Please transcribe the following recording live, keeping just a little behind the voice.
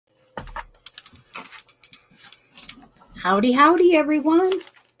Howdy, howdy, everyone.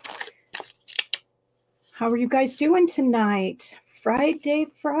 How are you guys doing tonight? Friday.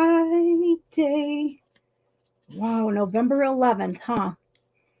 Wow, November 11th, huh?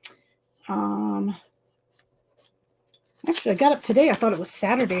 Actually, I got up today. I thought it was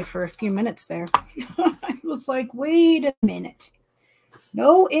Saturday for a few minutes there. I was like, wait a minute.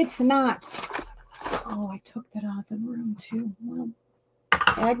 No, it's not. Oh, I took that out of the room too. Well,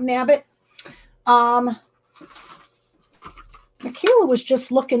 agnabbit. Michaela was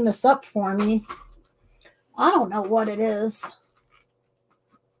just looking this up for me. I don't know what it is.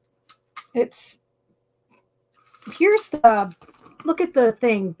 Here's the, look at the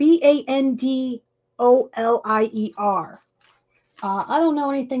thing, Bandolier. I don't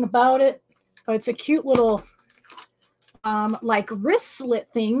know anything about it, but it's a cute little, like wrist slit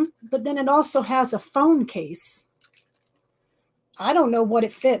thing, but then it also has a phone case. I don't know what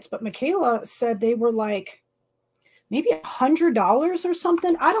it fits, but Michaela said they were like maybe $100 or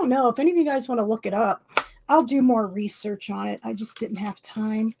something. I don't know. If any of you guys want to look it up, I'll do more research on it. I just didn't have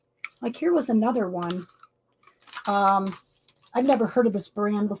time. Like here was another one. I've never heard of this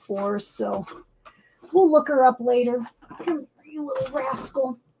brand before, so we'll look her up later. You little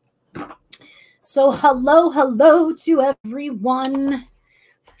rascal. So hello to everyone.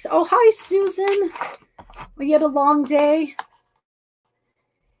 Oh, hi, Susan. We had a long day.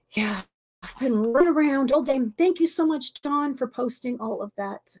 Yeah, I've been running around all day. Thank you so much, Dawn, for posting all of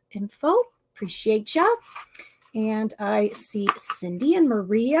that info. Appreciate ya. And I see Cindy and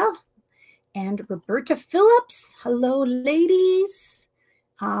Maria and Roberta Phillips. Hello, ladies.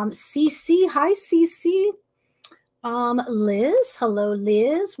 Cece. Hi, Cece. Liz. Hello,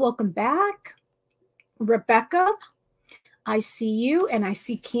 Liz. Welcome back. Rebecca. I see you. And I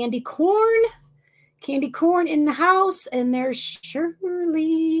see Candy Corn. Candy Corn in the house. And there's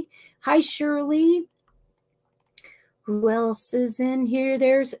Shirley. Hi, Shirley. Who else is in here?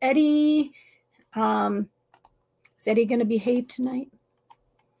 There's Eddie. Is Eddie going to behave tonight?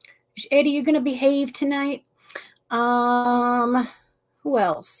 Eddie, you're going to behave tonight? Who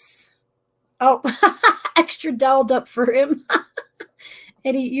else? Oh, extra dolled up for him.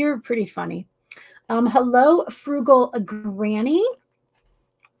 Eddie, you're pretty funny. Hello, Frugal Granny.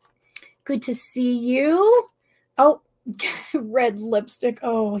 Good to see you. Oh, red lipstick.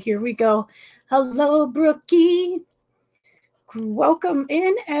 Oh, here we go. Hello, Brookie. Welcome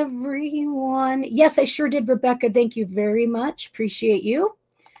in, everyone. Yes, I sure did, Rebecca. Thank you very much. Appreciate you.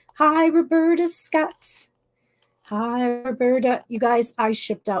 Hi, Roberta Scott. Hi, Roberta. You guys, I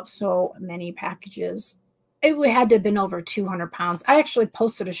shipped out so many packages. It had to have been over 200 pounds. I actually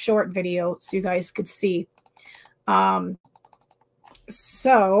posted a short video so you guys could see. And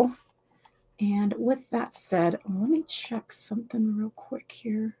with that said, let me check something real quick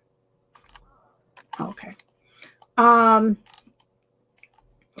here. Okay. And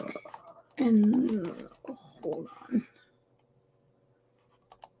hold on.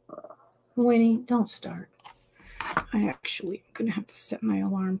 Winnie, don't start. I actually am going to have to set my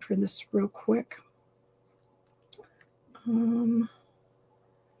alarm for this real quick. So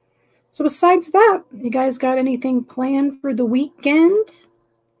besides that, you guys got anything planned for the weekend?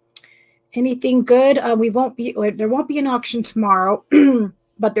 Anything good? There won't be an auction tomorrow,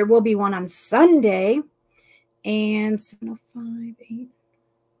 but there will be one on Sunday. And 7:05, 8.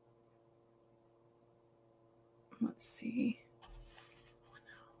 Let's see.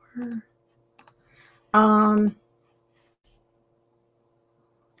 1 hour.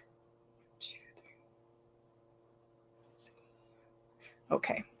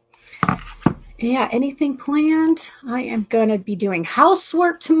 Okay. Yeah, anything planned? I am going to be doing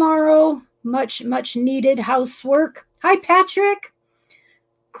housework tomorrow. Much needed housework. Hi, Patrick.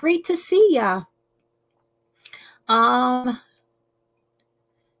 Great to see ya. And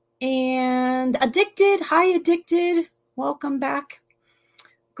Addicted. Hi, Addicted. Welcome back.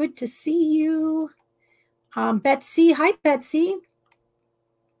 Good to see you. Betsy. Hi, Betsy.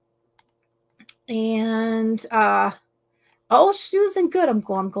 And oh, Susan, good. I'm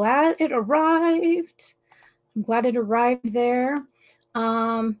glad it arrived. I'm glad it arrived there.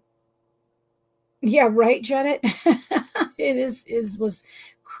 Yeah, right, Janet. It was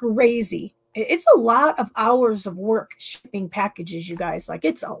crazy. It's a lot of hours of work shipping packages, you guys. Like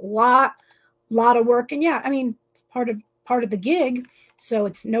it's a lot of work. And yeah, I mean, it's part of the gig, so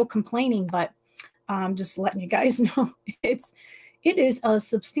it's no complaining, but just letting you guys know it is a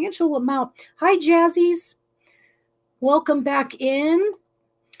substantial amount. Hi, Jazzies. Welcome back in.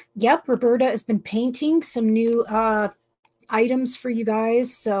 Yep, Roberta has been painting some new items for you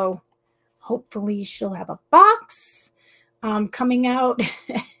guys, so hopefully she'll have a box coming out.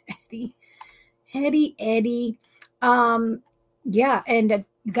 Eddie. Yeah, and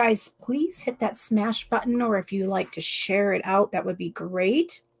you guys, please hit that smash button, or if you like to share it out, that would be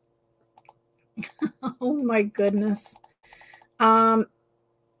great. Oh my goodness.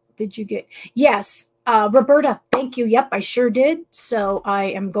 Did you get, yes, Roberta, thank you. Yep, I sure did. So I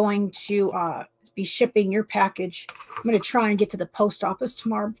am going to be shipping your package. I'm going to try and get to the post office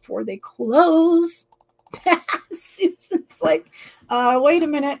tomorrow before they close. Susan's like, wait a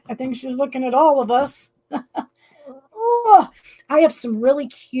minute. I think she's looking at all of us. Oh, I have some really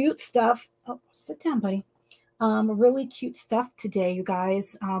cute stuff. Oh, sit down, buddy. Really cute stuff today, you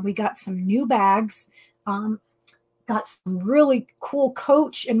guys. We got some new bags. Got some really cool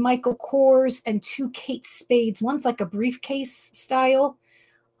Coach and Michael Kors and 2 Kate Spades. One's like a briefcase style.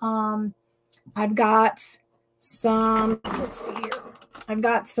 I've got some, let's see here. I've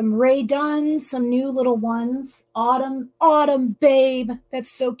got some Ray Dunn, some new little ones. Autumn babe.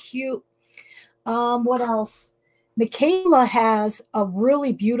 That's so cute. What else? Michaela has a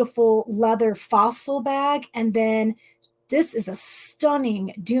really beautiful leather fossil bag. And then this is a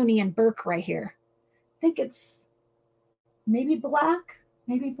stunning Dooney and Burke right here. I think it's maybe black,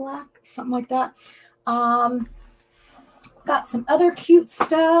 something like that. Got some other cute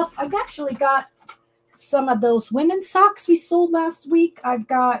stuff. I've actually got some of those women's socks we sold last week. I've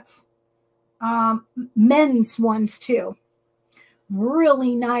got men's ones too.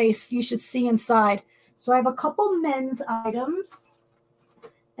 Really nice. You should see inside. So I have a couple men's items.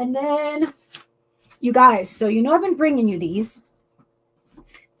 And then you guys, so you know I've been bringing you these.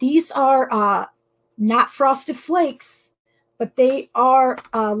 These are not Frosted Flakes, but they are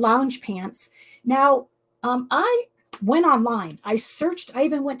lounge pants. Now, I went online. I searched. I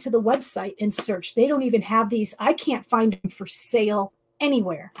even went to the website and searched. They don't even have these. I can't find them for sale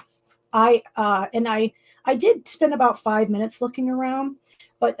anywhere. I did spend about 5 minutes looking around.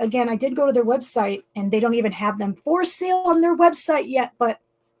 But again, I did go to their website, and they don't even have them for sale on their website yet. But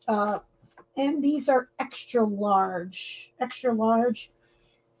and these are extra large. Extra large.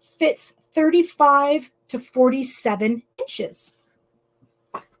 Fits 35 to 47 inches.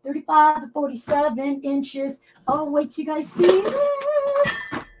 35 to 47 inches. Oh, wait till you guys see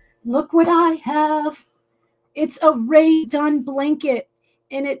this. Look what I have. It's a Ray Dunn blanket,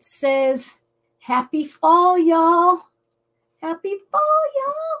 and it says, "Happy fall, y'all. Happy fall,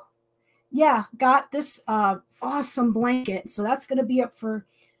 y'all." Yeah, got this awesome blanket. So that's going to be up for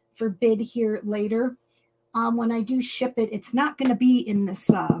bid here later. When I do ship it, it's not going to be in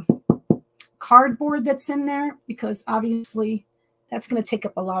this cardboard that's in there, because obviously that's going to take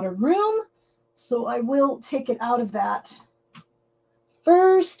up a lot of room. So I will take it out of that.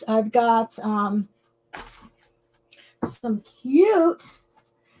 First, I've got some cute,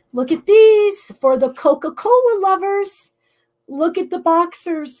 look at these for the Coca-Cola lovers. Look at the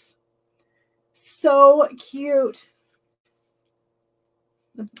boxers. So cute.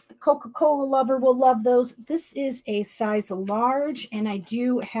 The Coca-Cola lover will love those. This is a size large, and I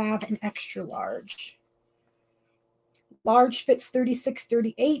do have an extra large. Large fits 36,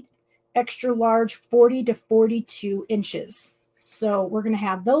 38. Extra large 40 to 42 inches. So we're going to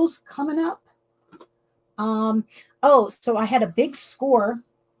have those coming up. Oh, so I had a big score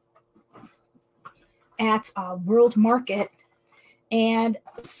at World Market and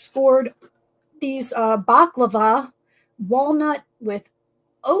scored these baklava walnut with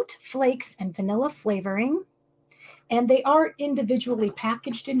oat flakes and vanilla flavoring. And they are individually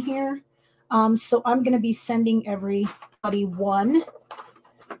packaged in here. So I'm going to be sending everybody one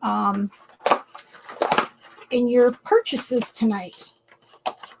in your purchases tonight.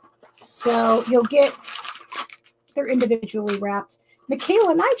 So you'll get, they're individually wrapped.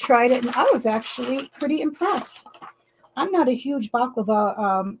 Michaela and I tried it, and I was actually pretty impressed. I'm not a huge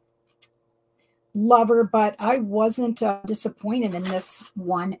baklava lover, but I wasn't disappointed in this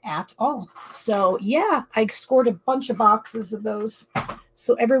one at all. So yeah, I scored a bunch of boxes of those.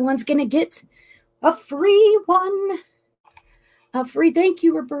 So everyone's going to get a free one. A free, thank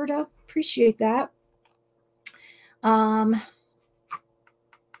you, Roberta. Appreciate that. Oh,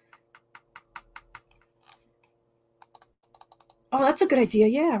 that's a good idea.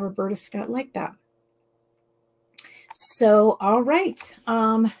 Yeah, Roberta Scott, like that. So, all right.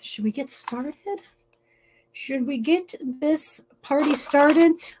 Should we get started? Should we get this party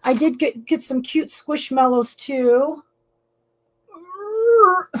started? I did get some cute squishmallows too.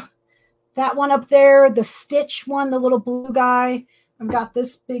 That one up there, the Stitch one, the little blue guy. I've got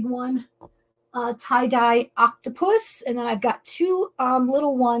this big one, tie-dye octopus. And then I've got 2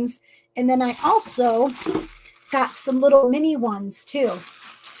 little ones. And then I also got some little mini ones too.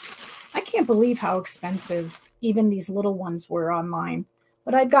 I can't believe how expensive even these little ones were online.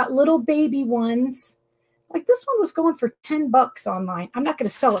 But I've got little baby ones. Like this one was going for 10 bucks online. I'm not going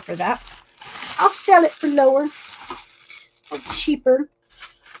to sell it for that. I'll sell it for lower or cheaper.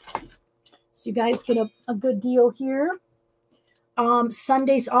 So you guys get a good deal here.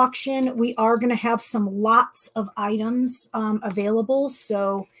 Sunday's auction, we are going to have some lots of items available.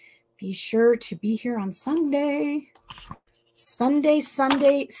 So be sure to be here on Sunday. Sunday.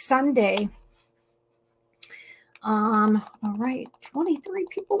 All right, 23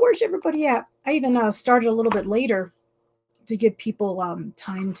 people. Where's everybody at? I even started a little bit later to give people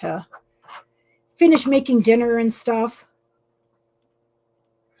time to finish making dinner and stuff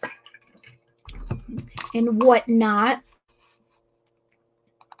and whatnot.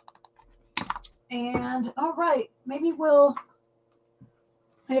 And all right, maybe I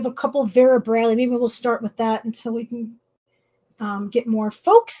have a couple Vera Bradley. Maybe we'll start with that until we can get more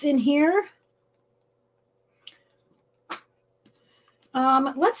folks in here.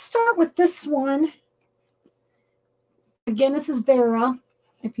 Let's start with this one. Again, this is Vera,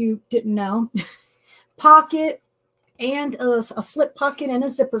 if you didn't know. Pocket and a slip pocket and a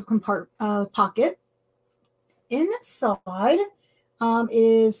zipper pocket. Inside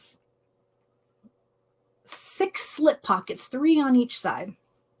is 6 slip pockets, 3 on each side.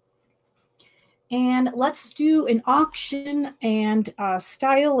 And let's do an auction and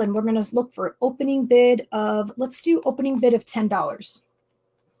style, and we're going to look for opening bid of, let's do opening bid of $10.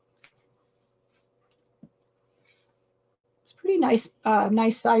 It's pretty nice,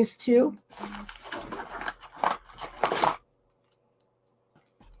 nice size too.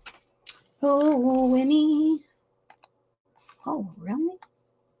 Oh, Winnie. Oh, really?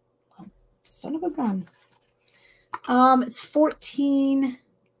 Oh, son of a gun. It's 14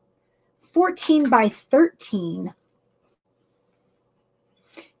 by 13.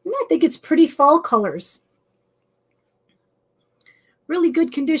 And I think it's pretty fall colors. Really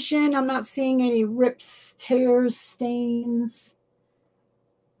good condition. I'm not seeing any rips, tears, stains.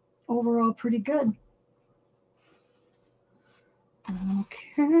 Overall, pretty good.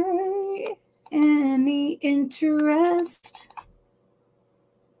 Okay. Any interest?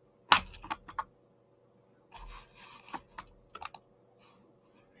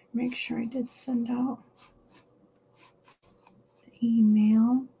 Make sure I did send out the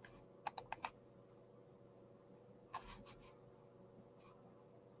email.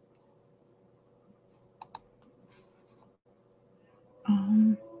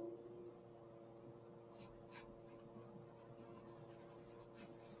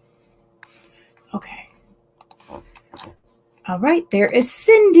 Okay. All right, there is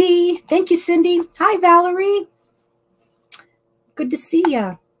Cindy. Thank you, Cindy. Hi, Valerie. Good to see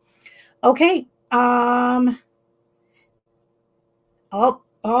ya. Okay. Oh,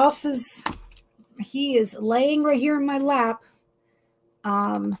 boss he is laying right here in my lap.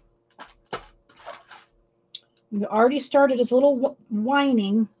 We already started his little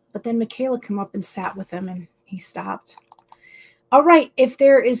whining, but then Michaela came up and sat with him and he stopped. All right, if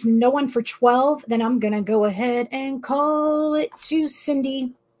there is no one for 12, then I'm going to go ahead and call it to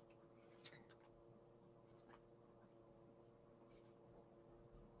Cindy.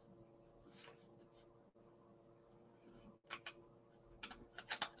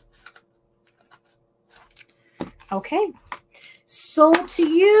 Okay, sold to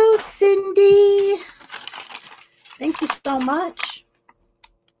you, Cindy. Thank you so much.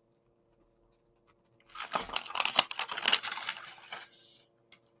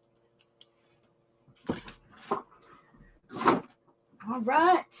 All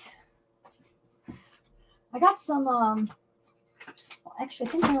right. I got some, well, actually, I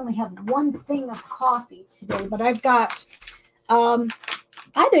think I only have one thing of coffee today, but I've got,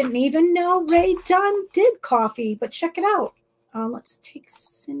 I didn't even know Ray Dunn did coffee, but check it out. Let's take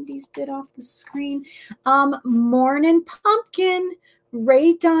Cindy's bit off the screen. Morning Pumpkin,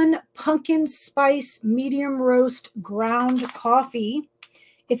 Ray Dunn Pumpkin Spice Medium Roast Ground Coffee.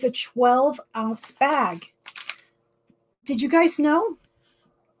 It's a 12-ounce bag. Did you guys know?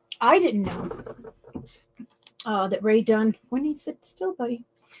 I didn't know that Ray Dunn, when he sit still, buddy.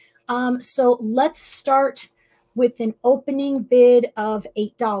 So let's start with an opening bid of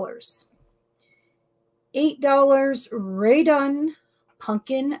 $8. $8 Ray Dunn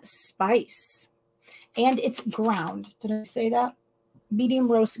Pumpkin Spice. And it's ground. Did I say that? Medium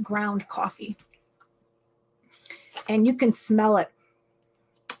roast ground coffee. And you can smell it.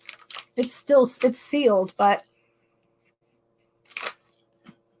 It's sealed, but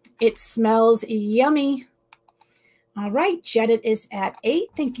it smells yummy. All right, Jetted is at 8.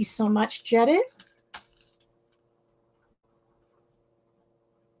 Thank you so much, Jetted.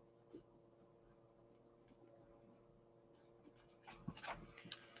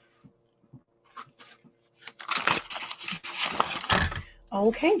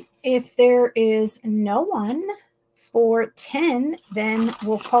 Okay, if there is no one for 10, then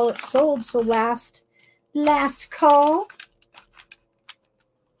we'll call it sold. So last call.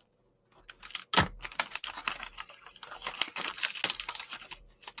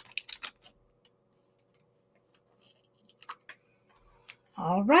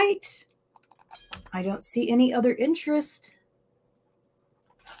 All right. I don't see any other interest.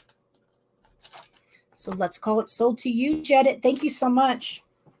 So let's call it sold to you, Jedit. Thank you so much.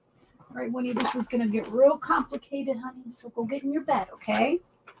 All right, Winnie, this is going to get real complicated, honey. So go get in your bed, okay?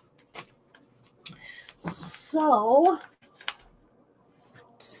 So,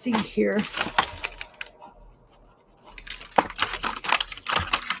 let's see here.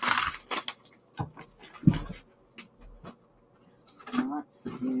 Let's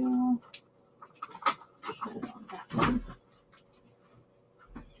do that one.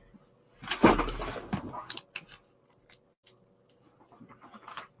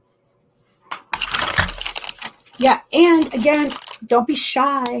 Yeah, and again, don't be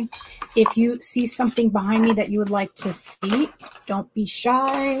shy. If you see something behind me that you would like to see, don't be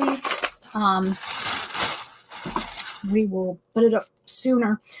shy. We will put it up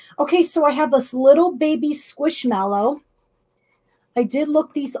sooner. Okay, so I have this little baby Squishmallow. I did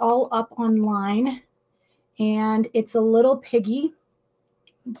look these all up online, and it's a little piggy.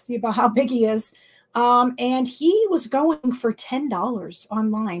 Let's see about how big he is. And he was going for $10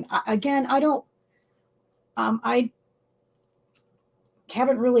 online. Again, I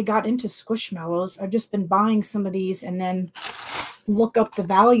haven't really got into Squishmallows. I've just been buying some of these and then look up the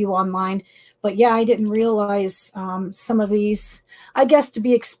value online. But yeah, I didn't realize some of these, I guess, to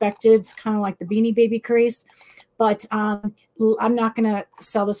be expected. It's kind of like the Beanie Baby craze. But I'm not going to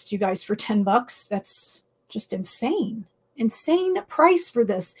sell this to you guys for 10 bucks. That's just insane. Insane price for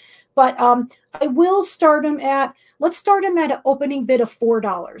this. But I will start them at, let's start them at an opening bid of $4.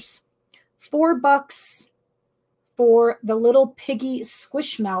 $4 for the little piggy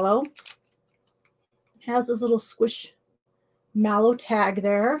Squishmallow. Has this little Squishmallow tag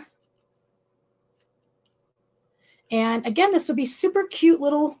there. And again, this will be super cute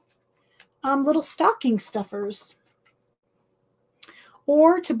little stocking stuffers.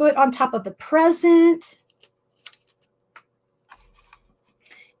 Or to put on top of the present.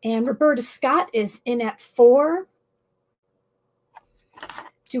 And Roberta Scott is in at 4.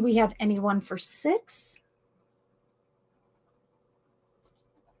 Do we have anyone for 6?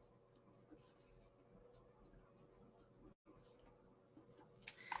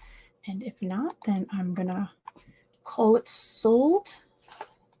 And if not, then I'm going to call it sold.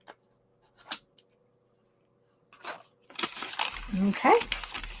 Okay.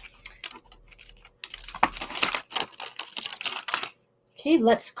 Okay,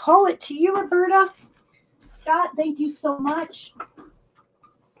 let's call it to you, Roberta. Scott, thank you so much.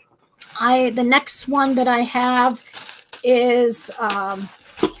 The next one that I have is,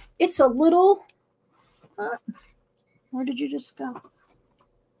 it's a little, where did you just go?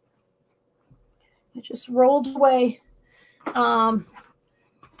 It just rolled away. Where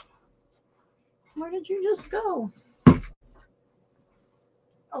did you just go?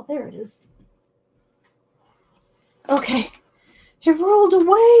 Oh, there it is. Okay. It rolled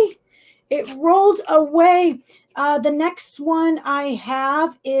away. It rolled away. The next one I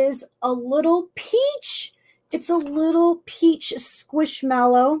have is a little peach. It's a little peach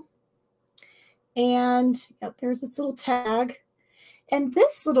Squishmallow. And yep, there's this little tag. And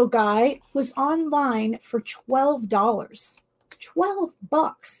this little guy was online for $12. 12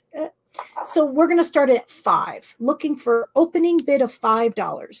 bucks. So we're going to start at 5. Looking for opening bid of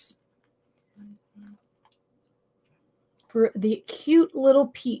 $5. For the cute little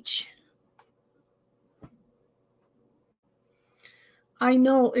peach. I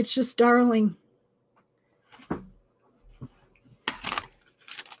know, it's just darling.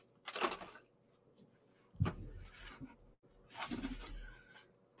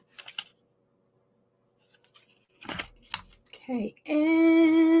 Okay,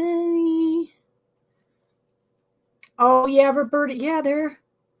 oh yeah, Roberta, yeah, they're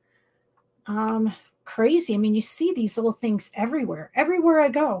crazy. I mean, you see these little things everywhere. Everywhere I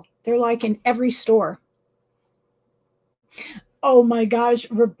go, they're like in every store. Oh my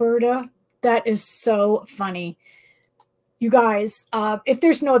gosh, Roberta, that is so funny. You guys, if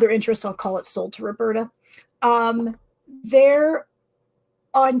there's no other interest, I'll call it sold to Roberta. They're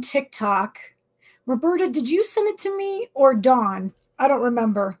on TikTok. Roberta, did you send it to me or Dawn? I don't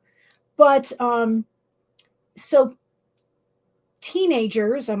remember. But so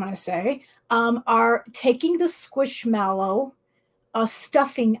teenagers, I'm going to say, are taking the Squishmallow,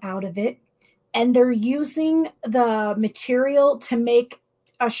 stuffing out of it, and they're using the material to make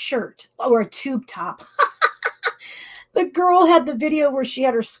a shirt or a tube top. The girl had the video where she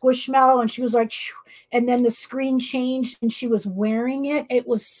had her Squishmallow and she was like, shoo, and then the screen changed and she was wearing it. It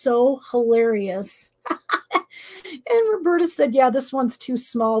was so hilarious. And Roberta said, yeah, this one's too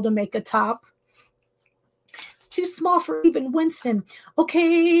small to make a top. It's too small for even Winston.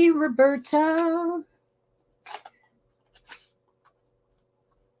 Okay, Roberta.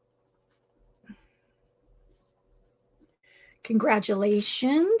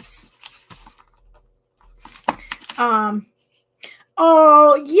 Congratulations.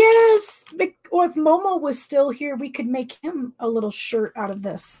 Oh, yes. Or if Momo was still here, we could make him a little shirt out of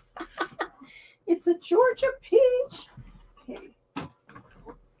this. It's a Georgia peach. Okay.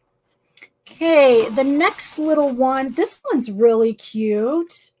 Okay, the next little one. This one's really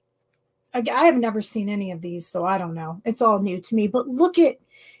cute. I have never seen any of these, so I don't know. It's all new to me. But look at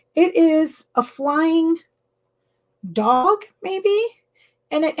it is a flying dog, maybe,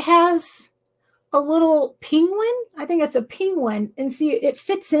 and it has a little penguin. I think it's a penguin, and see, it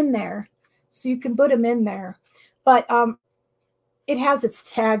fits in there, so you can put him in there. But it has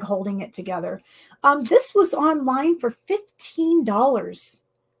its tag holding it together. This was online for $15,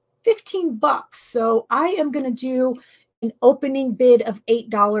 $15. So I am going to do an opening bid of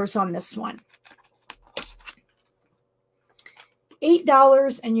 $8 on this one.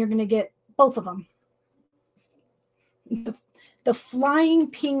 $8, and you're going to get both of them. The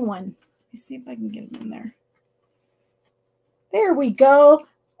flying penguin. Let me see if I can get him in there. There we go.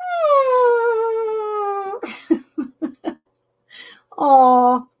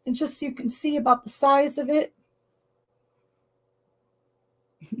 Oh, and just so you can see about the size of it.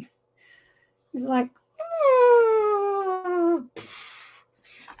 He's like,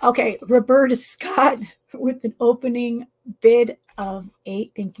 okay, Roberta Scott with an opening bid of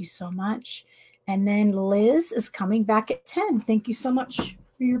 8. Thank you so much. And then Liz is coming back at 10. Thank you so much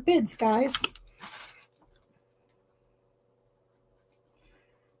for your bids, guys.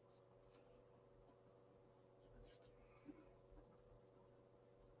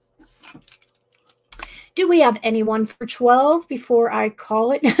 Do we have anyone for 12 before I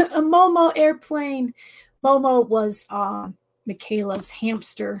call it? A Momo airplane. Momo was Michaela's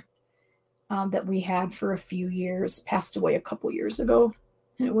hamster that we had for a few years. Passed away a couple years ago.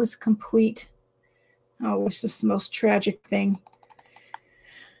 And it was complete. Oh, it was just the most tragic thing.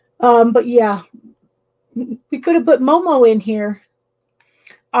 But yeah, we could have put Momo in here.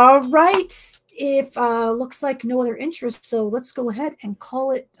 All right. If looks like no other interest, so let's go ahead and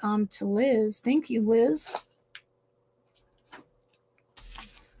call it to Liz. Thank you, Liz.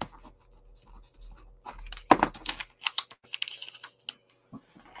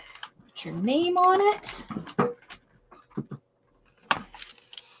 Put your name on it.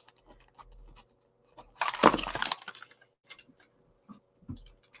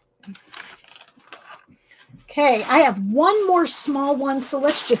 Okay, I have one more small one, so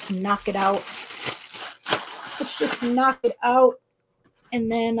let's just knock it out. Let's just knock it out, and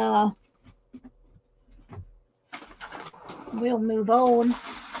then we'll move on.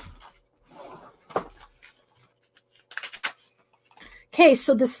 Okay,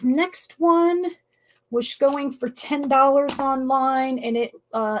 so this next one was going for $10 online, and it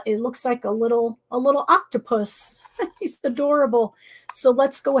looks like a little octopus. He's adorable. So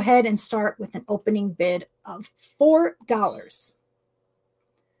let's go ahead and start with an opening bid of $4.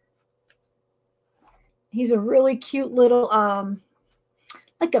 He's a really cute little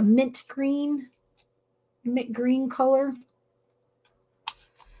like a mint green color.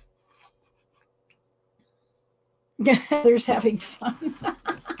 Heather's having fun.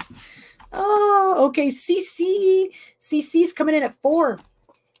 Oh, okay. CC's coming in at 4.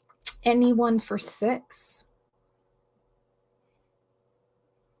 Anyone for 6?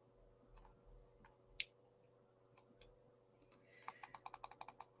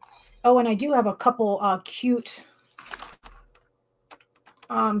 Oh, and I do have a couple cute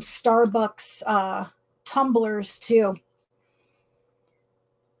Starbucks tumblers too.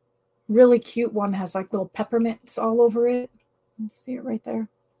 Really cute one that has like little peppermints all over it. Let's see it right there.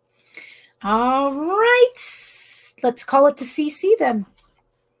 All right. Let's call it to CC then.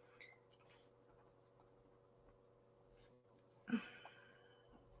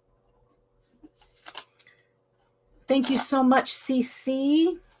 Thank you so much,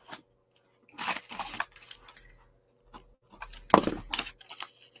 CC.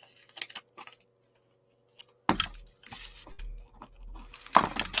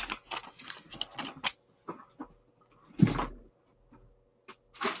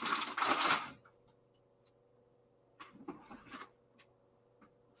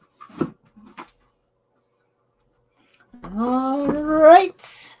 All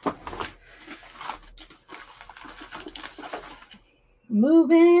right.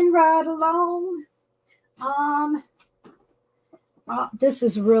 Moving right along. This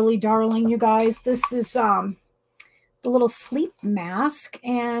is really darling, you guys. This is the little sleep mask,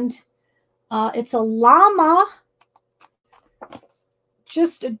 and it's a llama.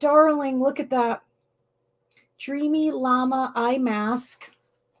 Just a darling. Look at that. Dreamy llama eye mask.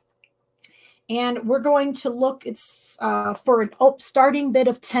 And we're going to look, it's for an starting bid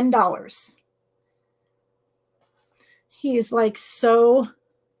of $10. He is like so,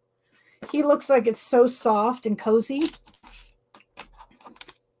 he looks like it's so soft and cozy.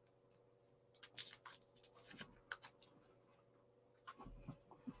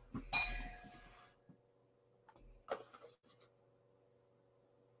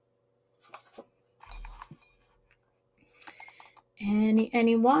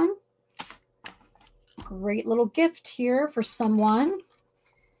 Anyone? Great little gift here for someone.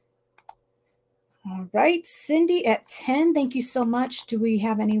 All right, Cindy at 10. Thank you so much. Do we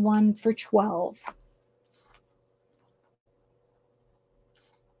have anyone for 12?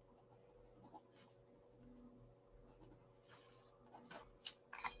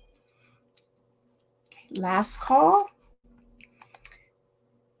 Okay, last call.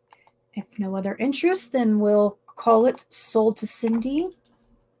 If no other interest, then we'll call it sold to Cindy.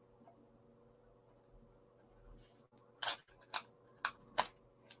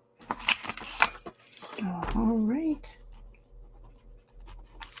 All right.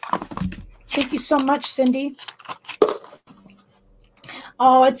 Thank you so much, Cindy.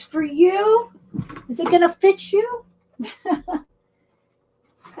 Oh, it's for you? Is it going to fit you? It's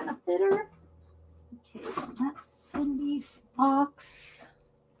going to fit her? Okay, so that's Cindy's box.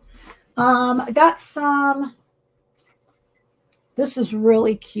 I got some. This is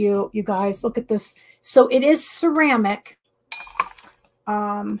really cute, you guys. Look at this. So it is ceramic.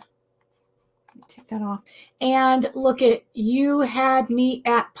 Take that off. And look at, You Had Me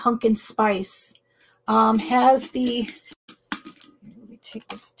at Pumpkin Spice. Has the, let me take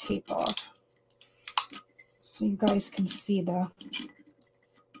this tape off so you guys can see the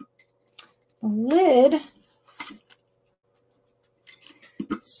lid.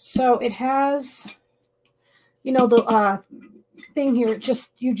 So it has, you know, the thing here,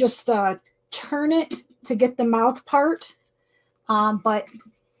 you just turn it to get the mouth part. But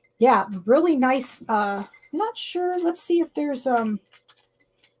yeah, really nice. I'm not sure. Let's see if there's in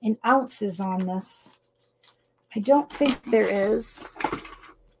ounces on this. I don't think there is,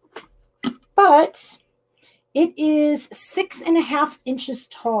 but it is 6.5 inches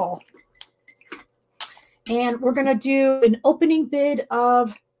tall. And we're going to do an opening bid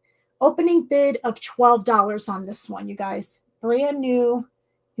of $12 on this one, you guys. Brand new.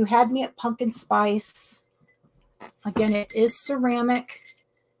 You Had Me at Pumpkin Spice. Again, it is ceramic.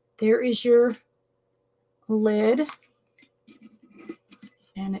 There is your lid.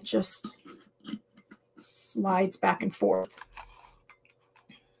 And it just slides back and forth.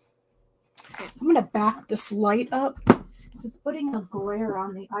 I'm going to back this light up because it's putting a glare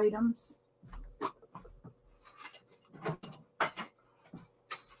on the items.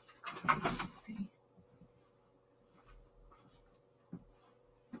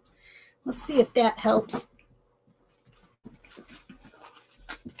 Let's see if that helps.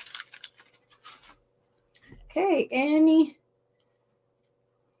 Okay,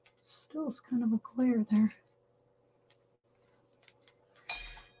 still is kind of a glare there.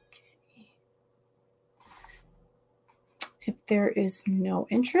 Okay. If there is no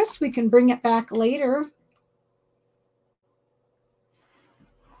interest, we can bring it back later.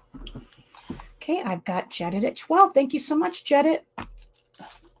 Okay, I've got Jetted at 12. Thank you so much, Jetted.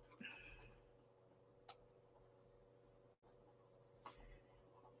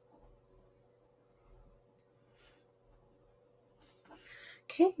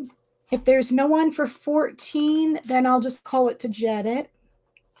 Okay, if there's no one for 14, then I'll just call it to Jetted.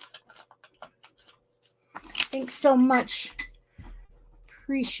 Thanks so much.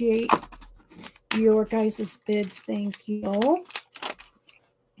 Appreciate your guys' bids. Thank you.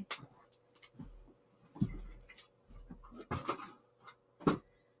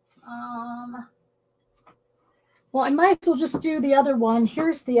 Well, I might as well just do the other one.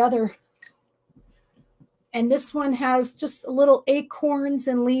 Here's the other. And this one has just a little acorns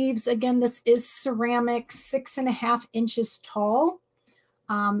and leaves. Again, this is ceramic, 6.5 inches tall.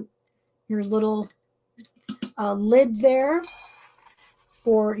 Your little lid there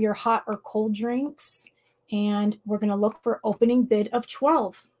for your hot or cold drinks. And we're going to look for opening bid of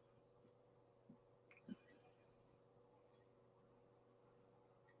 12.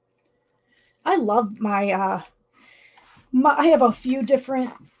 I love my I have a few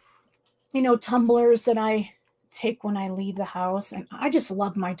different, tumblers that I take when I leave the house, and I just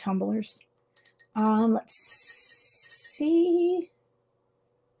love my tumblers. Let's see.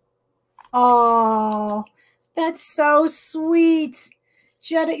 Oh, that's so sweet.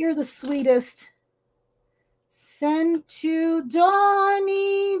 Jetta, you're the sweetest. Send to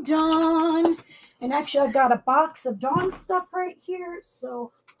Donnie Dawn. And actually, I've got a box of Dawn stuff right here.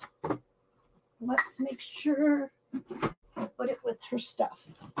 So let's make sure I put it with her stuff.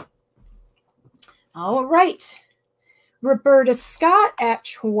 All right. Roberta Scott at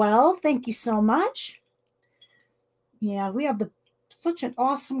 12. Thank you so much. Yeah, we have such an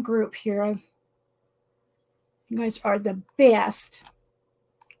awesome group here. You guys are the best.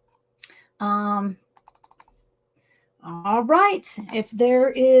 All right. If there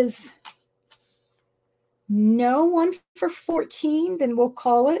is no one for 14, then we'll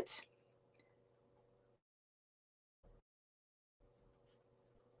call it.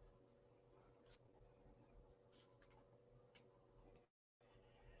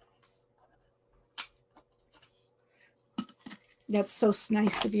 That's so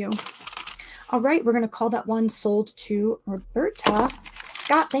nice of you. All right, we're going to call that one sold to Roberta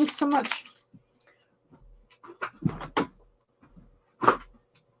Scott. Thanks so much.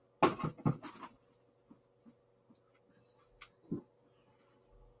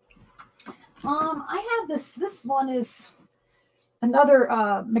 I have this. This one is another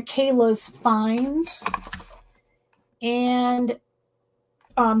Michaela's Finds. And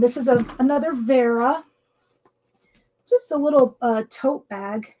this is another Vera. Just a little tote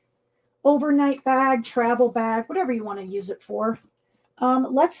bag, overnight bag, travel bag, whatever you want to use it for.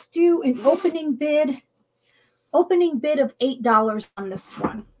 Let's do an opening bid of $8 on this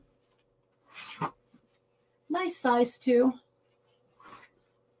one. Nice size too.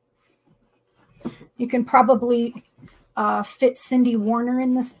 You can probably fit Cindy Warner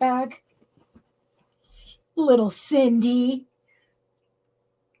in this bag. Little Cindy.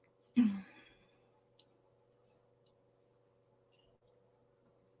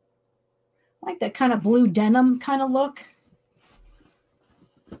 Like that kind of blue denim kind of look.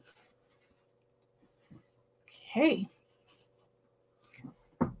 Okay.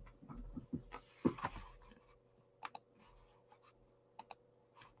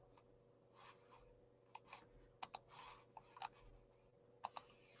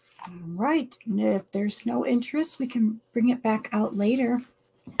 All right. If there's no interest, we can bring it back out later.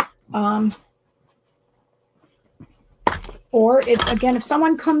 Or if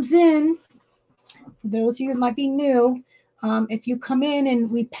someone comes in, for those of you who might be new, if you come in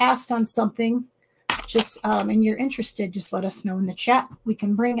and we passed on something, just and you're interested, just let us know in the chat. We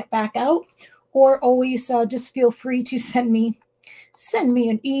can bring it back out, or always just feel free to send me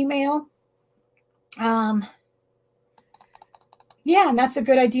an email. Yeah, and that's a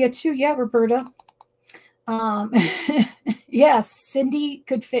good idea too. Yeah, Roberta. Yes, Cindy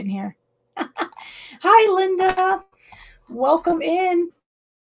could fit in here. Hi, Linda. Welcome in.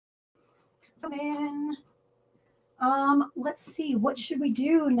 Come in. Let's see. What should we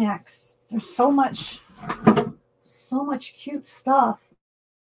do next? There's so much cute stuff.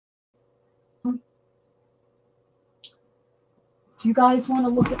 Do you guys want to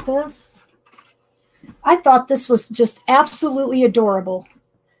look at this? I thought this was just absolutely adorable.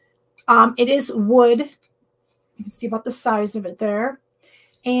 It is wood. You can see about the size of it there.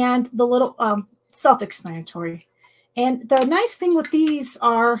 And the little self-explanatory. And the nice thing with these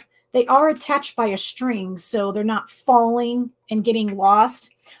are they are attached by a string, so they're not falling and getting lost.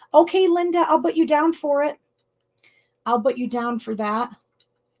 Okay, Linda, I'll put you down for it. I'll put you down for that.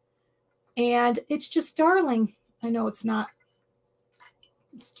 And it's just darling. I know it's not.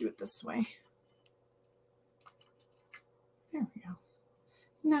 Let's do it this way. There we go.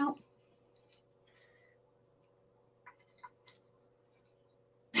 No.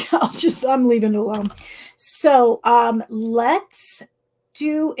 I'm leaving it alone. So let's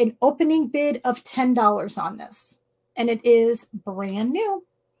do an opening bid of $10 on this. And it is brand new.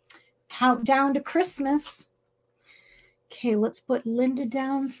 Countdown to Christmas. Okay, let's put Linda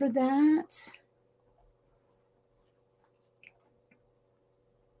down for that.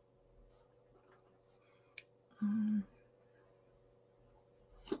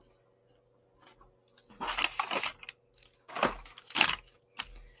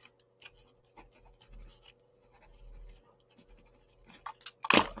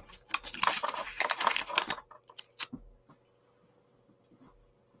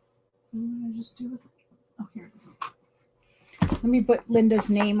 Just do it. Oh, here it is. Let me put Linda's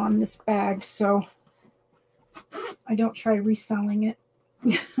name on this bag so I don't try reselling it.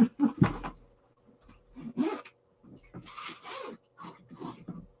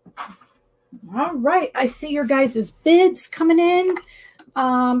 All right. I see your guys' bids coming in.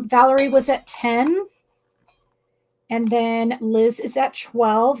 Valerie was at 10. And then Liz is at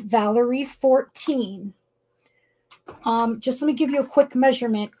 12. Valerie, 14. Just let me give you a quick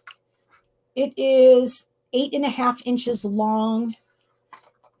measurement. It is 8.5 inches long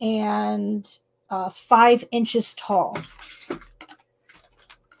and 5 inches tall.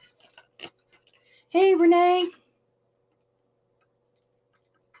 Hey, Renee.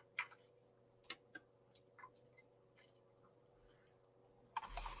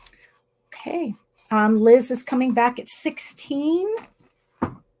 Okay. Liz is coming back at 16.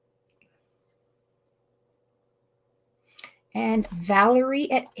 And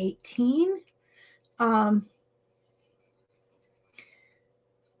Valerie at 18. Oh,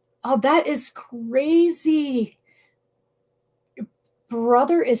 that is crazy. Your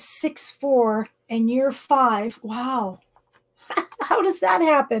brother is 6'4" and you're 5. Wow. How does that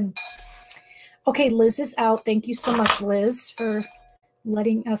happen? Okay, Liz is out. Thank you so much, Liz, for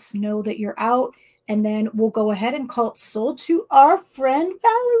letting us know that you're out. And then we'll go ahead and call it sold to our friend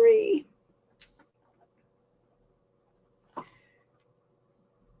Valerie.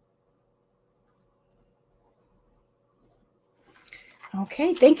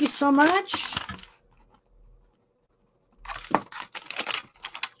 Okay, thank you so much.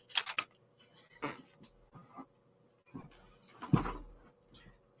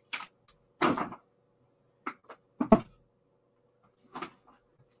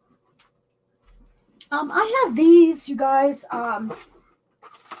 I have these, you guys.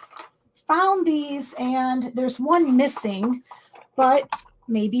 Found these, and there's one missing, but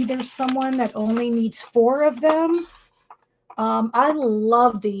maybe there's someone that only needs 4 of them. I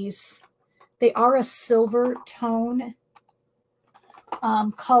love these. They are a silver tone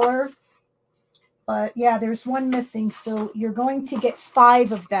color, but yeah, there's one missing. So you're going to get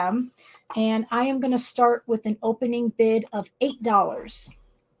 5 of them, and I am going to start with an opening bid of $8.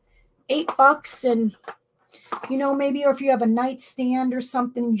 $8, and you know, maybe, or if you have a nightstand or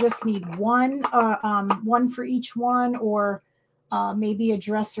something, you just need one for each one, or maybe a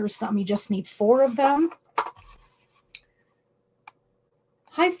dresser or something, you just need 4 of them.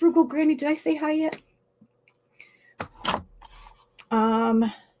 Hi, Frugal Granny. Did I say hi yet? Oh,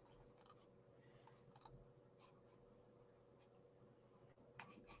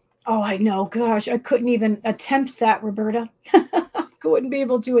 I know. Gosh, I couldn't even attempt that, Roberta. Couldn't be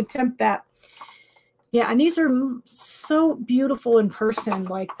able to attempt that. Yeah, and these are so beautiful in person.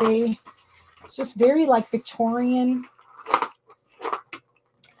 Like it's just very like Victorian,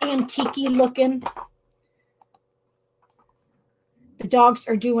 antique-y looking. The dogs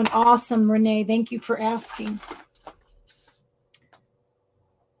are doing awesome, Renee. Thank you for asking.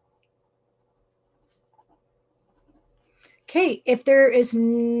 Okay, if there is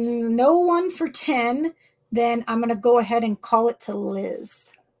no one for 10, then I'm going to go ahead and call it to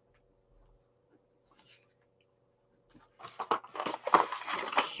Liz.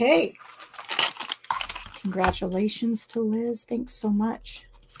 Okay. Congratulations to Liz. Thanks so much.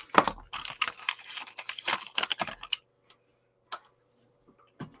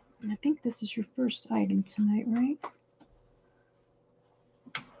 I think this is your first item tonight, right?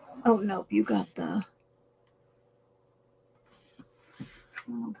 Oh, nope. You got the...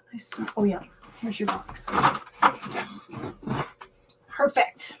 Oh, yeah. Here's your box.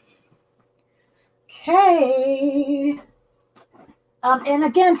 Perfect. Okay. And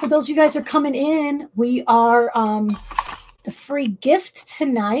again, for those of you guys who are coming in, we are the free gift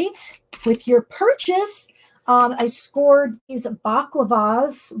tonight with your purchase. I scored these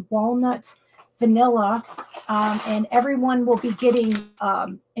baklavas, walnut, vanilla, and everyone will be getting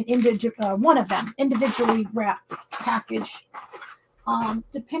one of them, individually wrapped package.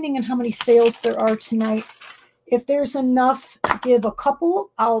 Depending on how many sales there are tonight, if there's enough to give a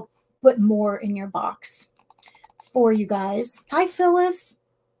couple, I'll put more in your box for you guys. Hi, Phyllis.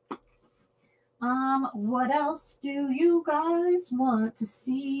 What else do you guys want to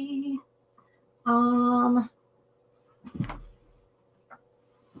see?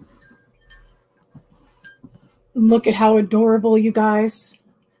 Look at how adorable, you guys.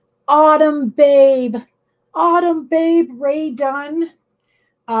 Autumn Babe. Autumn Babe, Ray Dunn.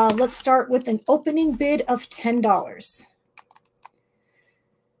 Let's start with an opening bid of $10.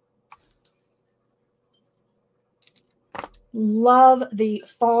 Love the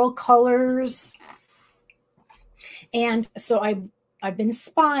fall colors. And so I've been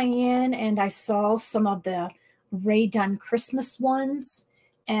spying, and I saw some of the Ray Dunn Christmas ones.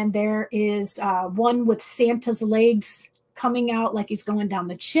 And there is one with Santa's legs coming out like he's going down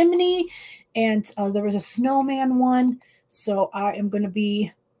the chimney. And there was a snowman one. So I am going to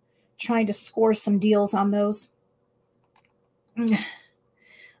be trying to score some deals on those.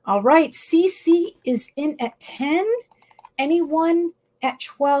 All right, CC is in at 10. Anyone at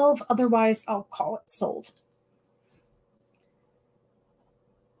 12? Otherwise, I'll call it sold.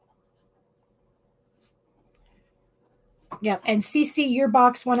 Yeah, and CC, your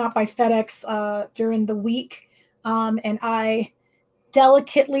box went out by FedEx during the week, and I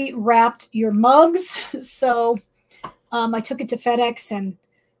delicately wrapped your mugs. So I took it to FedEx, and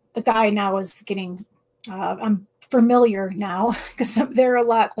the guy now is getting, I'm familiar now because I'm there a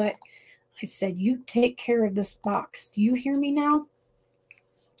lot, but I said, you take care of this box. Do you hear me now?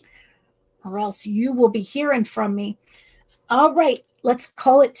 Or else you will be hearing from me. All right, let's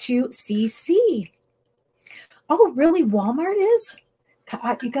call it to CC. Oh, really? Walmart is?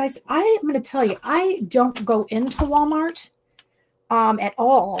 You guys, I am going to tell you, I don't go into Walmart at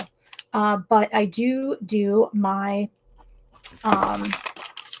all, but I do my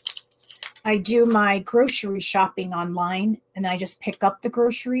grocery shopping online, and I just pick up the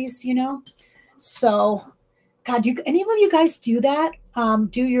groceries, you know. So, God, do any of you guys do that?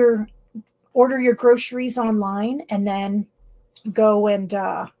 Order your groceries online and then go and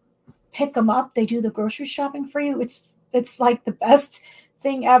pick them up. They do the grocery shopping for you. It's like the best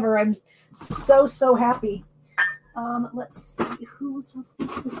thing ever. I'm so happy. Let's see, whose was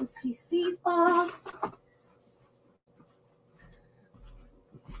this? This is CC's box.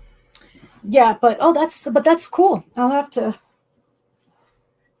 Yeah, but that's cool. I'll have to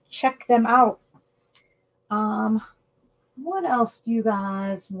check them out. What else do you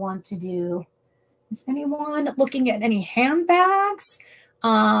guys want to do? Is anyone looking at any handbags?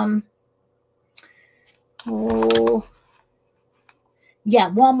 Oh, yeah,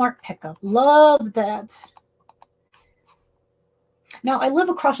 Walmart pickup. Love that. Now, I live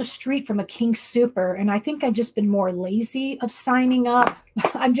across the street from a King Super, and I think I've just been more lazy of signing up.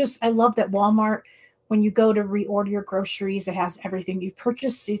 I love that Walmart, when you go to reorder your groceries, it has everything you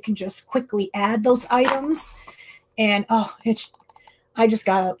purchased, so you can just quickly add those items. And I just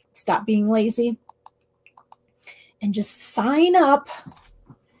gotta stop being lazy and just sign up.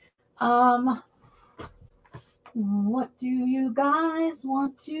 What do you guys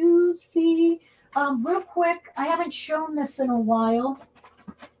want to see? Real quick, I haven't shown this in a while.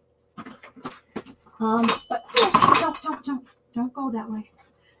 But don't go that way.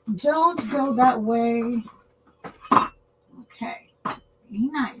 Don't go that way. Okay, be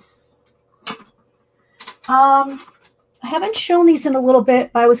nice. I haven't shown these in a little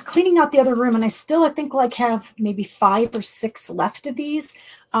bit, but I was cleaning out the other room, and I think like have maybe 5 or 6 left of these.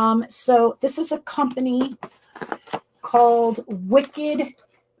 So this is a company called Wicked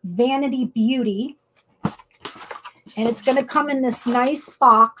Vanity Beauty, and it's going to come in this nice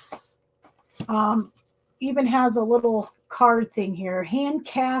box. Even has a little card thing here, hand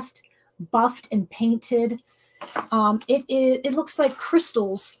cast, buffed and painted. It looks like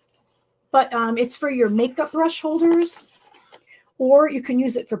crystals, but it's for your makeup brush holders, or you can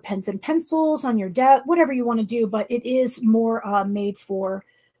use it for pens and pencils on your desk, whatever you want to do, but it is more made for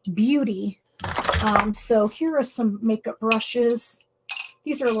beauty. So here are some makeup brushes.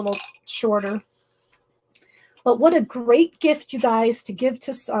 These are a little shorter, but what a great gift, you guys, to give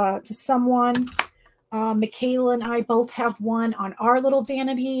to someone. Michaela and I both have one on our little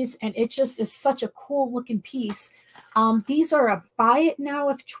vanities, and it just is such a cool looking piece. These are a buy it now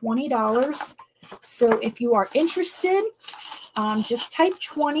of $20. So if you are interested, just type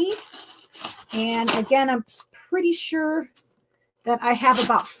 20. And again, I'm pretty sure that I have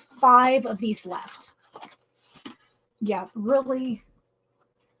about 5 of these left. Yeah, really,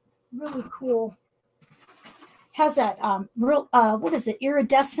 really cool. Has that real, what is it,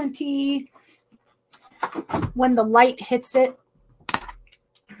 iridescent-y, when the light hits it.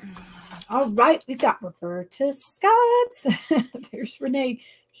 All right, we've got Roberta Scott. There's Renee.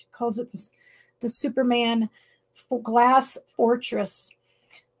 She calls it the Superman Glass Fortress.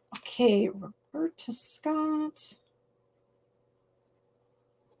 Okay, Roberta Scott.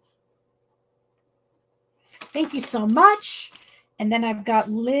 Thank you so much. And then I've got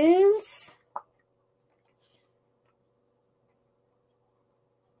Liz.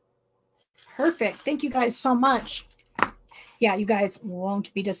 Perfect. Thank you guys so much. Yeah, you guys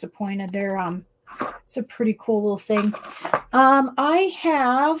won't be disappointed. It's a pretty cool little thing. I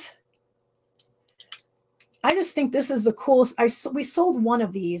just think this is the coolest. We sold one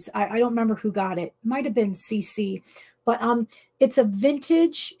of these. I don't remember who got it. Might have been CC, but it's a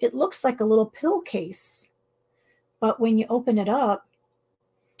vintage. It looks like a little pill case, but when you open it up,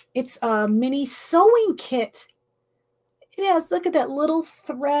 it's a mini sewing kit. It has, look at that little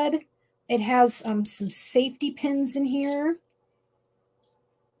thread. It has some safety pins in here.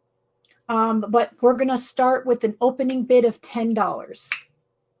 But we're going to start with an opening bid of $10.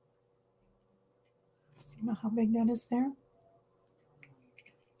 See how big that is there?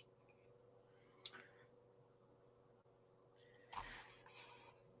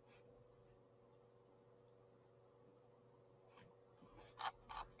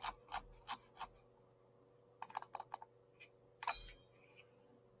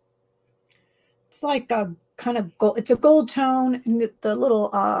 It's like a kind of gold. It's a gold tone, and the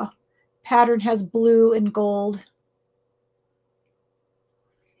little pattern has blue and gold.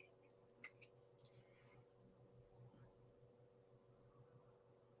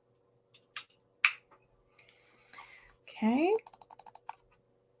 Okay.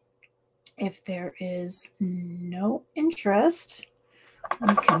 If there is no interest,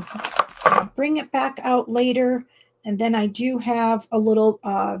 we can bring it back out later. And then I do have a little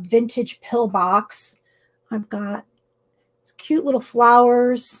vintage pill box. I've got cute little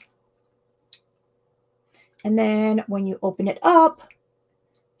flowers. And then when you open it up,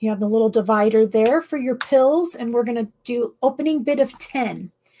 you have the little divider there for your pills. And we're going to do opening bid of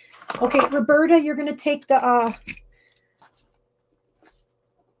 10. Okay, Roberta, you're going to take the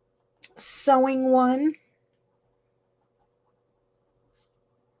sewing one.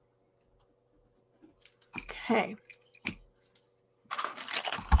 Okay.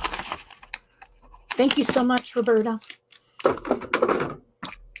 Thank you so much, Roberta.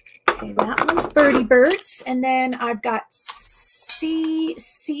 Okay, that one's Birdie Birds. And then I've got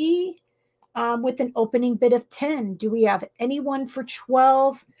CC with an opening bid of 10. Do we have anyone for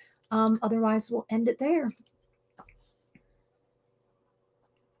 12? Otherwise, we'll end it there.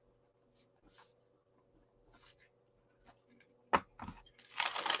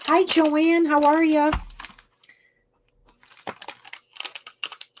 Hi, Joanne. How are you?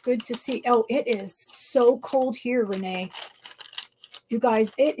 Good to see. Oh, it is so cold here, Renee. You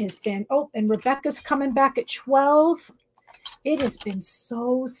guys, it has been. Oh, and Rebecca's coming back at 12. It has been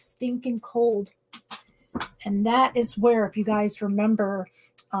so stinking cold. And that is where, if you guys remember,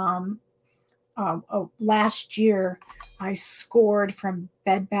 last year I scored from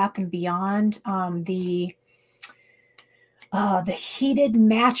Bed Bath & Beyond the heated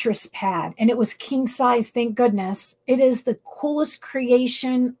mattress pad, and it was king size. Thank goodness. It is the coolest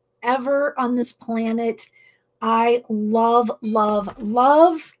creation ever on this planet. I love, love,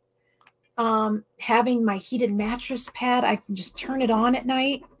 love having my heated mattress pad. I can just turn it on at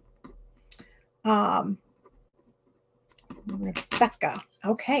night. Rebecca.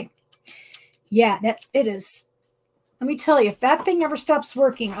 Okay. Yeah, it is. Let me tell you, if that thing ever stops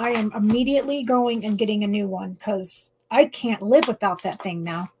working, I am immediately going and getting a new one, because I can't live without that thing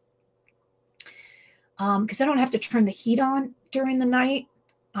now. Because I don't have to turn the heat on during the night.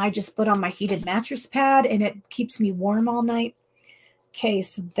 I just put on my heated mattress pad and it keeps me warm all night. Okay,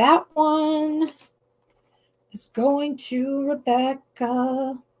 so that one is going to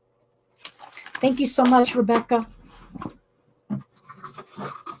Rebecca. Thank you so much, Rebecca.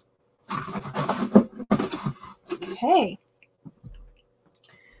 Okay.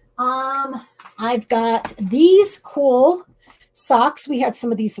 I've got these cool socks. We had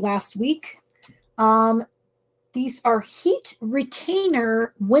some of these last week. These are heat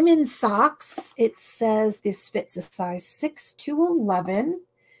retainer women's socks. It says this fits a size 6 to 11.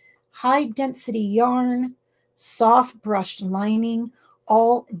 High density yarn, soft brushed lining,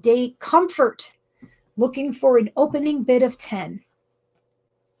 all day comfort. Looking for an opening bid of 10.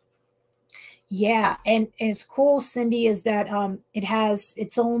 Yeah, and it's cool, Cindy, is that it has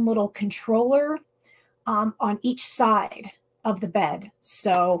its own little controller on each side of the bed.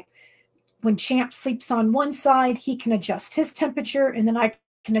 So when Champ sleeps on one side, he can adjust his temperature, and then I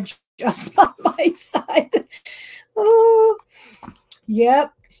can adjust on my side. Oh,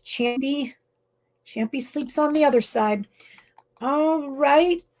 yep. Champy sleeps on the other side. All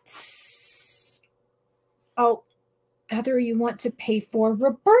right. Oh, Heather, you want to pay for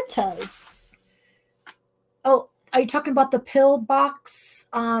Roberta's. Oh, are you talking about the pill box?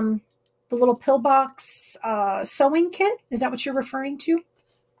 The little pill box sewing kit? Is that what you're referring to?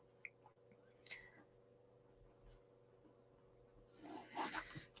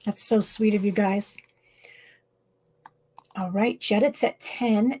 That's so sweet of you guys. All right, Jet, it's at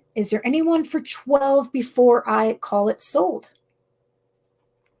 10. Is there anyone for 12 before I call it sold?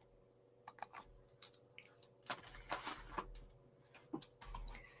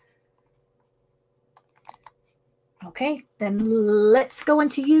 Okay, then let's go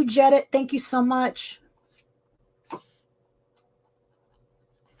into you, Jet. Thank you so much.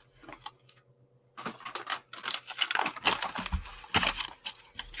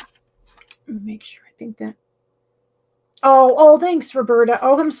 Make sure. I think that. Oh, thanks, Roberta.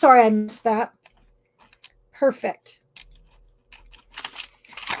 Oh, I'm sorry I missed that. Perfect.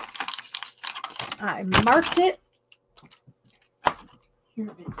 I marked it. Here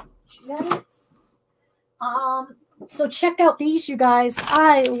it is. Jets. So check out these, you guys.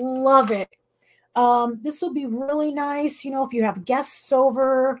 I love it. This will be really nice, you know, if you have guests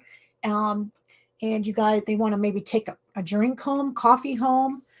over, and you guys, they want to maybe take a drink home, coffee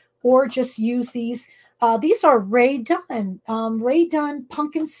home, or just use these. These are Ray Dunn. Ray Dunn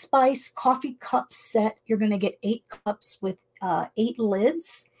Pumpkin Spice Coffee Cup Set. You're going to get 8 cups with 8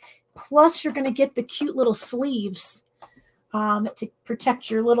 lids. Plus, you're going to get the cute little sleeves to protect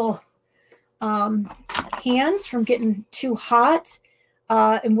your little hands from getting too hot.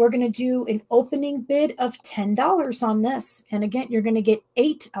 And we're going to do an opening bid of $10 on this. And again, you're going to get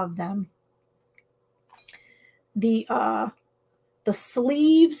 8 of them. The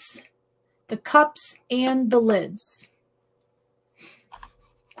sleeves, the cups, and the lids.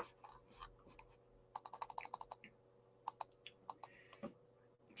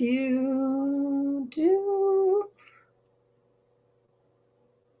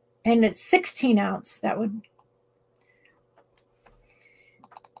 And it's 16 ounce. That would...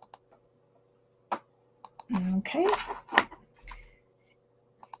 Okay.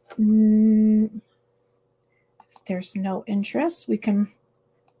 If there's no interest, we can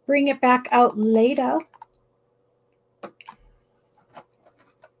bring it back out later.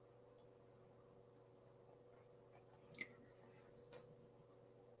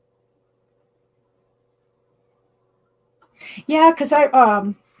 Yeah, because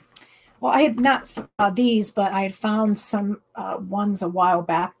well, I had not these, but I had found some ones a while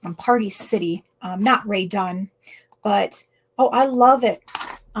back from Party City. Not Ray Dunn, but oh, I love it.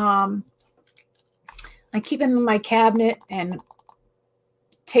 I keep them in my cabinet and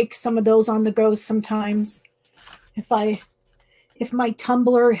take some of those on the go sometimes. If my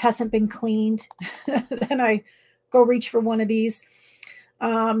tumbler hasn't been cleaned, then I go reach for one of these.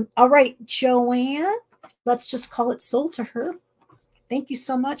 All right, Joanne, let's just call it sold to her. Thank you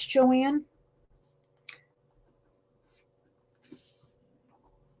so much, Joanne.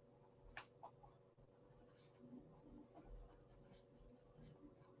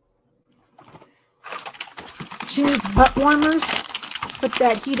 She needs butt warmers. Put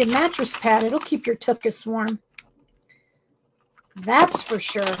that heated mattress pad. It'll keep your tuchus warm. That's for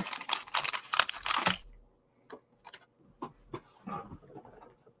sure.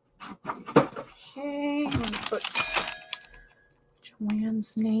 Okay, I'm going to put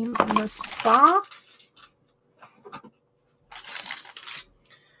Joanne's name in this box.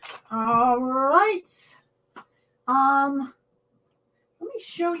 All right. Let me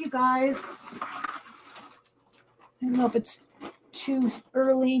show you guys. I don't know if it's too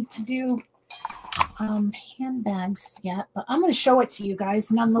early to do handbags yet, but I'm going to show it to you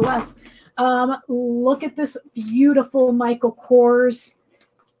guys nonetheless. Look at this beautiful Michael Kors.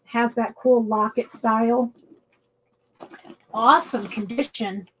 Has that cool locket style. Awesome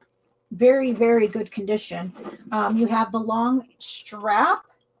condition. Very, very good condition. You have the long strap,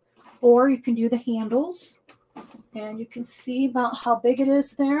 or you can do the handles. And you can see about how big it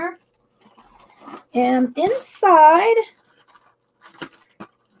is there. And inside,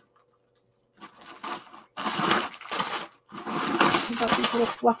 about these little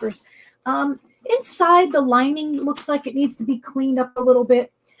fluffers. Inside, the lining looks like it needs to be cleaned up a little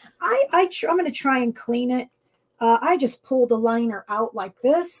bit. I'm going to try and clean it. I just pull the liner out like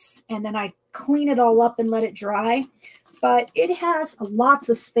this, and then I clean it all up and let it dry. But it has lots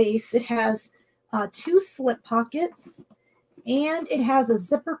of space. It has 2 slip pockets, and it has a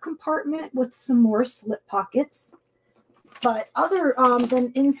zipper compartment with some more slip pockets. But other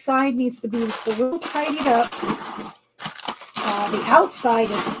than inside needs to be just a little tidied up. The outside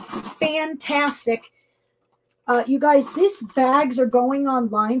is fantastic. You guys, these bags are going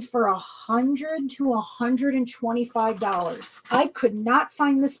online for $100 to $125. I could not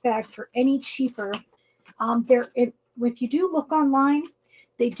find this bag for any cheaper. If you do look online,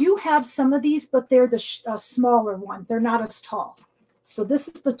 they do have some of these, but they're the smaller one. They're not as tall. So this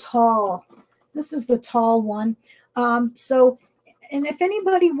is the tall. This is the tall one. And if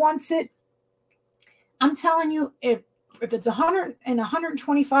anybody wants it, I'm telling you, if it's $100 and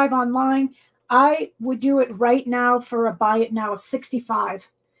 $125 online, I would do it right now for a buy it now of $65. If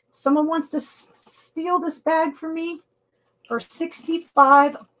someone wants to steal this bag from me for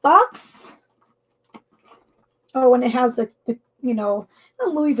 $65. Oh, and it has the you know,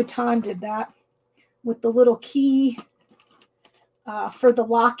 Louis Vuitton did that with the little key for the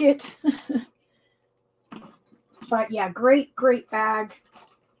locket. But yeah, great bag.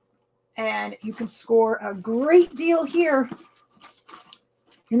 And you can score a great deal here.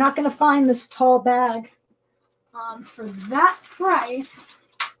 You're not going to find this tall bag for that price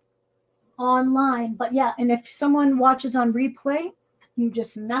online. But yeah, and if someone watches on replay, you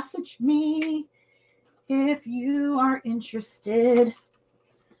just message me if you are interested.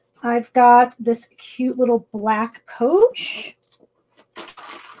 I've got this cute little black coach.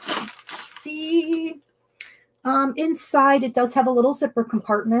 Let's see. Inside, it does have a little zipper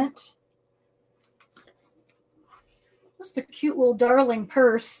compartment. Just a cute little darling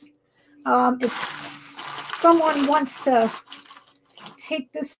purse. If someone wants to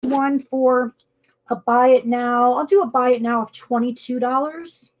take this one for a buy it now, I'll do a buy it now of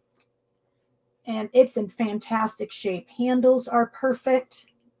 $22. And it's in fantastic shape. Handles are perfect.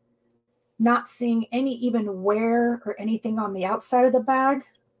 Not seeing any even wear or anything on the outside of the bag.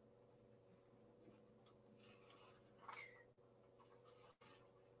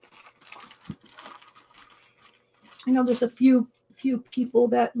 I know there's a few people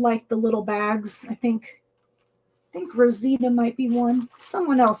that like the little bags. I think Rosita might be one.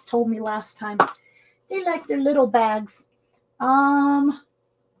 Someone else told me last time they like their little bags. Yeah,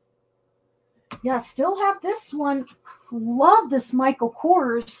 still have this one. Love this Michael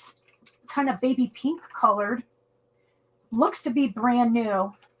Kors, kind of baby pink colored. Looks to be brand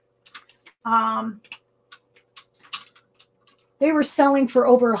new. They were selling for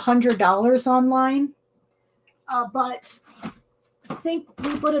over $100 online. But I think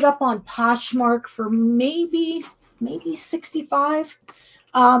we put it up on Poshmark for maybe 65.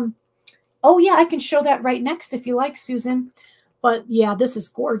 Oh yeah, I can show that right next if you like, Susan. But yeah, this is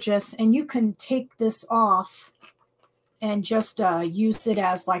gorgeous, and you can take this off and just use it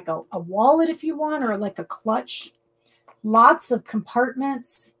as like a wallet if you want, or like a clutch. Lots of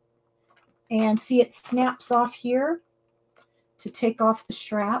compartments, and see it snaps off here to take off the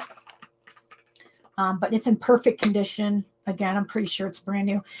strap. But it's in perfect condition. Again, I'm pretty sure it's brand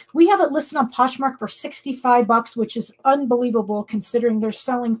new. We have it listed on Poshmark for $65, which is unbelievable considering they're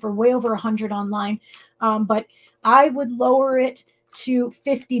selling for way over $100 online. But I would lower it to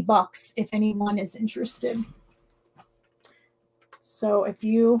 $50 if anyone is interested. So if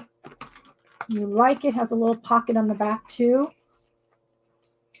you like it, has a little pocket on the back too.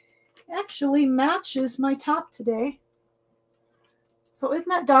 Actually matches my top today. So isn't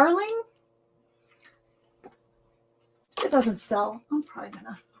that darling? It doesn't sell.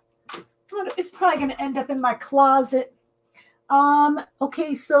 It's probably gonna end up in my closet.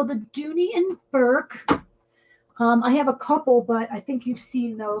 Okay, so the Dooney and Burke. I have a couple, but I think you've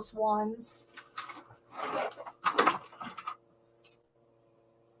seen those ones.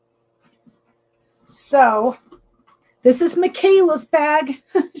 So this is Michaela's bag.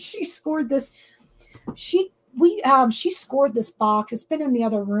 She scored this. She scored this box. It's been in the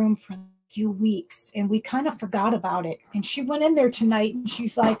other room for few weeks, and we kind of forgot about it, and she went in there tonight and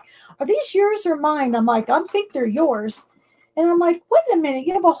she's like, are these yours or mine? I'm like, I think they're yours. And I'm like, wait a minute,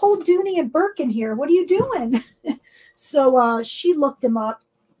 you have a whole Dooney and Burke in here, what are you doing? So she looked them up.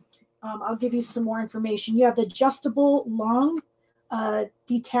 I'll give you some more information. You have the adjustable long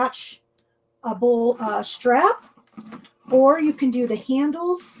detachable strap, or you can do the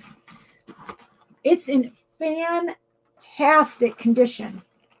handles. It's in fantastic condition.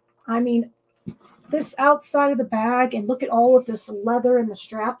 I mean, this outside of the bag, and look at all of this leather, and the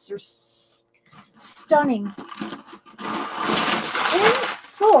straps are stunning.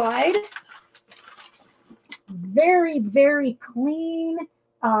 Inside, very, very clean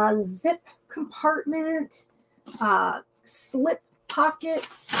zip compartment, slip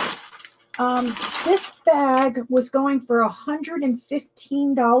pockets. This bag was going for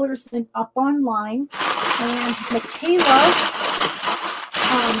 $115 and up online, and Michaela,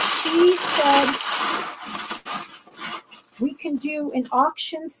 she said we can do an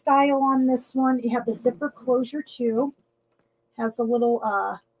auction style on this one. You have the zipper closure too. Has a little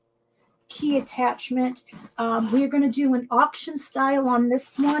key attachment. We're going to do an auction style on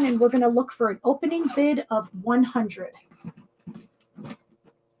this one, and we're going to look for an opening bid of $100.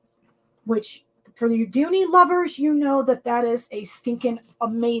 Which, for your Dooney lovers, you know that is a stinking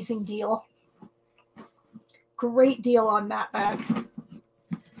amazing deal. Great deal on that bag.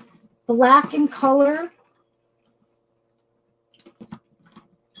 Black in color.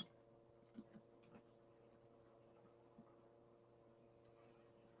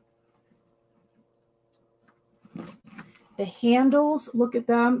 The handles, look at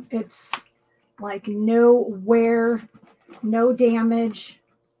them. It's like no wear, no damage,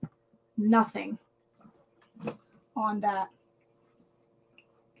 nothing on that.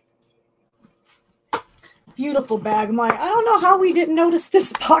 Beautiful bag. I'm like, I don't know how we didn't notice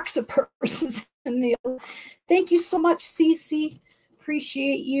this box of purses in the other. Thank you so much, Cece.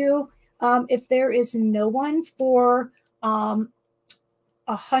 Appreciate you. If there is no one for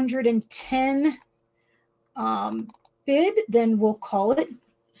 110 bid, then we'll call it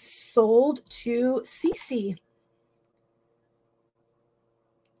sold to Cece.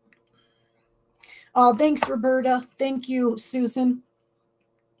 Oh, thanks, Roberta. Thank you, Susan.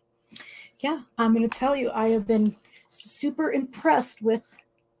 Yeah, I'm going to tell you, I have been super impressed with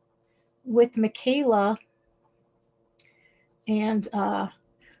Michaela and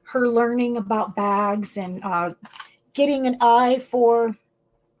her learning about bags and getting an eye for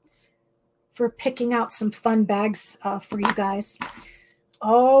picking out some fun bags for you guys.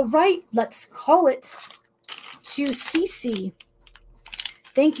 All right, let's call it to Cece.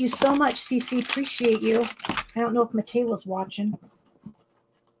 Thank you so much, Cece. Appreciate you. I don't know if Michaela's watching.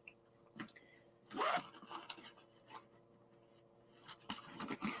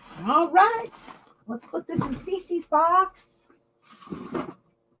 All right, let's put this in Cece's box.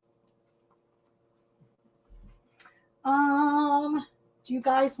 Do you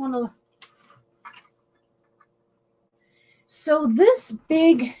guys want to? So this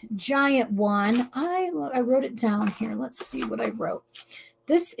big giant one, I wrote it down here. Let's see what I wrote.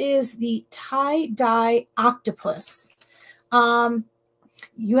 This is the tie-dye octopus. You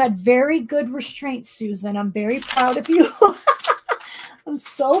had very good restraint, Susan. I'm very proud of you. I'm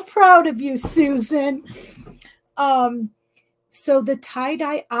so proud of you, Susan. So the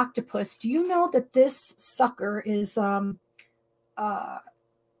tie-dye octopus, do you know that this sucker is,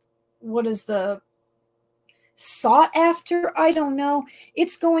 what is the sought after? I don't know.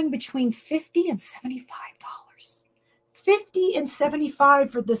 It's going between $50 and $75. $50 and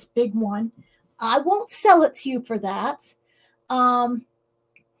 $75 for this big one. I won't sell it to you for that. Oh,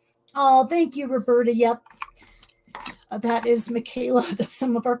 thank you, Roberta. Yep. That is Michaela. That's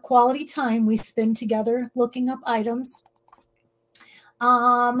some of our quality time we spend together looking up items.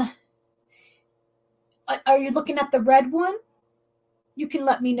 Are you looking at the red one? You can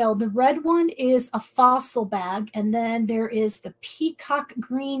let me know. The red one is a fossil bag, and then there is the peacock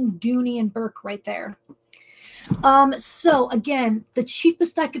green Dooney and Burke right there. So again, the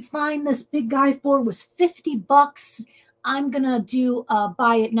cheapest I could find this big guy for was $50. I'm gonna do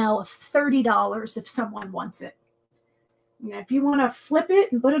buy it now of $30 if someone wants it. And if you want to flip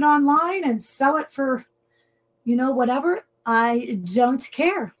it and put it online and sell it for, you know, whatever, I don't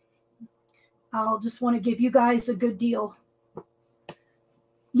care. I'll just want to give you guys a good deal.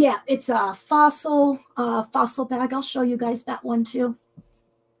 Yeah, it's a fossil bag. I'll show you guys that one too.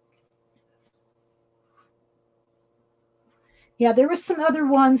 Yeah, there were some other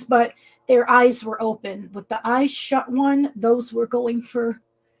ones, but their eyes were open. With the eyes shut one, those were going for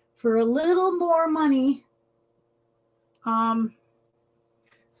a little more money.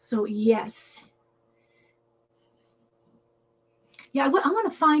 So yes. Yeah, I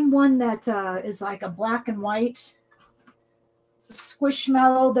want to find one that is like a black and white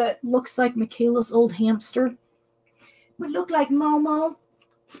squishmallow that looks like Michaela's old hamster. Would look like Momo.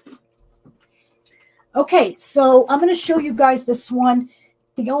 Okay, so I'm going to show you guys this one.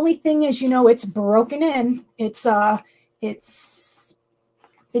 The only thing is, you know, it's broken in. It's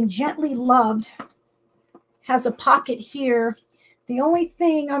been gently loved. Has a pocket here. The only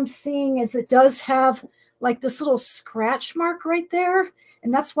thing I'm seeing is it does have like this little scratch mark right there,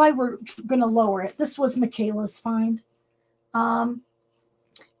 and that's why we're going to lower it. This was Michaela's find. You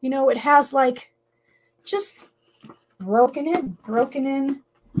know, it has like just broken in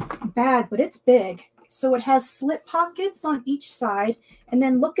bag, but it's big. So it has slip pockets on each side, and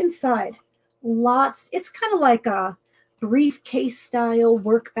then look inside. Lots. It's kind of like a briefcase style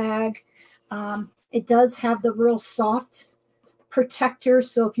work bag. It does have the real soft protector,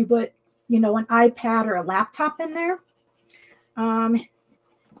 so if you put, you know, an iPad or a laptop in there.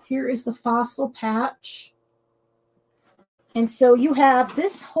 Here is the fossil patch. And so you have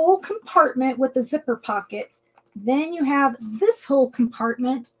this whole compartment with the zipper pocket. Then you have this whole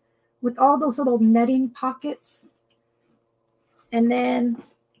compartment with all those little netting pockets. And then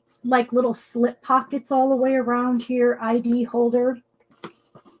like little slip pockets all the way around here, ID holder.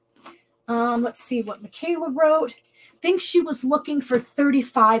 Let's see what Michaela wrote. I think she was looking for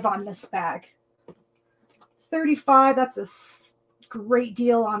 $35 on this bag. $35, that's a great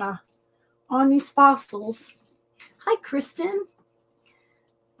deal on these fossils. Hi, Kristen.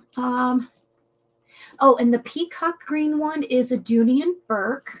 Oh, and the peacock green one is a Dooney and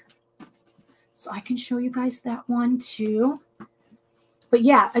Burke. So I can show you guys that one too. But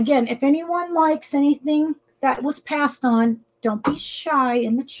yeah, again, if anyone likes anything that was passed on, don't be shy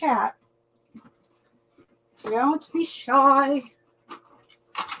in the chat Don't be shy.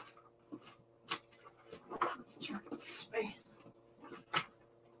 Let's turn it this way.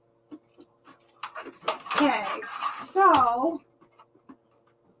 Okay, so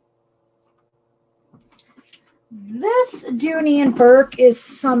this Dooney and Burke is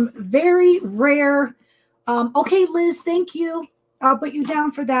some very rare. Okay, Liz, thank you. I'll put you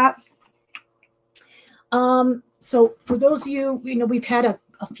down for that. So for those of you, we've had a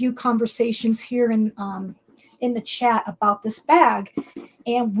few conversations here in the chat about this bag,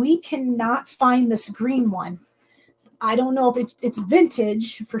 and we cannot find this green one. I don't know if it's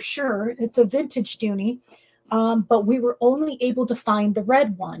vintage for sure. It's a vintage Dooney, but we were only able to find the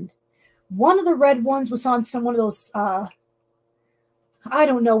red one. One of the red ones was on one of those, I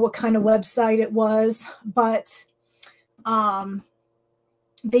don't know what kind of website it was, but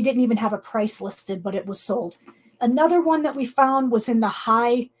they didn't even have a price listed, but it was sold. Another one that we found was in the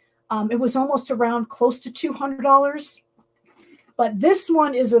high, it was almost around close to $200. But this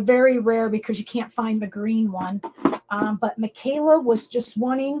one is a very rare because you can't find the green one. But Michaela was just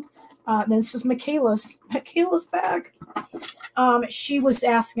wanting, this is Michaela's bag. She was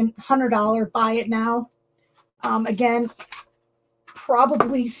asking $100, buy it now. Again,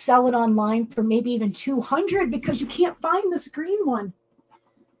 probably sell it online for maybe even $200 because you can't find this green one.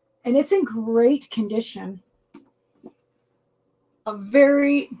 And it's in great condition. A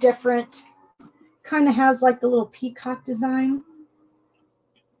very different, kind of has like the little peacock design.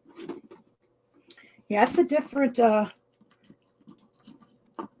 Yeah, it's a different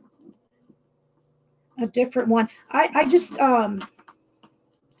one. I just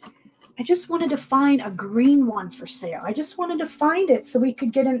wanted to find a green one for sale. I just wanted to find it so we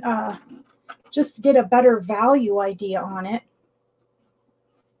could get just get a better value idea on it.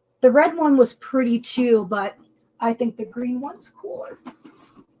 The red one was pretty too, but I think the green one's cooler.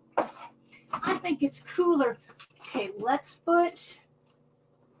 I think it's cooler. Okay, let's put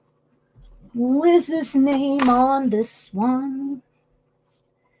Liz's name on this one.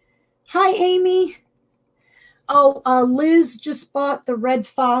 Hi, Amy. Oh, Liz just bought the red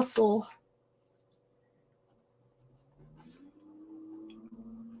fossil.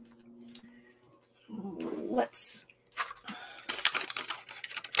 Let's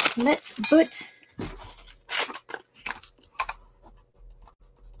put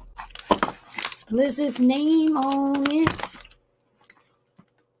Liz's name on it.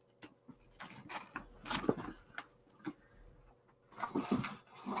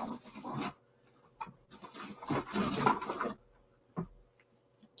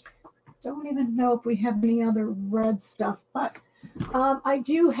 Don't even know if we have any other red stuff, but I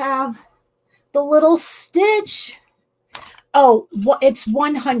do have the little Stitch. Oh, it's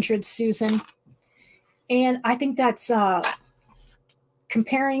 100, Susan. And I think that's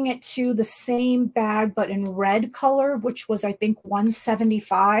comparing it to the same bag, but in red color, which was, I think,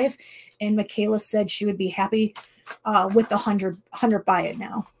 175. And Michaela said she would be happy with the 100 buy it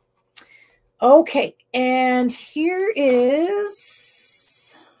now. Okay, and here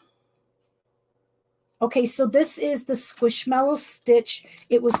is... Okay, so this is the Squishmallow Stitch.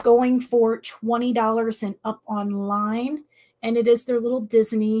 It was going for $20 and up online. And it is their little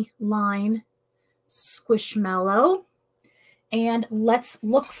Disney line, Squishmallow. And let's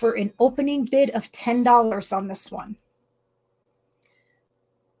look for an opening bid of $10 on this one.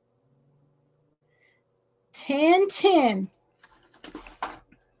 10.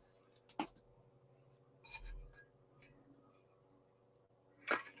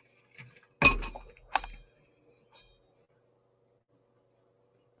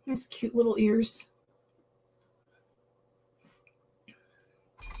 These cute little ears.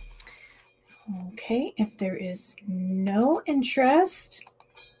 Okay, if there is no interest.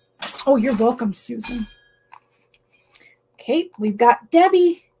 Oh, you're welcome, Susan. Okay, we've got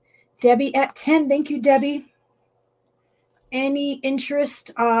Debbie. Debbie at 10. Thank you, Debbie. Any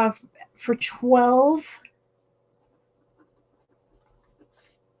interest for 12?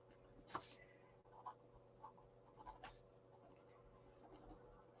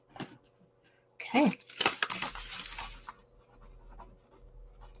 Okay.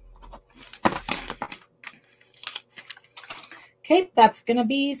 Okay, that's going to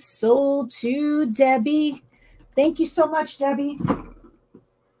be sold to Debbie. Thank you so much, Debbie.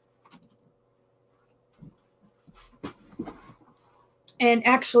 And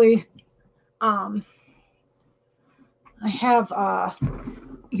actually, I have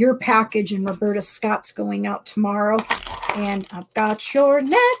your package and Roberta Scott's going out tomorrow. And I've got your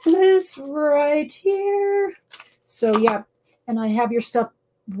necklace right here. So, yeah, and I have your stuff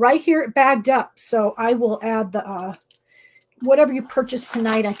right here bagged up. So I will add the... whatever you purchase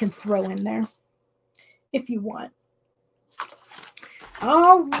tonight, I can throw in there. if you want.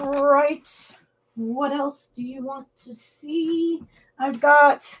 All right. What else do you want to see? I've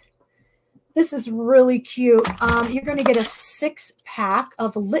got, this is really cute. You're going to get a 6-pack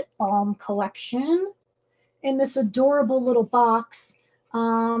of lip balm collection in this adorable little box.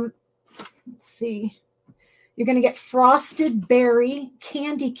 Let's see. You're going to get frosted berry,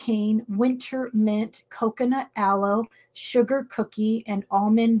 candy cane, winter mint, coconut aloe, sugar cookie, and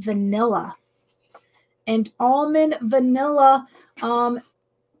almond vanilla. And almond vanilla. And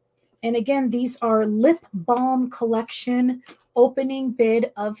again, these are lip balm collection, opening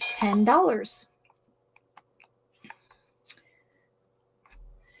bid of $10.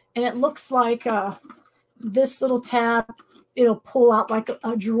 And it looks like this little tab, it'll pull out like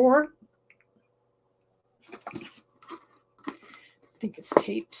a drawer. I think it's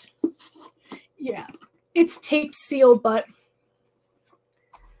taped. Yeah, it's tape sealed, but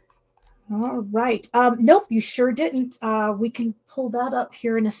all right. Nope, you sure didn't. We can pull that up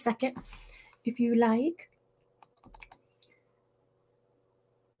here in a second if you like.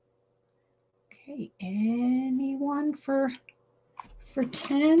 Okay, anyone for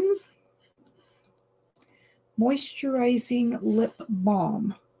 10? Moisturizing lip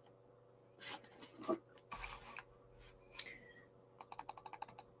balm.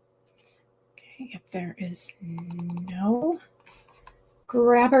 Okay, if there is no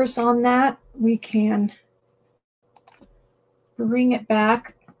grabbers on that, we can bring it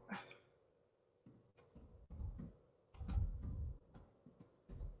back.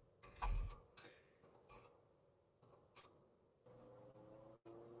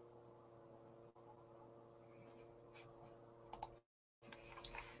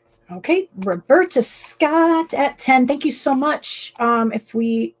 Okay, Roberta Scott at 10. Thank you so much. If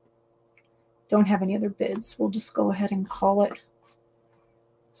we don't have any other bids, we'll just go ahead and call it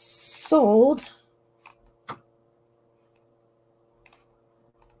sold.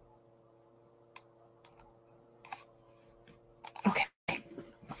 Okay.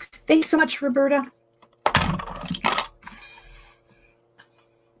 Thanks so much, Roberta.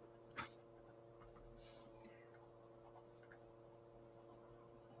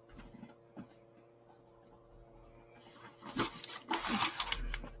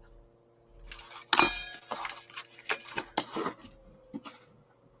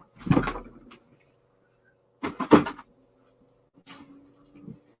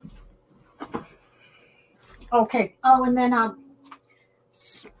 Okay. Oh, and then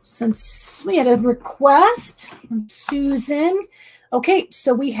since we had a request from Susan, okay,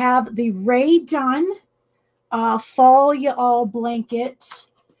 so we have the Ray Dunn Fall Ya All blanket.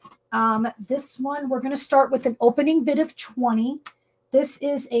 This one, we're going to start with an opening bid of 20. This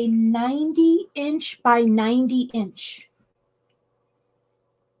is a 90-inch by 90-inch.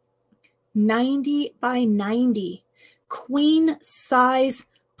 90 by 90. Queen size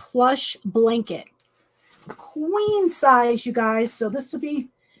plush blanket. Queen size, you guys. So this will be,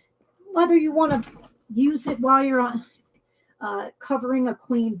 whether you want to use it while you're on covering a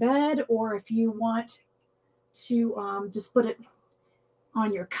queen bed, or if you want to just put it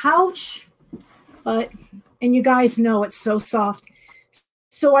on your couch. And you guys know it's so soft.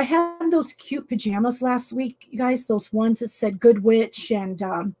 So I had those cute pajamas last week, you guys, those ones that said Good Witch and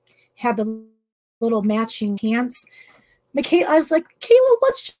had the little matching pants. I was like,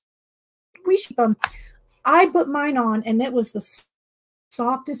 Kayla, we should I put mine on, and it was the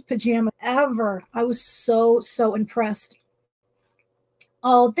softest pajama ever. I was so impressed.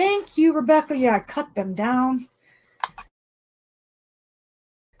 Oh, thank you, Rebecca. Yeah, I cut them down.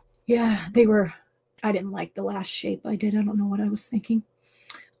 Yeah, they were, I didn't like the last shape I did. I don't know what I was thinking.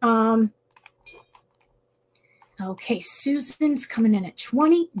 Okay, Susan's coming in at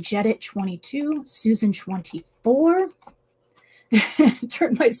 20, Jet at 22, Susan 24.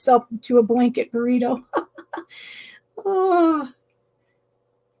 Turned myself into a blanket burrito. Oh.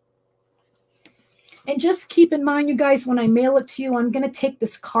 And just keep in mind, you guys, when I mail it to you, I'm going to take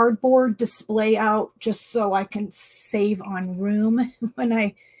this cardboard display out just so I can save on room when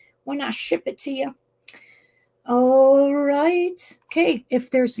I ship it to you. All right. Okay,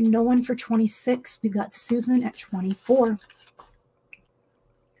 if there's no one for 26, we've got Susan at 24.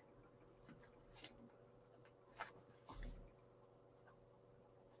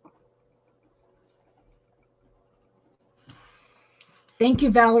 Thank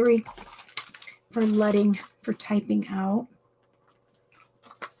you, Valerie, for typing out.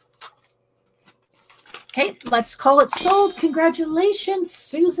 Okay, let's call it sold. Congratulations,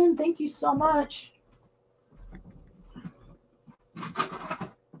 Susan. Thank you so much.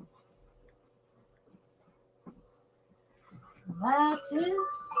 That is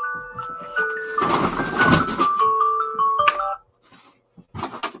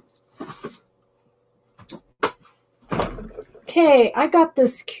Okay, I got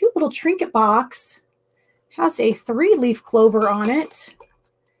this cute little trinket box. Has a 3-leaf clover on it.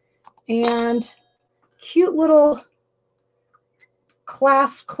 And cute little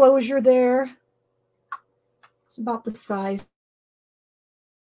clasp closure there. It's about the size.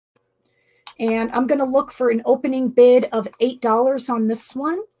 And I'm going to look for an opening bid of $8 on this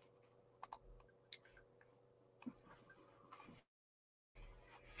one.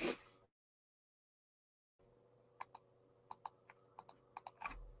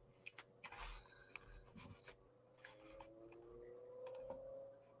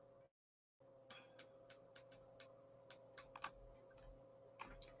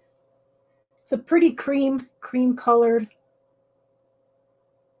 It's a pretty cream colored.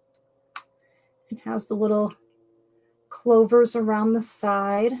 It has the little clovers around the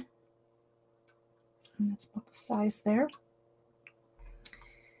side. And that's about the size there.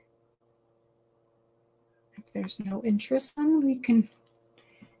 If there's no interest, then we can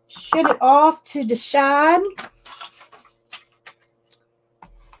shut it off to Deshad.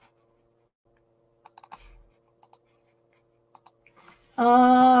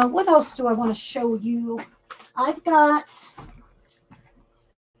 What else do I want to show you? I've got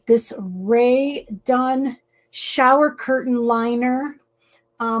this Ray Dunn shower curtain liner.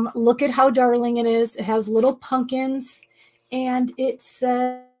 Look at how darling it is. It has little pumpkins, and it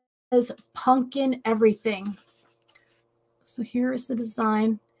says pumpkin everything. So here is the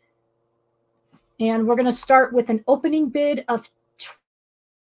design. And we're going to start with an opening bid of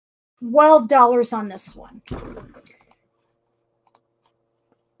 $12 on this one.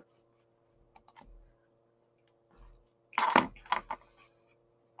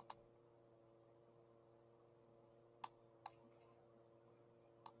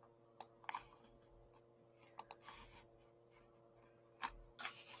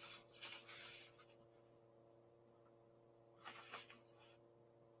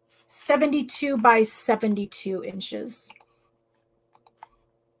 $72 by 72 inches.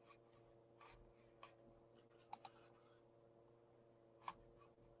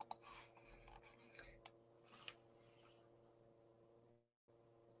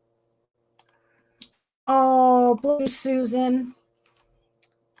 Oh, Blue Susan.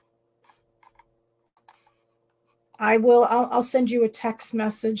 I'll send you a text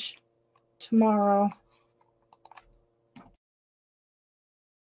message tomorrow.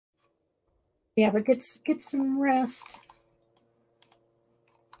 Yeah, but get some rest.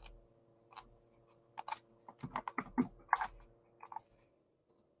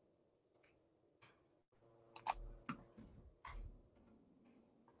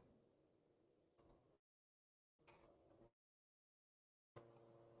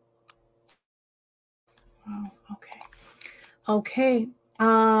 Oh, okay. Okay.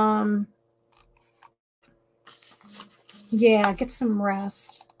 Yeah, get some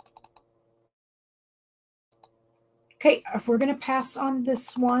rest. Okay, if we're going to pass on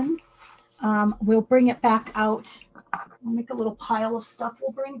this one, we'll bring it back out. We'll make a little pile of stuff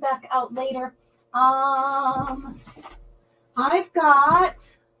we'll bring back out later. I've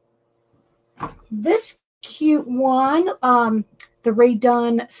got this cute one, the Ray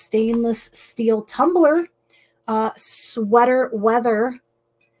Dunn stainless steel tumbler, sweater weather.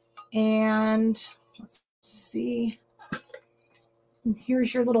 And let's see. And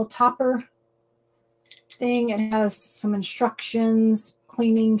here's your little topper thing. It has some instructions,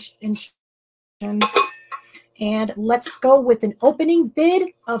 cleaning instructions. And let's go with an opening bid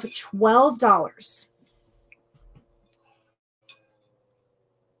of $12.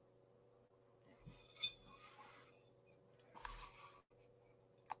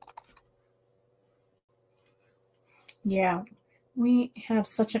 Yeah, we have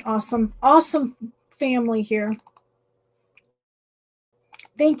such an awesome family here.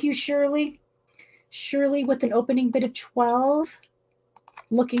 Thank you, Shirley. Shirley with an opening bid of 12,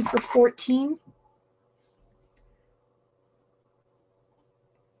 looking for 14.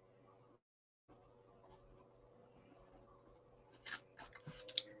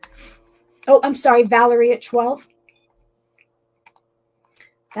 Oh, I'm sorry, Valerie at 12.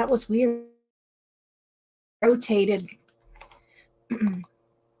 That was weird. Rotated.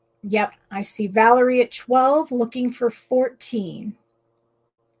 Yep, I see Valerie at 12, looking for 14.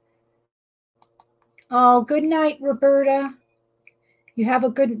 Oh, good night, Roberta. You have a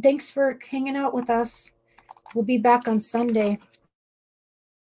good, thanks for hanging out with us. We'll be back on Sunday.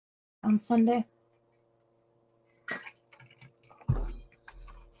 On Sunday.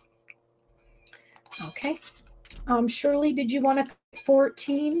 Okay. Shirley, did you want to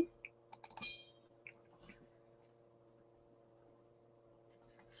 14?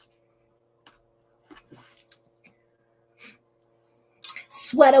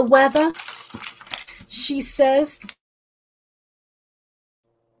 sweater weather, she says.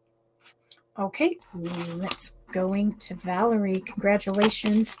 Okay, let's going to Valerie.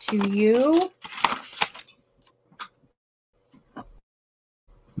 Congratulations to you.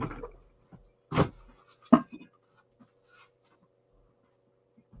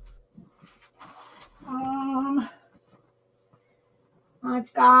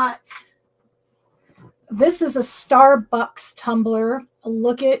 I've got, this is a Starbucks tumbler.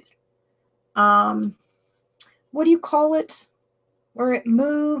 Look at, what do you call it? Where it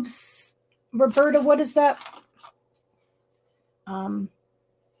moves. Roberta, what is that? You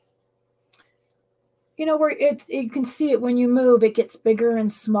know, where you can see it when you move, it gets bigger and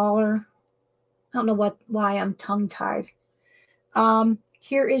smaller. I don't know why I'm tongue-tied.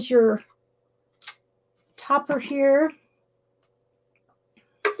 Here is your topper here.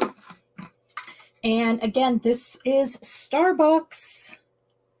 And again, this is Starbucks. It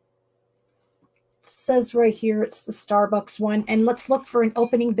says right here it's the Starbucks one. And let's look for an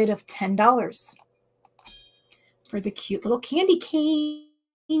opening bid of $10 for the cute little candy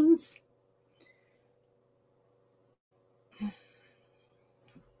canes. I'm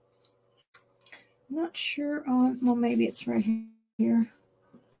not sure on, well, maybe it's right here.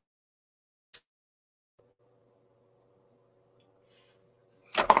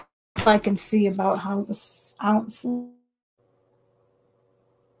 If I can see about how this ounce.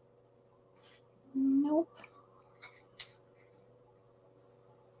 Nope.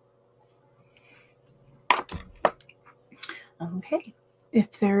 Okay.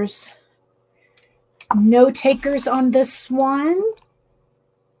 If there's no takers on this one,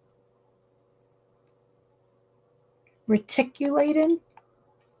 reticulated.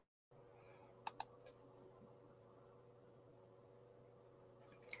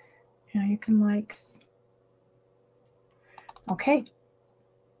 Yeah, you can like. Okay.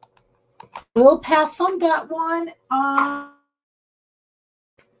 We'll pass on that one. I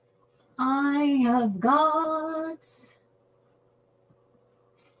have got.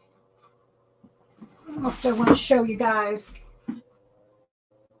 What else do I want to show you guys?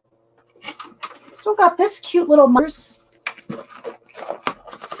 Still got this cute little purse.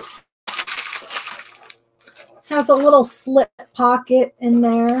 Has a little slip pocket in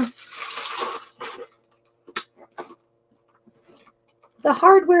there. The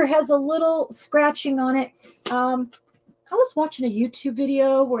hardware has a little scratching on it. I was watching a YouTube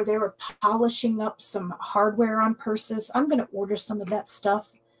video where they were polishing up some hardware on purses. I'm going to order some of that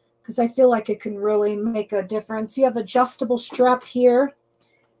stuff because I feel like it can really make a difference. You have adjustable strap here.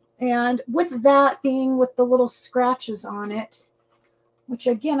 And with that being with the little scratches on it, which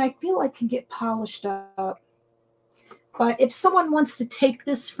again, I feel like can get polished up. But if someone wants to take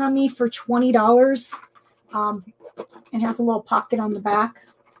this from me for $20, it has a little pocket on the back,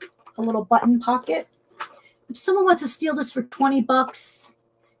 a little button pocket. If someone wants to steal this for $20,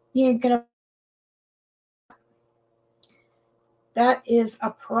 you're gonna. That is a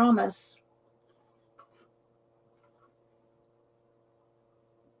promise.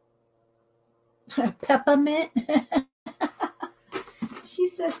 Peppermint. She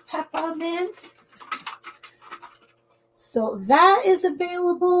says peppermint. So that is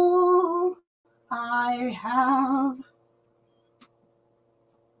available. I have.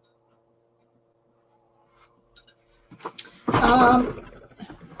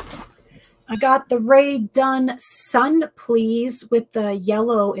 I got the Ray Dunn Sun Please with the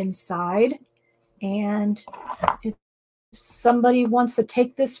yellow inside. And if somebody wants to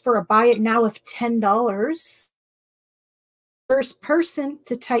take this for a buy it now of $10, first person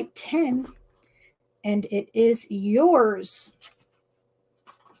to type 10, and it is yours.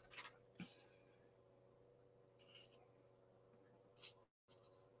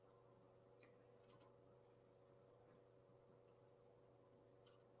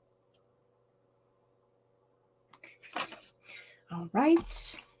 All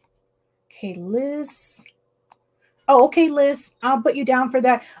right. Okay, Liz. Oh, okay, Liz. I'll put you down for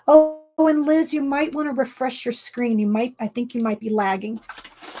that. Oh, and Liz, you might want to refresh your screen. I think you might be lagging.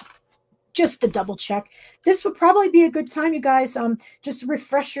 Just to double check. This would probably be a good time, you guys. Just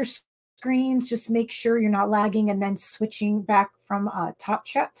refresh your screens. Just make sure you're not lagging and then switching back from top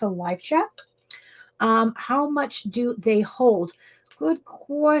chat to live chat. How much do they hold? Good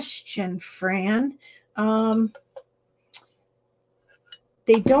question, Fran.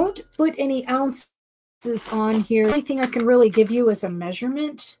 They don't put any ounces on here. The only thing I can really give you is a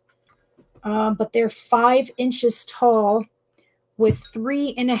measurement. But they're 5 inches tall with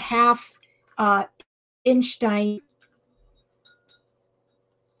 3.5 inch diameter.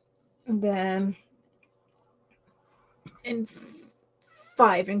 Then in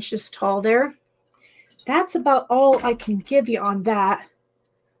 5 inches tall there. That's about all I can give you on that.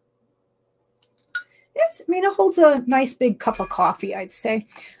 I mean, it holds a nice big cup of coffee, I'd say.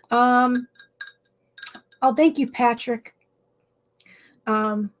 I'll thank you, Patrick.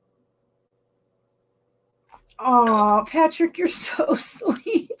 Oh, Patrick, you're so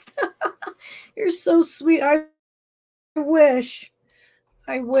sweet. You're so sweet. I wish.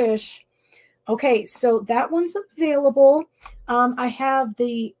 Okay, so that one's available. I have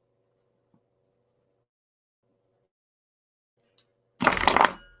the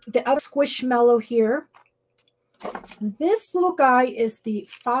other Squishmallow here. This little guy is the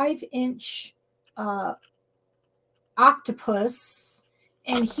 5-inch octopus,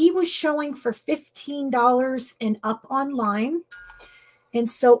 and he was showing for $15 and up online. And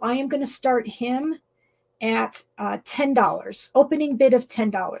so I am going to start him at $10, opening bid of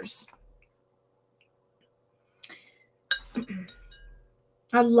 $10.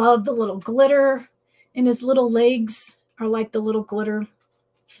 I love the little glitter, and his little legs are like the little glitter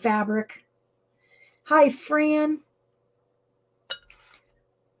fabric. Hi, Fran.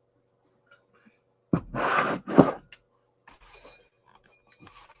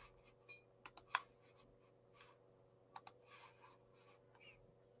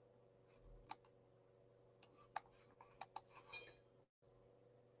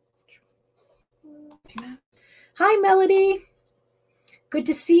 Hi, Melody. Good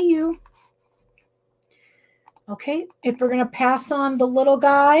to see you. Okay, if we're going to pass on the little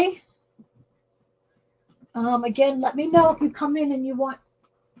guy, again, let me know if you come in and you want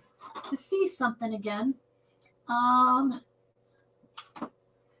to see something again.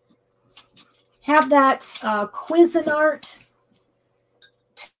 Have that Cuisinart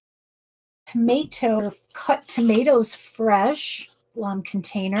cut tomatoes fresh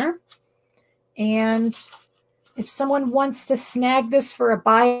container. And if someone wants to snag this for a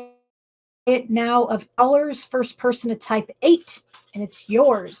buy it now of $, first person to type 8, and it's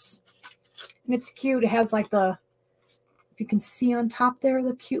yours. And it's cute. It has like the, if you can see on top there,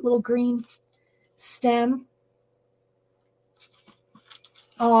 the cute little green stem.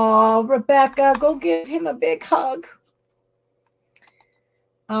 Oh, Rebecca, go give him a big hug.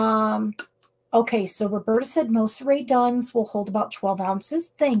 Okay, so Roberta said most Ray Dunns will hold about 12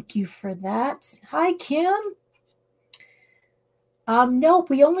 ounces. Thank you for that. Hi, Kim. Nope,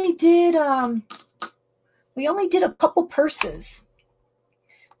 we only did a couple purses.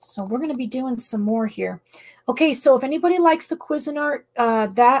 So we're going to be doing some more here. Okay, so if anybody likes the Cuisinart,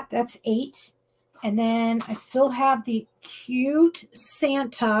 that's 8. And then I still have the cute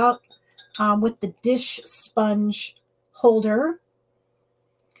Santa with the dish sponge holder.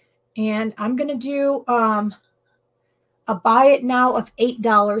 And I'm going to do a buy it now of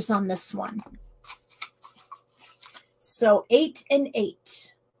 $8 on this one. So 8 and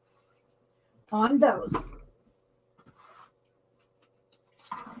 8 on those.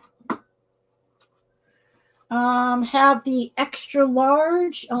 Have the extra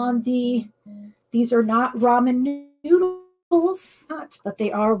large on the, these are not ramen noodles, but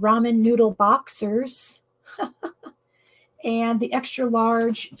they are ramen noodle boxers. And the extra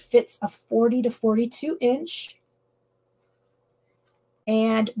large fits a 40 to 42 inch.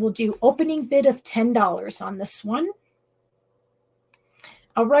 And we'll do opening bid of $10 on this one.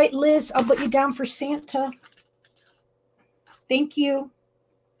 All right, Liz, I'll put you down for Santa. Thank you.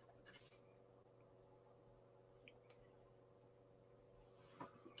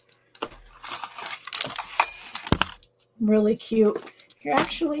 Really cute. You're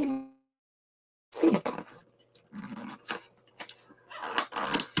actually, see it.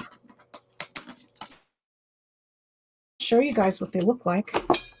 Show you guys what they look like.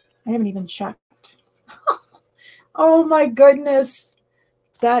 I haven't even checked. Oh my goodness.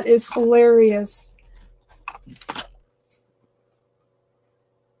 That is hilarious.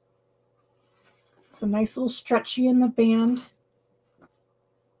 It's a nice little stretchy in the band.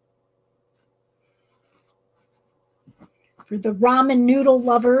 For the ramen noodle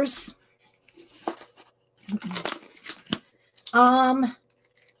lovers. I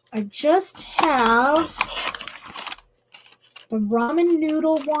just have the ramen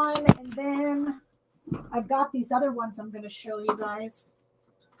noodle one, and then I've got these other ones I'm going to show you guys.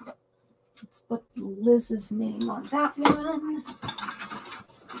 Let's put Liz's name on that one.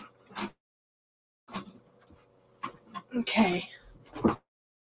 Okay.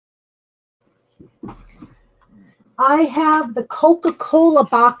 I have the Coca-Cola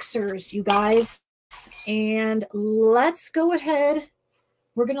boxers, you guys, and let's go ahead.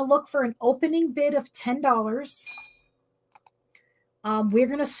 We're going to look for an opening bid of $10. We're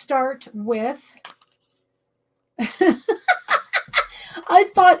going to start with, I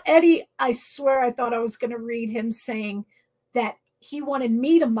thought Eddie, I swear I thought I was going to read him saying that he wanted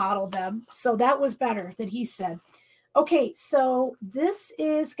me to model them. So that was better that he said. Okay, so this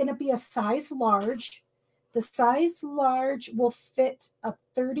is going to be a size large. The size large will fit a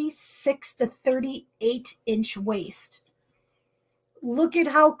 36 to 38 inch waist. Look at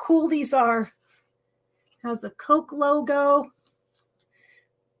how cool these are. Has a Coke logo.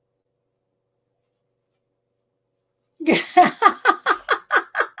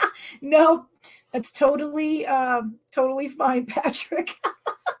 No, that's totally fine, Patrick.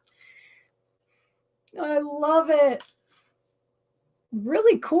 I love it.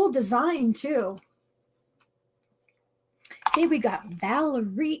 Really cool design too. Okay, we got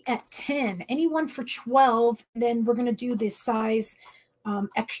Valerie at 10. Anyone for 12? And then we're going to do this size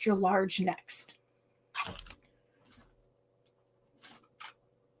extra large next.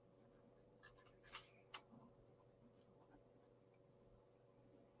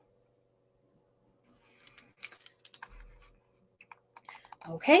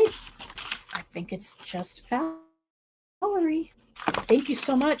 Okay, I think it's just Valerie. Thank you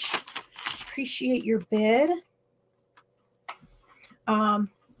so much. Appreciate your bid.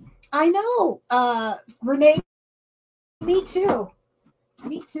 I know, Renee, me too.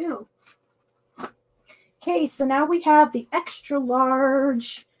 Me too. Okay, so now we have the extra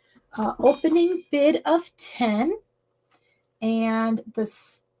large opening bid of 10. And the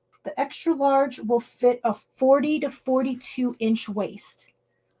extra large will fit a 40 to 42 inch waist.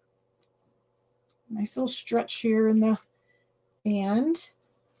 Nice little stretch here in the band.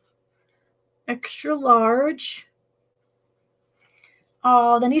 Extra large.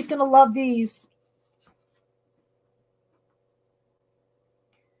 Oh, then he's going to love these.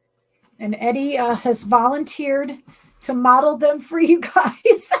 And Eddie has volunteered to model them for you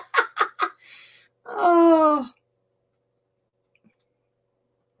guys. Oh.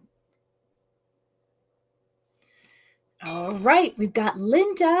 All right, we've got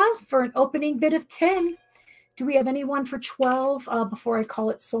Linda for an opening bid of 10. Do we have anyone for 12 before I call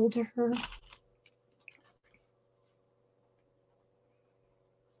it sold to her?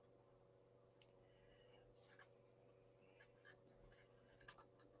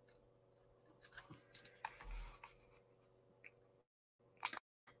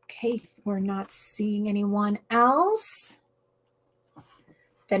 Okay, we're not seeing anyone else.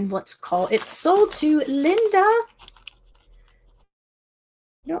 Then let's call it sold to Linda.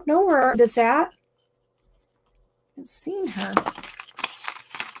 I don't know where Linda's at. I haven't seen her.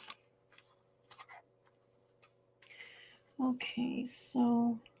 Okay,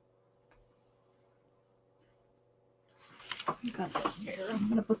 so you got that Vera. I'm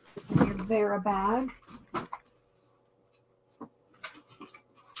gonna put this in your Vera bag.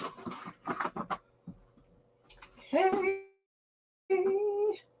 Okay.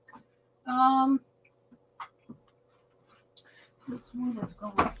 This one is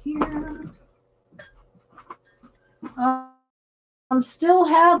going here. Still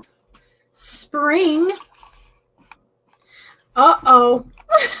have spring. Uh-oh.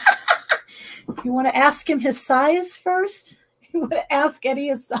 You want to ask him his size first? You want to ask Eddie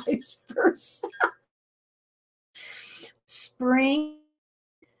his size first? Spring.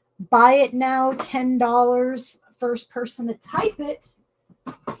 Buy it now, $10. First person to type it.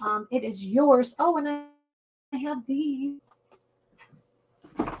 It is yours. Oh, and I have the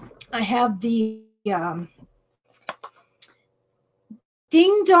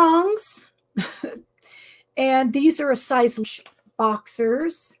ding dongs. And these are a size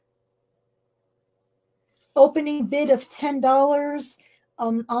boxers. Opening bid of $10.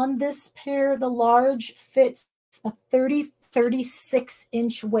 On this pair, the large fits a 36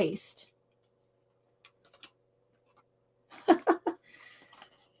 inch waist.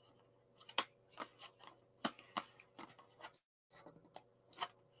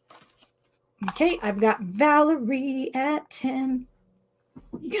 Okay, I've got Valerie at 10.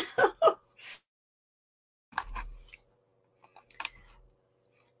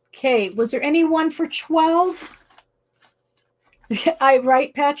 Okay, was there anyone for 12? I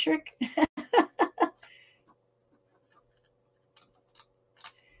right, Patrick?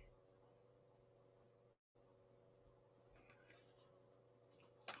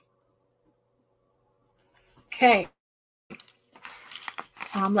 Okay.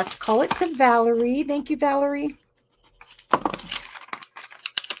 Let's call it to Valerie. Thank you, Valerie.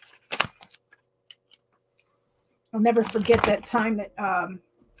 I'll never forget that time that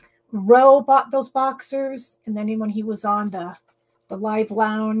Roe bought those boxers, and then when he was on the live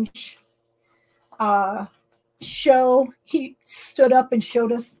lounge show, he stood up and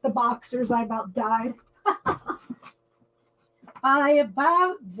showed us the boxers. I about died. I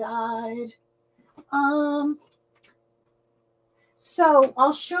about died. So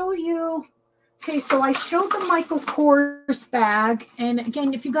I'll show you. Okay, so I showed the Michael Kors bag, and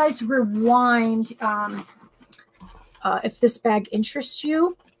again, if you guys rewind, if this bag interests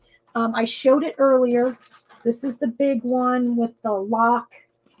you, I showed it earlier. This is the big one with the lock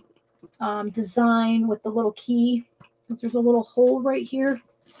design with the little key. There's a little hole right here,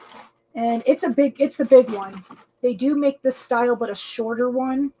 and it's the big one. They do make this style, but a shorter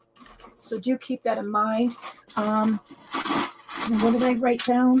one, so do keep that in mind. What did I write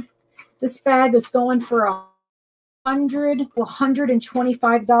down? This bag is going for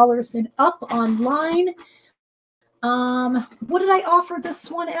 $125 and up online. What did I offer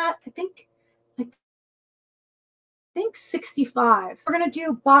this one at? I think 65. We're gonna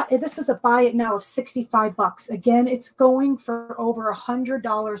do this is a buy it now of $65. Again, it's going for over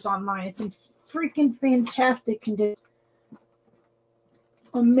 $100 online. It's in freaking fantastic condition,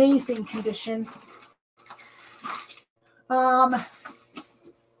 amazing condition.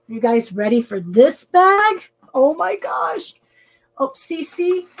 You guys ready for this bag? Oh my gosh. Oh,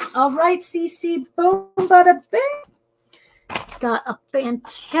 CC. All right, CC. Boom, bada bing. Got a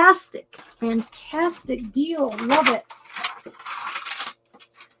fantastic deal. Love it.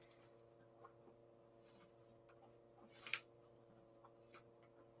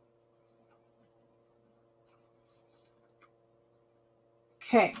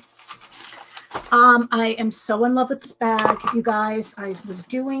 Okay. I am so in love with this bag, you guys. I was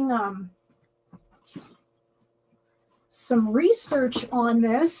doing some research on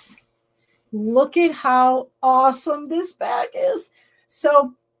this. Look at how awesome this bag is.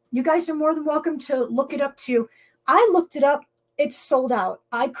 So you guys are more than welcome to look it up too. I looked it up. It's sold out.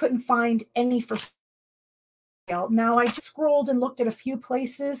 I couldn't find any for sale. Now I just scrolled and looked at a few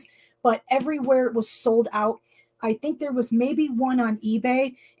places, but everywhere it was sold out. I think there was maybe one on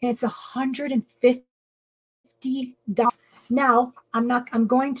eBay, and it's $150. Now I'm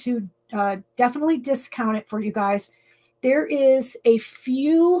going to definitely discount it for you guys. There is a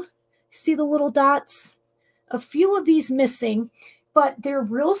few, see the little dots? A few of these missing, but they're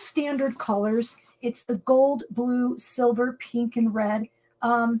real standard colors. It's the gold, blue, silver, pink, and red.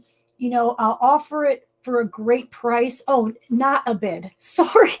 You know, I'll offer it for a great price. Oh, not a bid.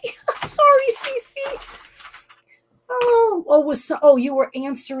 Sorry. Sorry, CC. Oh, you were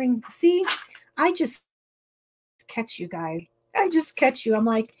answering. See, I just catch you guys. I just catch you. I'm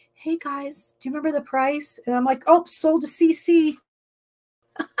like, hey guys, do you remember the price? And I'm like, oh, sold to CC.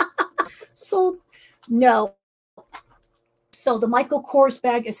 Sold. No. So the Michael Kors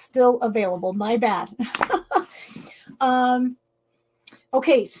bag is still available. My bad.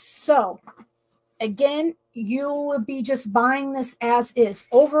 Okay, so again, you will be just buying this as is.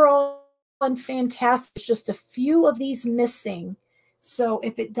 Overall, fantastic. There's just a few of these missing. So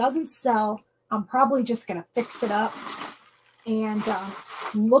if it doesn't sell, I'm probably just going to fix it up. And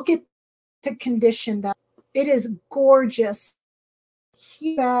look at the condition. That it is gorgeous.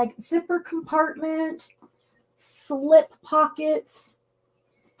 Huge bag, zipper compartment, slip pockets.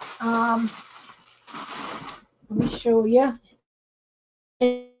 Let me show you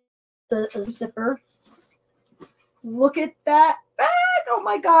the zipper. Look at that bag. Oh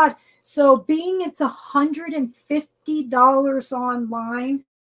my God. So being it's $150 online,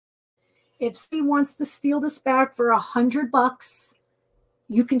 if somebody wants to steal this bag for $100,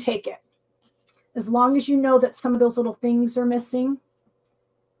 you can take it. As long as you know that some of those little things are missing.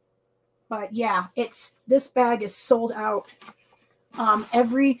 But yeah, this bag is sold out.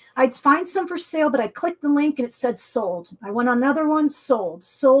 I'd find some for sale, but I clicked the link and it said sold. I went on another one, sold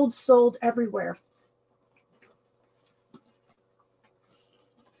everywhere.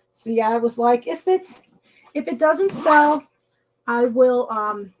 So yeah, I was like, if it doesn't sell, I will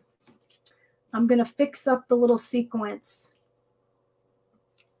I'm gonna fix up the little sequence.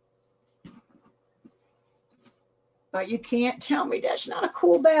 But you can't tell me that's not a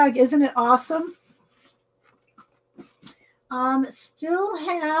cool bag. Isn't it awesome? Still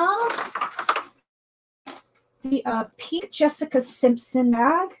have the pink Jessica Simpson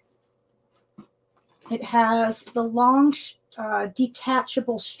bag. It has the long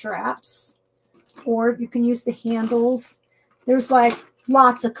detachable straps, or you can use the handles. There's like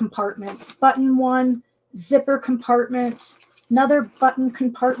lots of compartments. Button one, zipper compartment, another button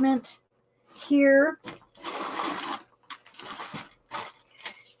compartment here.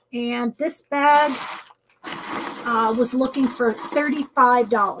 And this bag was looking for $35.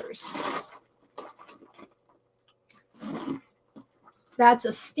 That's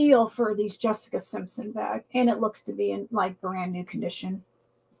a steal for these Jessica Simpson bag. And it looks to be in like brand new condition.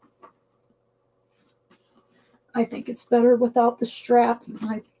 I think it's better without the strap,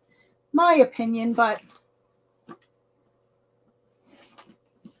 my opinion, but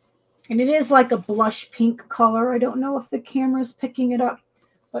and it is like a blush pink color. I don't know if the camera's picking it up,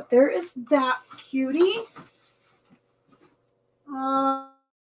 but there is that cutie.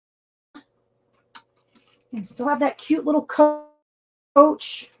 And still have that cute little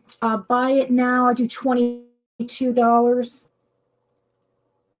coach. Buy it now. I do $22.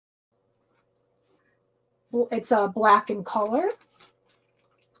 It's black in color.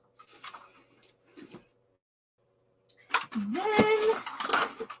 Then,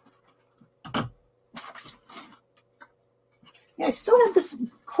 yeah, I still have this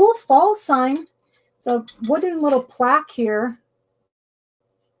cool fall sign. It's a wooden little plaque here.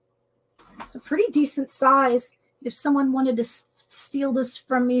 It's a pretty decent size. If someone wanted to steal this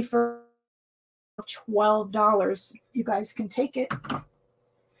from me for $12, you guys can take it.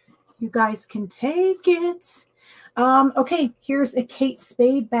 You guys can take it. Okay, here's a Kate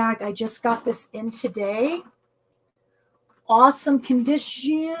Spade bag. I just got this in today. Awesome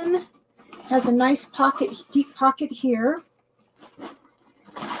condition. Has a nice pocket, deep pocket here.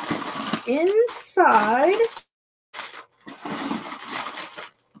 Inside,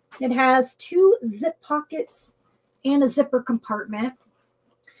 it has 2 zip pockets and a zipper compartment.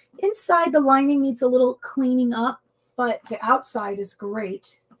 Inside, the lining needs a little cleaning up, but the outside is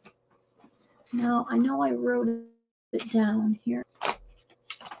great. Now, I know I wrote it down here.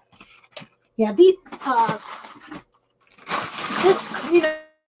 Yeah, this,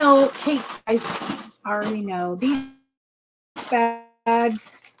 Kate's, I already know. These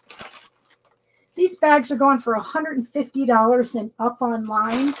bags are going for $150 and up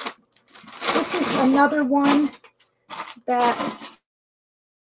online. This is another one that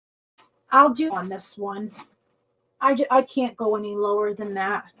I'll do on this one. I can't go any lower than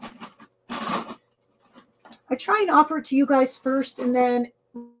that. I try and offer it to you guys first, and then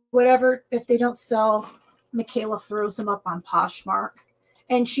whatever, if they don't sell, Michaela throws them up on Poshmark,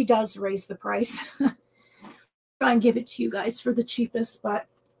 and she does raise the price. Try and give it to you guys for the cheapest, but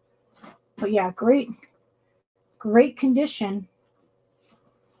yeah, great condition.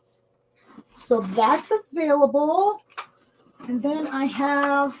 So that's available. And then I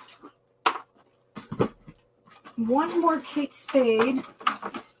have one more Kate Spade.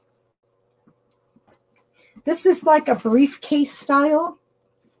 This is like a briefcase style.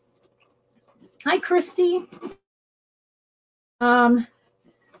 Hi, Christy.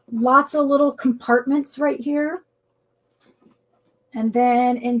 Lots of little compartments right here. And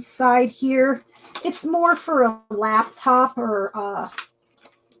then inside here, it's more for a laptop or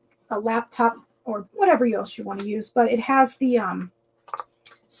whatever else you want to use. But it has the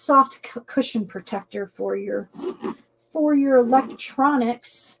soft cushion protector for your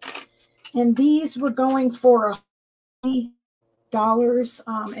electronics. And these were going for $80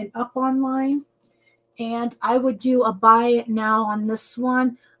 and up online. And I would do a buy it now on this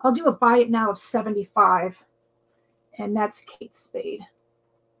one. I'll do a buy it now of $75. And that's Kate Spade.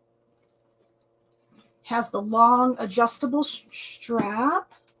 Has the long adjustable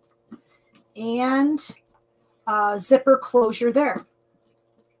strap and zipper closure there.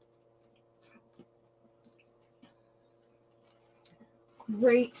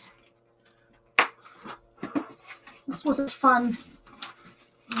 Great. This was a fun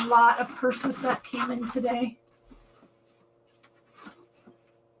lot of purses that came in today.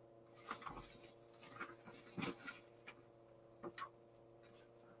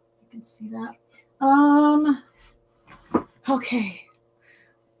 You can see that. Okay.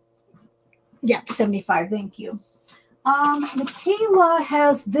 Yep, 75. Thank you. Michaela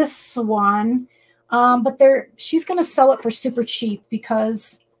has this one, but she's going to sell it for super cheap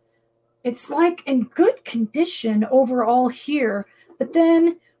because it's like in good condition overall here. But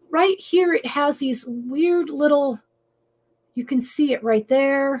then right here, it has these weird little, you can see it right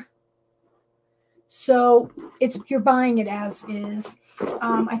there. So you're buying it as is.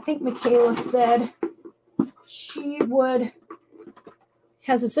 I think Michaela said she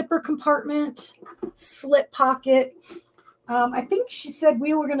has a zipper compartment, slip pocket. I think she said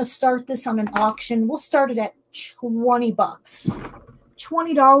we were going to start this on an auction. We'll start it at $20.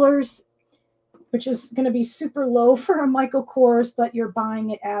 $20, which is going to be super low for a Michael Kors, but you're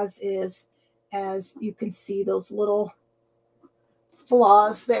buying it as is, as you can see those little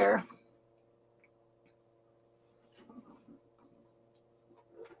flaws there.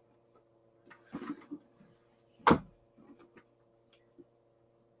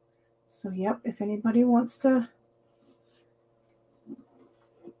 So, yep, if anybody wants to.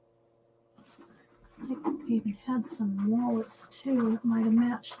 I think we even had some wallets too. It might have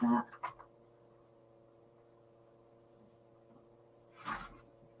matched that.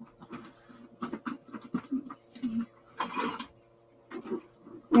 See.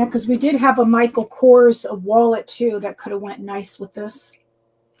 Yeah, because we did have a Michael Kors wallet too that could have went nice with this.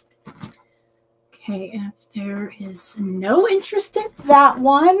 Okay, and if there is no interest in that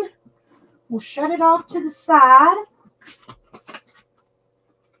one, we'll shut it off to the side.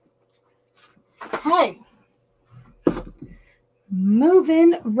 Okay.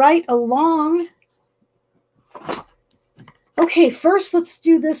 Moving right along. Okay, first let's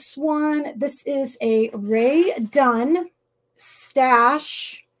do this one. This is a Ray Dunn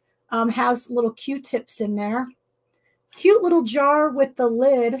stash. Has little Q-tips in there. Cute little jar with the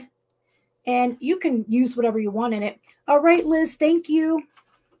lid. And you can use whatever you want in it. All right, Liz, thank you.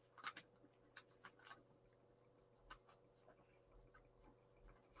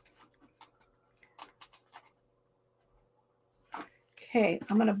 Okay,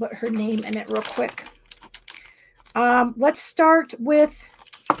 I'm going to put her name in it real quick. Let's start with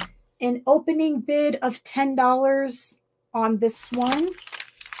an opening bid of $10 on this one.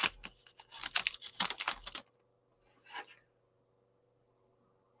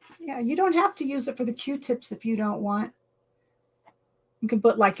 Yeah, you don't have to use it for the Q-tips if you don't want. You can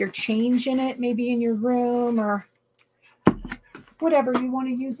put like your change in it, maybe in your room or whatever you want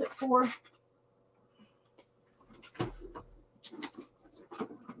to use it for.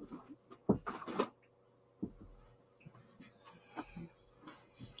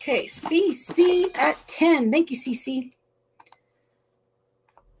 Okay, CC at 10. Thank you, CC.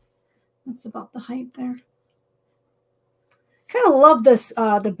 That's about the height there. Kind of love this,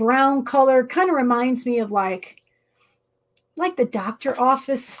 the brown color. Kind of reminds me of like the doctor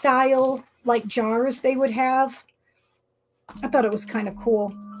office style, like jars they would have. I thought it was kind of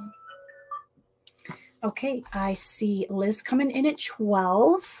cool. Okay, I see Liz coming in at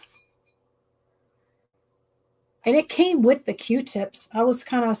 12. And it came with the Q-tips. I was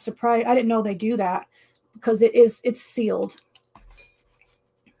kind of surprised. I didn't know they do that because it's sealed.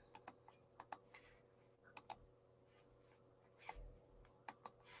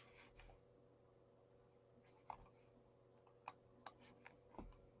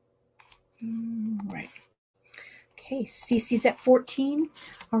 Right. Okay, Cece's at 14.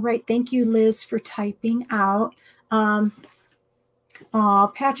 All right, thank you, Liz, for typing out. Oh,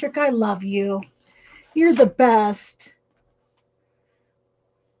 Patrick, I love you. You're the best.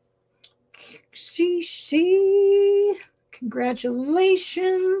 Cece,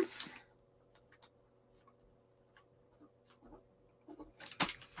 congratulations.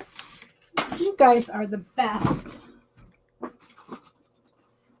 You guys are the best.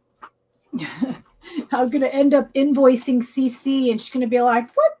 I'm going to end up invoicing CC and she's going to be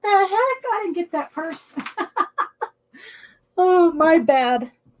like, what the heck? I didn't get that purse. Oh, my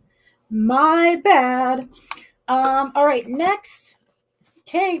bad. My bad. All right, next.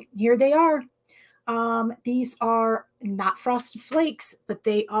 Okay, here they are. These are not Frosted Flakes, but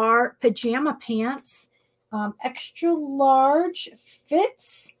they are pajama pants. Extra large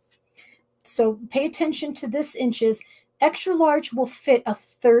fits. So pay attention to this inches. Extra large will fit a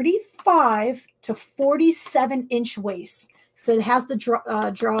 35 to 47 inch waist. So it has the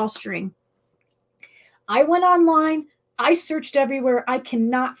drawstring. I went online. I searched everywhere. I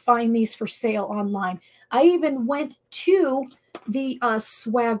cannot find these for sale online. I even went to the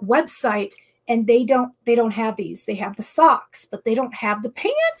Swag website and they don't have these. They have the socks, but they don't have the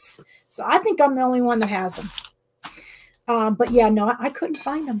pants. So I think I'm the only one that has them. But yeah, no, I couldn't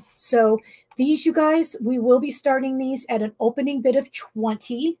find them. So these, you guys, we will be starting these at an opening bid of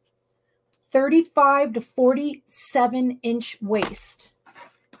 20, 35 to 47 inch waist.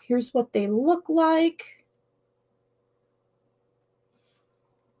 Here's what they look like.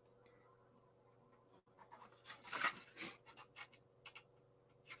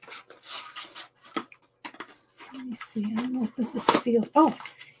 Let me see. I don't know if this is sealed. Oh,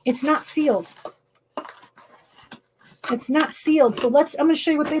 it's not sealed. It's not sealed. So I'm going to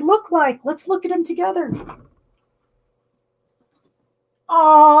show you what they look like. Let's look at them together.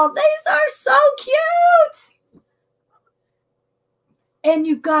 Oh, these are so cute. And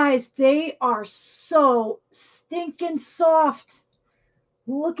you guys, they are so stinking soft.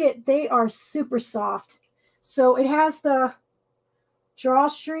 Look at, they are super soft. So it has the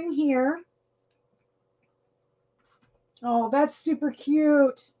drawstring here. Oh, that's super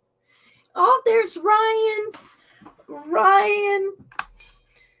cute. Oh, there's Ryan.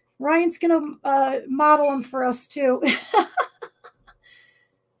 Ryan's going to model them for us too.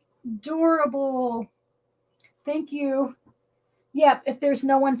 Adorable. Thank you. Yep, if there's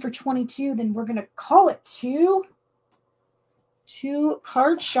no one for 22, then we're going to call it to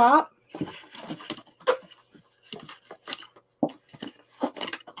Card Shop.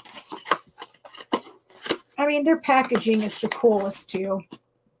 I mean, their packaging is the coolest too.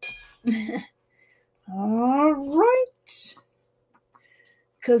 All right.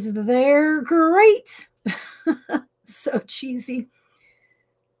 Because they're great. So cheesy.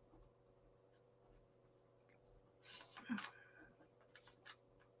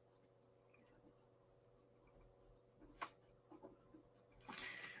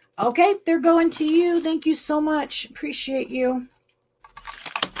 Okay, they're going to you. Thank you so much. Appreciate you.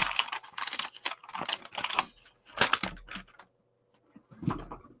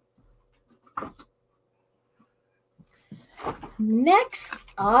 Next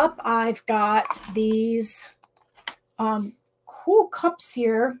up, I've got these cool cups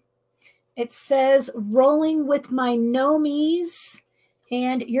here. It says Rolling with My Nomies,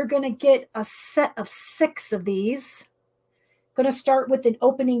 and you're going to get a set of 6 of these. Going to start with an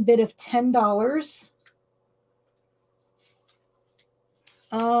opening bid of $10.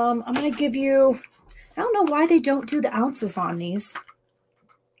 I'm going to give you, I don't know why they don't do the ounces on these,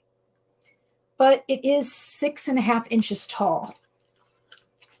 but it is 6.5 inches tall.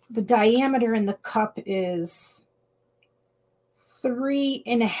 The diameter in the cup is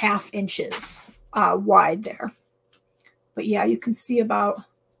 3.5 inches wide there. But yeah, you can see about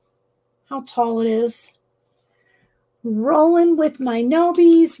how tall it is. Rolling with My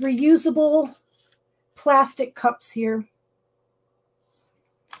Nobies, reusable plastic cups here.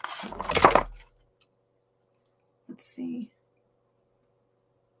 Let's see.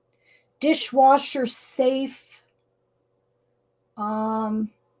 Dishwasher safe. That's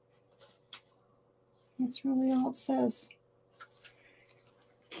really all it says.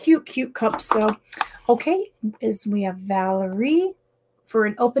 Cute, cute cups though. Okay, we have Valerie for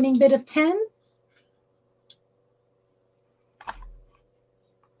an opening bid of 10.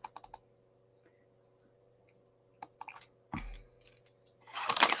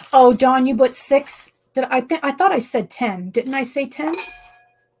 Oh, Dawn, you put 6. I thought I said 10. Didn't I say 10?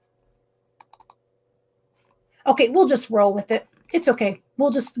 Okay, we'll just roll with it. It's okay.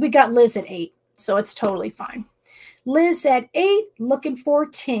 We got Liz at 8, so it's totally fine. Liz at 8, looking for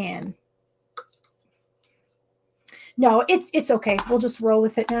 10. No, it's okay. We'll just roll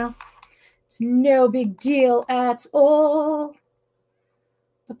with it now. It's no big deal at all.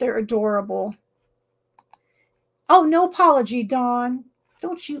 But they're adorable. Oh, no apology, Dawn.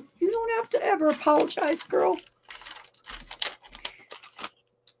 You don't have to ever apologize, girl.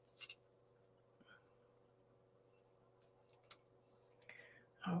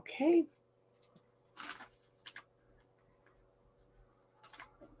 Okay.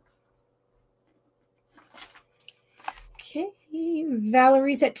 Okay,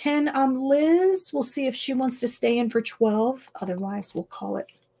 Valerie's at 10. Liz, we'll see if she wants to stay in for 12. Otherwise, we'll call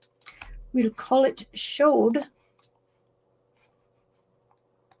it showed.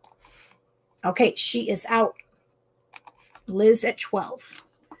 Okay, she is out. Liz at 12.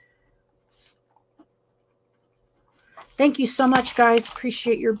 Thank you so much, guys.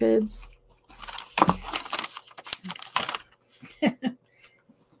 Appreciate your bids.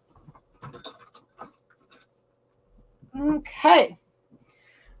 Okay.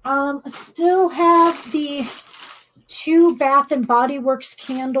 I still have the 2 Bath and Body Works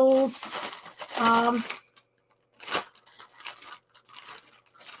candles.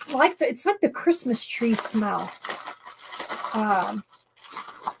 It's like the Christmas tree smell.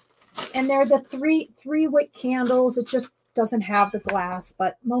 And they're the three wick candles. It just doesn't have the glass,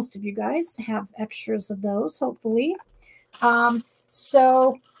 but most of you guys have extras of those, hopefully.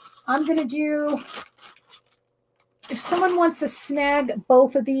 So I'm going to do, if someone wants to snag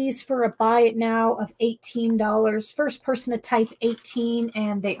both of these for a buy it now of $18, first person to type 18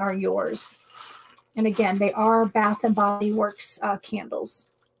 and they are yours. And again, they are Bath and Body Works candles.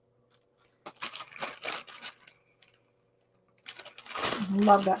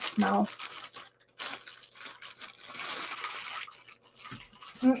 Love that smell.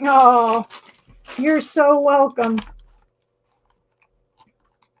 Oh, you're so welcome.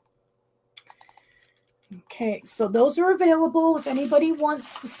 Okay, so those are available if anybody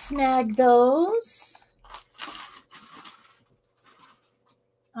wants to snag those.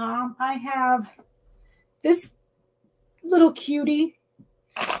 I have this little cutie.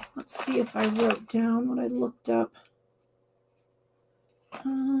 Let's see if I wrote down what I looked up.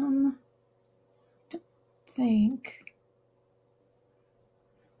 Don't think.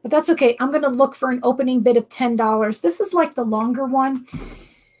 But that's okay. I'm going to look for an opening bid of $10. This is like the longer one.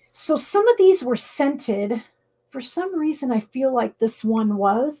 So some of these were scented. For some reason, I feel like this one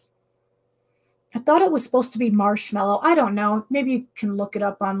was. I thought it was supposed to be marshmallow. I don't know. Maybe you can look it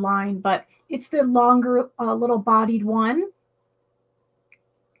up online, but it's the longer little bodied one.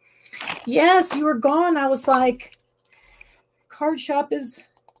 Yes, you were gone. I was like, card shop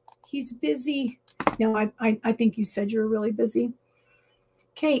he's busy. No, I think you said you were really busy.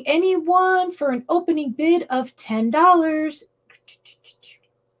 Okay, anyone for an opening bid of $10.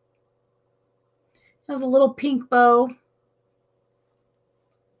 Has a little pink bow.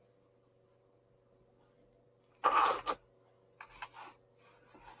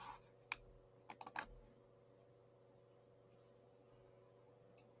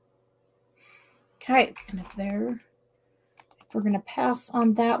 Okay, and if we're going to pass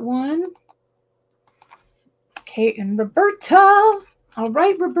on that one. Okay, and Roberta. All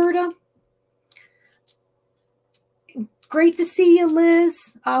right, Roberta. Great to see you,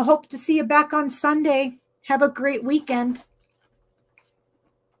 Liz. I hope to see you back on Sunday. Have a great weekend.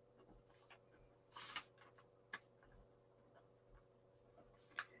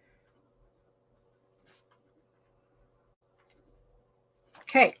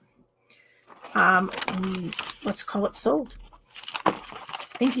 Okay. Let's call it sold.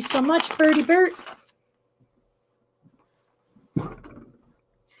 Thank you so much, Birdie Bert.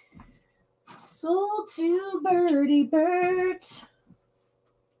 Sold to Birdie Bert.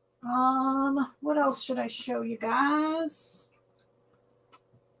 What else should I show you guys?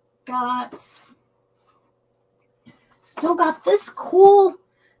 Still got this cool.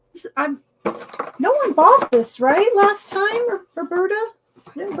 No one bought this, right? Last time, Roberta?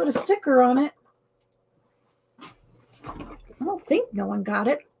 I didn't put a sticker on it. I don't think no one got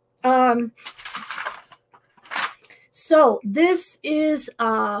it. So this is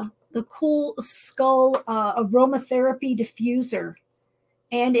the cool skull aromatherapy diffuser.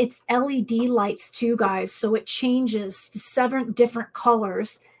 And it's LED lights too, guys. So it changes to 7 different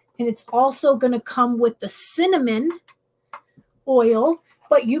colors. And it's also going to come with the cinnamon oil.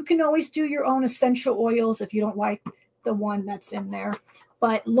 But you can always do your own essential oils if you don't like the one that's in there.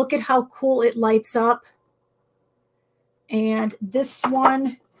 But look at how cool it lights up. And this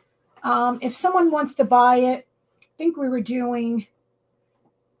one, if someone wants to buy it, I think we were doing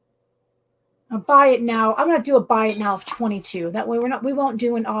a buy it now. I'm going to do a buy it now of 22. That way we won't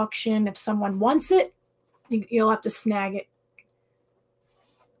do an auction. If someone wants it, you'll have to snag it.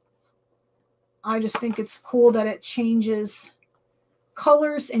 I just think it's cool that it changes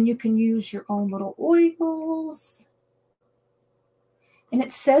colors and you can use your own little oils. And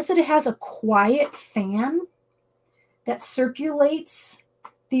it says that it has a quiet fan that circulates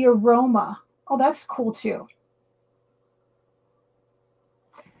the aroma. Oh, that's cool too.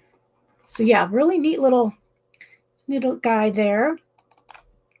 So yeah, really neat little guy there.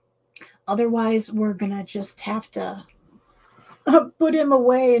 Otherwise, we're going to just have to put him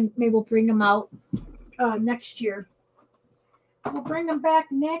away and maybe we'll bring him out next year. We'll bring him back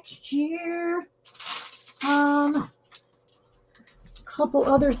next year. Couple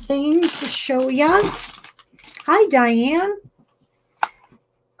other things to show you. Hi, Diane.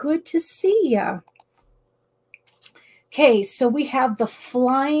 Good to see ya. Okay, so we have the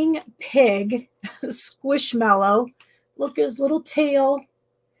flying pig squishmallow. Look at his little tail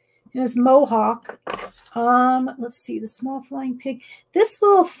and his mohawk. Let's see, the small flying pig. This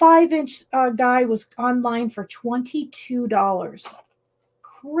little 5-inch guy was online for $22.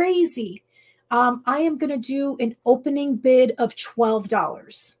 Crazy. I am going to do an opening bid of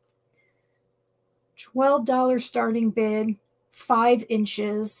 $12. $12 starting bid, 5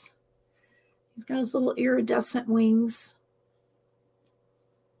 inches. He's got his little iridescent wings.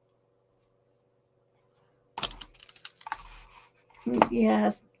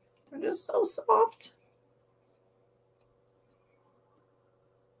 Yes, they're just so soft.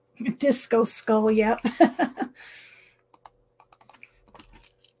 Disco skull, yep.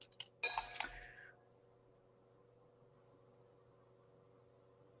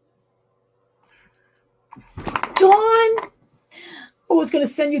 Dawn! I was going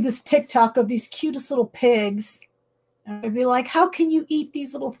to send you this TikTok of these cutest little pigs. And I'd be like, how can you eat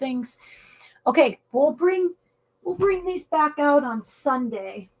these little things? Okay, we'll bring these back out on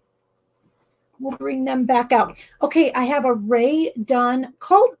Sunday. We'll bring them back out. Okay, I have a Ray Dunn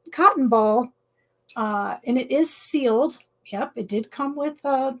cotton ball, and it is sealed. Yep, it did come with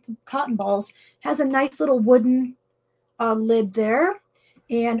the cotton balls. Has a nice little wooden lid there.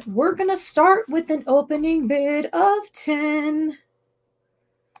 And we're going to start with an opening bid of 10.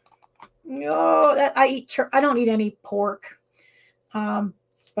 Oh, I don't eat any pork,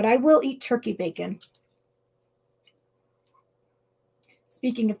 but I will eat turkey bacon.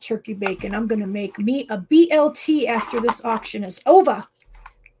 Speaking of turkey bacon, I'm going to make me a BLT after this auction is over.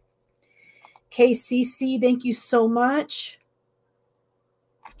 KCC, thank you so much.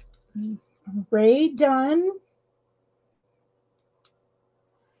 Ray Dunn.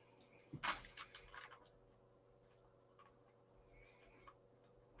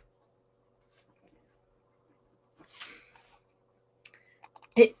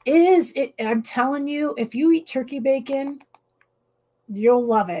 It is. I'm telling you, if you eat turkey bacon, you'll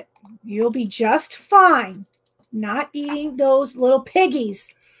love it. You'll be just fine not eating those little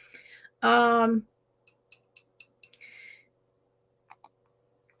piggies. Oh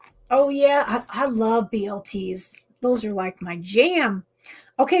yeah, I love BLTs. Those are like my jam.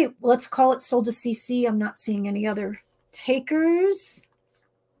 Okay, let's call it sold to CC. I'm not seeing any other takers.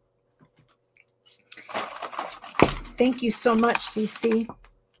 Thank you so much, CC.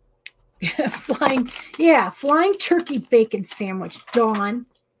 Flying turkey bacon sandwich, Dawn.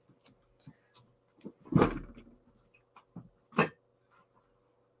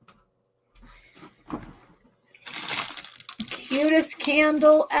 Cutest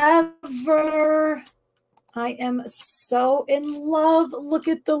candle ever. I am so in love. Look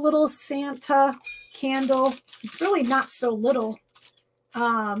at the little Santa candle. It's really not so little.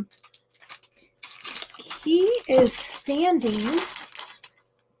 He is standing,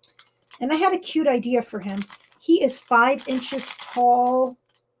 and I had a cute idea for him. He is 5 inches tall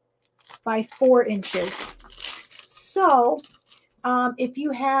by 4 inches. So if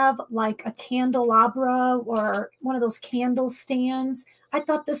you have like a candelabra or one of those candle stands, I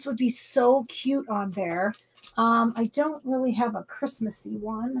thought this would be so cute on there. I don't really have a Christmassy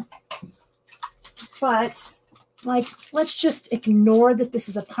one, but like, let's just ignore that this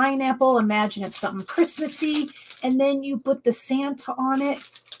is a pineapple. Imagine it's something Christmassy, and then you put the Santa on it.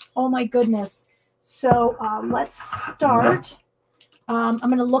 Oh my goodness. So let's start. I'm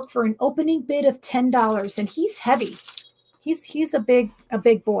going to look for an opening bid of $10, and he's heavy. He's a big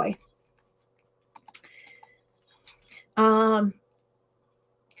boy. Oh,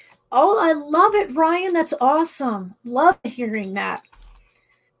 I love it, Ryan. That's awesome. Love hearing that.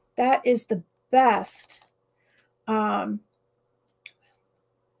 That is the best. Oh,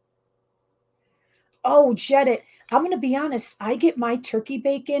 Jedit, I'm going to be honest. I get my turkey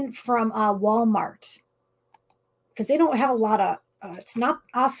bacon from Walmart because they don't have a lot of, it's not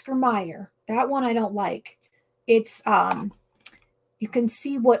Oscar Mayer. That one I don't like. It's, you can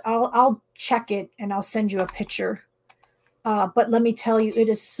see what, I'll check it and I'll send you a picture. But let me tell you, it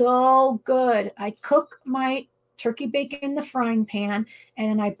is so good. I cook my turkey bacon in the frying pan, and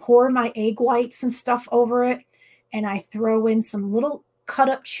then I pour my egg whites and stuff over it, and I throw in some little cut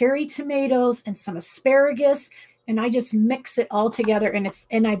up cherry tomatoes and some asparagus, and I just mix it all together, and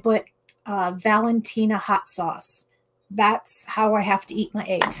I put Valentina hot sauce. That's how I have to eat my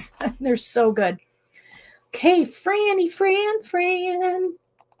eggs. They're so good. Okay, Fran.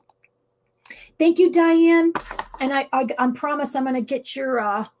 Thank you, Diane. And I promise I'm going to get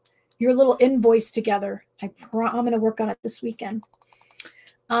your little invoice together. I'm going to work on it this weekend.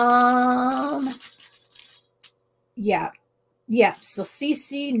 Yeah. So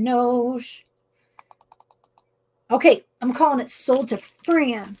CC knows. Okay, I'm calling it sold to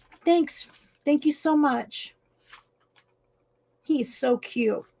Fran. Thanks. Thank you so much. He's so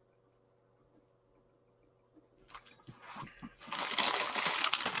cute.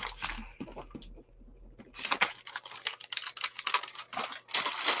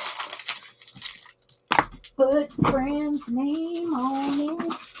 Put Fran's name on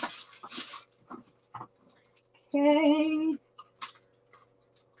it. Okay.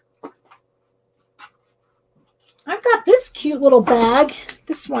 I've got this cute little bag.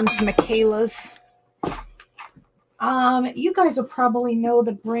 This one's Michaela's. You guys will probably know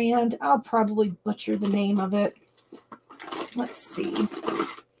the brand. I'll probably butcher the name of it. Let's see.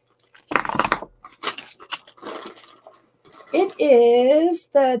 It is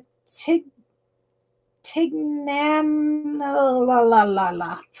the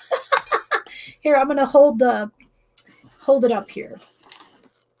Tignanella. Here, I'm gonna hold it up here.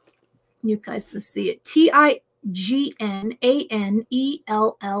 You guys can see it.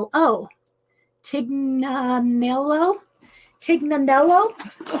 Tignanello. Tignanello.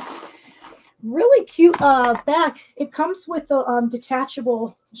 Really cute bag. It comes with a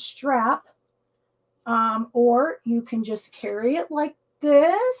detachable strap, or you can just carry it like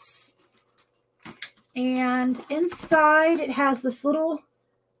this. And inside it has this little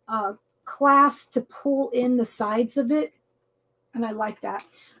clasp to pull in the sides of it, and I like that.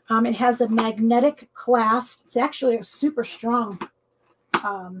 It has a magnetic clasp. It's actually a super strong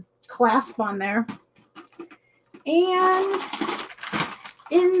clasp on there. And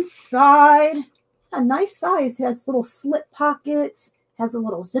inside, a nice size. It has little slip pockets, has a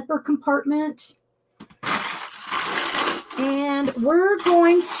little zipper compartment. And we're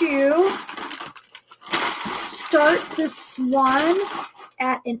going to start this one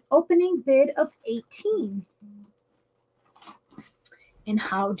at an opening bid of $18. And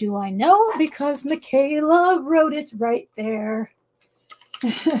how do I know? Because Michaela wrote it right there.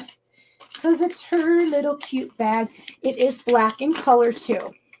 because it's her little cute bag. It is black in color too.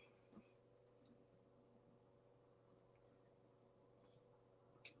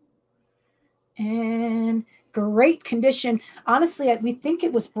 And great condition. Honestly, we think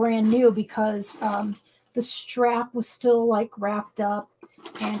it was brand new because the strap was still like wrapped up,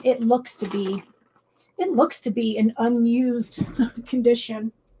 and it looks to be an unused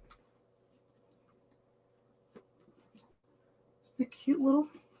condition. It's a cute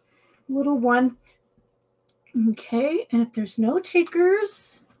little one. Okay, and if there's no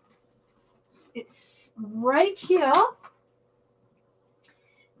takers, it's right here.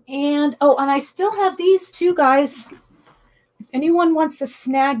 And oh, and I still have these too, guys. If anyone wants to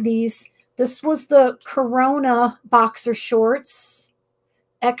snag these, this was the Corona boxer shorts,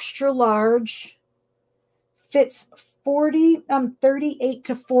 extra large, fits 38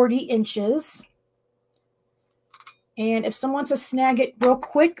 to 40 inches. And if someone wants to snag it real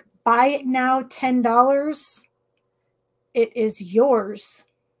quick, buy it now, $10. It is yours.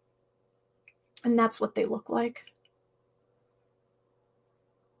 And that's what they look like.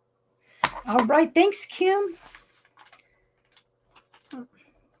 All right. Thanks, Kim.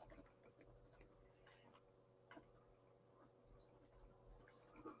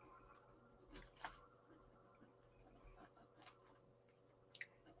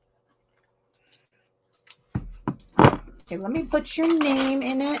 Okay, let me put your name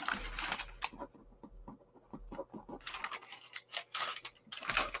in it.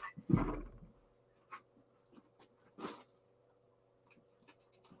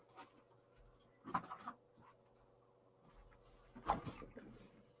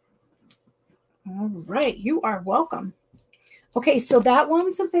 All right, you are welcome. Okay, so that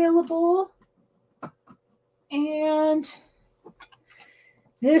one's available. And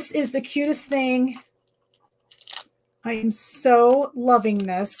this is the cutest thing. I am so loving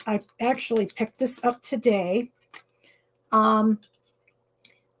this. I actually picked this up today.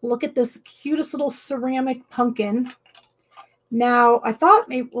 Look at this cutest little ceramic pumpkin. Now, I thought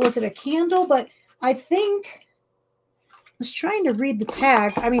maybe, was it a candle? But I think, I was trying to read the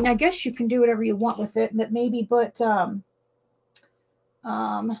tag. I mean, I guess you can do whatever you want with it, but maybe put hand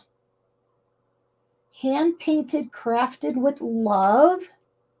painted, crafted with love.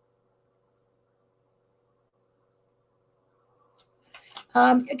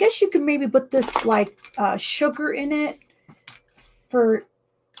 I guess you could maybe put this like sugar in it for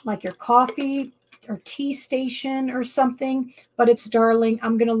like your coffee or tea station or something, but it's darling.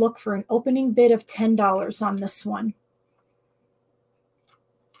 I'm going to look for an opening bid of $10 on this one.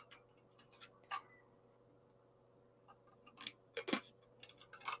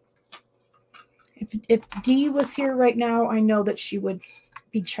 If Dee was here right now, I know that she would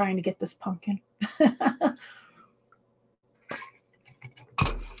be trying to get this pumpkin.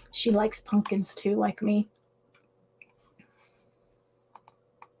 She likes pumpkins too, like me.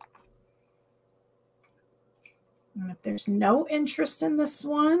 And if there's no interest in this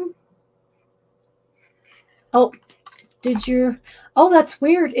one. Oh, did your, oh, that's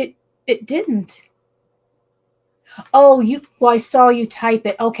weird. It didn't. Oh, well, I saw you type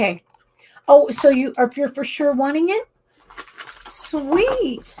it. Okay. Oh, so if you're for sure wanting it?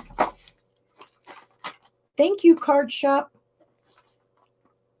 Sweet. Thank you, card shop.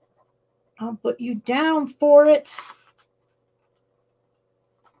 I'll put you down for it.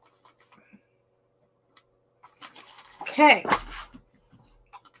 Okay.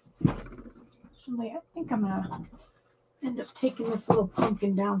 Actually, I think I'm going to end up taking this little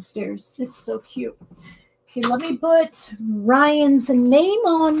pumpkin downstairs. It's so cute. Okay, let me put Ryan's name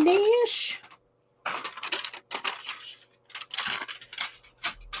on this.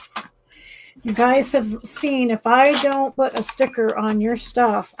 You guys have seen, if I don't put a sticker on your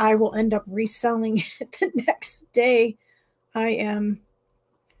stuff, I will end up reselling it the next day. I am.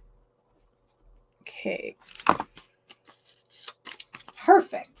 Okay.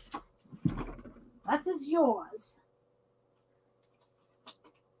 Perfect. That is yours.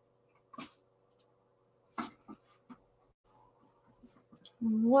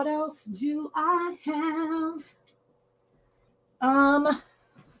 What else do I have?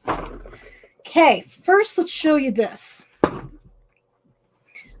 Okay, first let's show you this.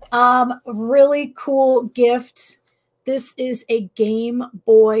 Really cool gift. This is a Game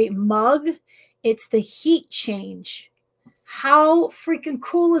Boy mug. It's the heat change. How freaking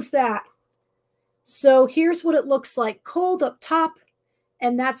cool is that? So here's what it looks like. Cold up top,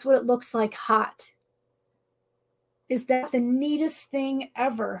 and that's what it looks like hot. Is that the neatest thing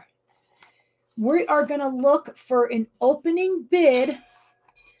ever? We are going to look for an opening bid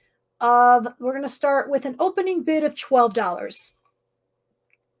of, we're going to start with an opening bid of $12.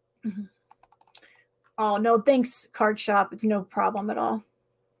 Oh, no, thanks, Card Shop. It's no problem at all.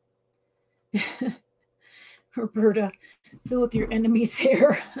 Roberta, fill with your enemy's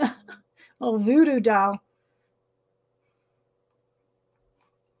hair. Oh, voodoo doll.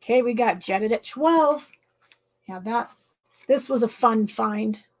 Okay, we got Jetted at 12. Yeah, this was a fun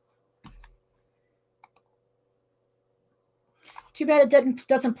find. Too bad it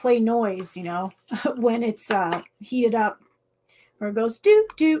doesn't play noise, you know, when it's heated up. Or it goes do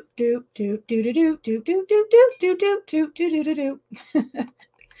do do do do do do do do do do do do do do do.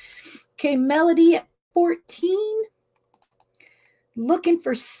 Okay, Melody at 14. Looking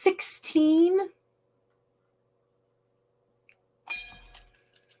for 16.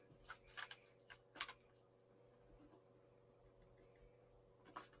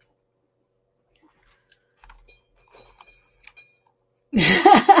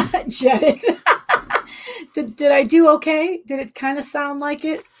 Jetted. Did I do okay? Did it kind of sound like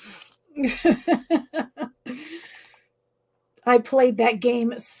it? I played that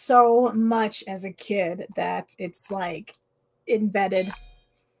game so much as a kid that it's like embedded.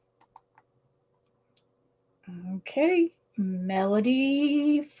 Okay,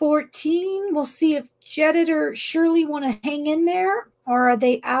 Melody 14. We'll see if Jetted or Shirley want to hang in there, or are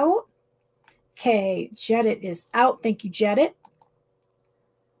they out? Okay, Jetted is out. Thank you, Jetted.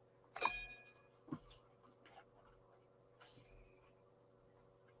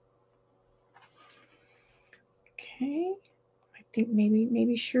 Okay, I think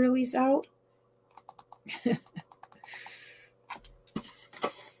maybe Shirley's out.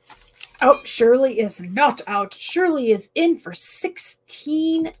 Oh, Shirley is not out. Shirley is in for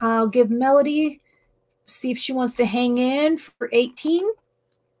 16. I'll give Melody, see if she wants to hang in for 18.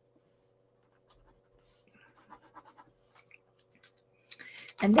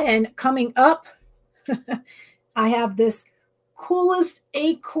 And then coming up, I have this coolest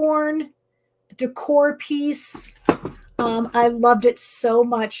acorn decor piece. I loved it so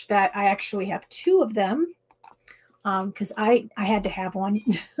much that I actually have 2 of them because I had to have one.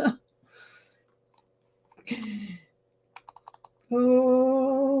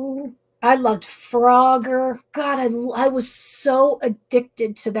 Oh, I loved Frogger. God, I was so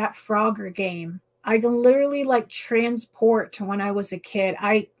addicted to that Frogger game. I can literally like transport to when I was a kid.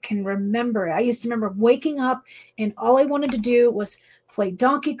 I can remember. I used to remember waking up and all I wanted to do was play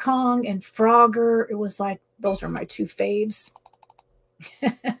Donkey Kong and Frogger. It was like, those were my 2 faves.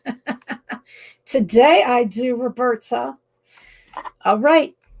 Today I do, Roberta. All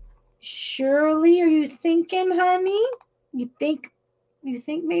right. Shirley, are you thinking, honey? You think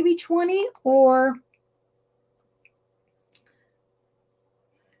maybe 20 or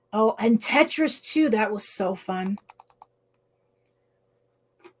oh, and Tetris too. That was so fun.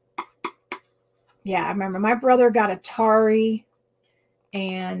 Yeah, I remember my brother got Atari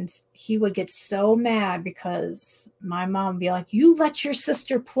and he would get so mad because my mom would be like, "You let your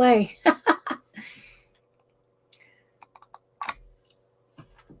sister play."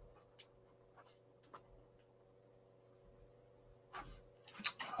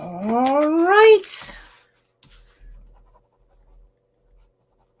 All right.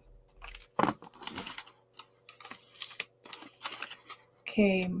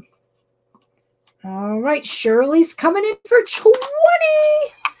 Okay. All right. Shirley's coming in for 20.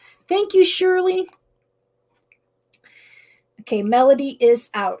 Thank you, Shirley. Okay. Melody is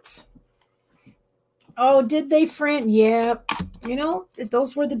out. Oh, did they, Fran? Yeah. You know,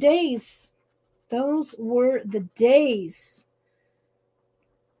 those were the days. Those were the days.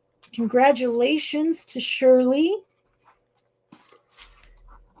 Congratulations to Shirley.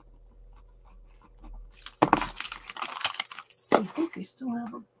 Let's see, I think I still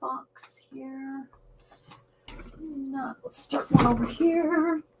have a box here. No, let's start one over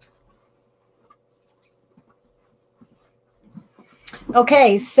here.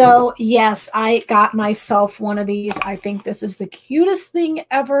 Okay, so yes, I got myself one of these. I think this is the cutest thing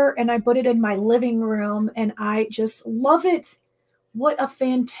ever, and I put it in my living room, and I just love it. What a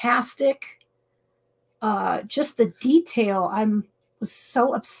fantastic, just the detail. Was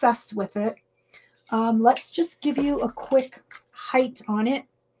so obsessed with it. Let's just give you a quick height on it.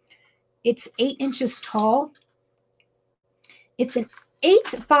 It's 8 inches tall. It's an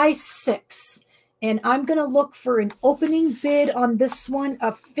 8 by 6. And I'm going to look for an opening bid on this one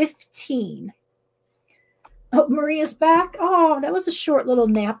of 15. Oh, Maria's back. Oh, that was a short little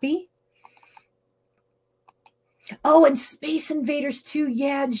nappy. Oh, and Space Invaders too.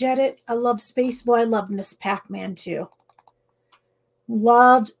 Yeah, Jetted. I love Space. Well, I love Miss Pac-Man too.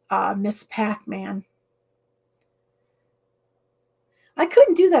 Loved Miss Pac-Man. I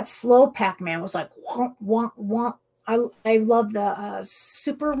couldn't do that slow Pac-Man. It was like, womp, womp, womp. I love the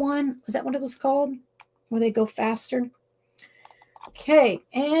super one. Was that what it was called? Where they go faster? Okay,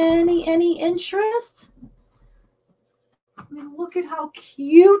 any interest? I mean, look at how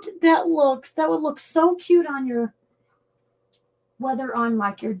cute that looks. That would look so cute on your, whether on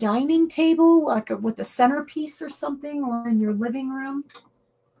like your dining table, like with a centerpiece or something, or in your living room.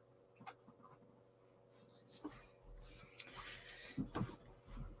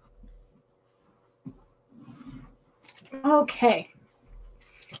 Okay.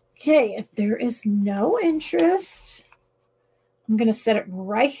 Okay, if there is no interest, I'm going to set it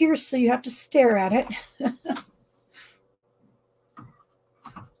right here so you have to stare at it.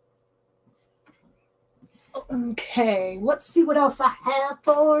 Okay, let's see what else I have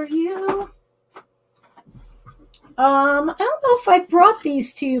for you. I don't know if I brought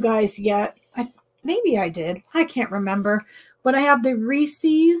these to you guys yet. Maybe I did. I can't remember. But I have the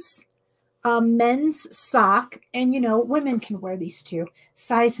Reese's men's sock, and women can wear these too.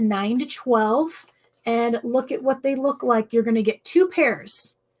 Size 9 to 12. And look at what they look like. You're going to get 2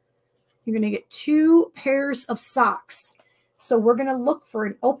 pairs. You're going to get 2 pairs of socks. So we're going to look for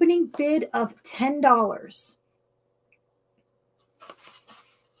an opening bid of $10.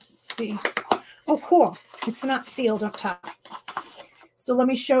 Let's see. Oh, cool. It's not sealed up top. So let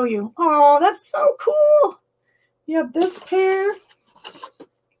me show you. Oh, that's so cool. You have this pair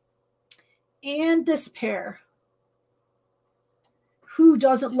and this pair. Who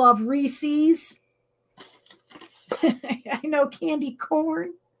doesn't love Reese's? I know, candy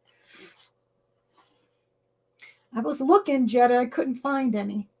corn. I was looking, Jetta. I couldn't find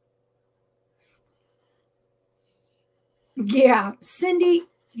any. Yeah, Cindy,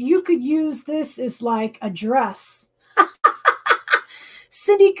 you could use this as like a dress.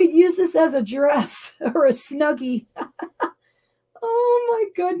 Cindy could use this as a dress or a snuggie. Oh my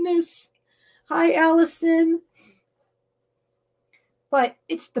goodness. Hi, Allison. But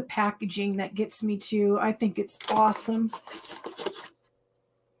it's the packaging that gets me too. I think it's awesome.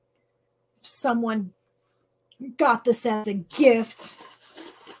 If someone got this as a gift.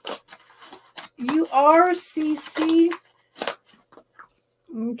 You are CC.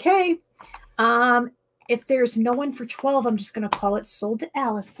 Okay. If there's no one for 12, I'm just going to call it sold to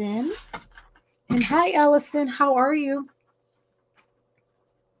Allison. And hi, Allison. How are you?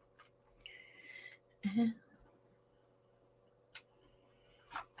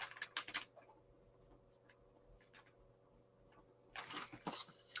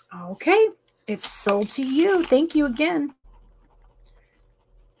 Okay. It's sold to you. Thank you again.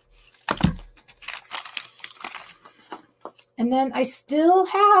 And then I still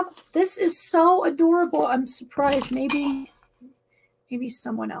have, this is so adorable. I'm surprised. Maybe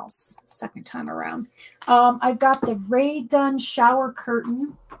someone else second time around. I've got the Ray Dunn shower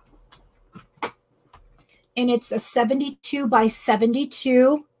curtain. And it's a 72 by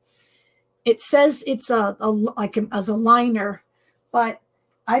 72. It says it's as a liner, but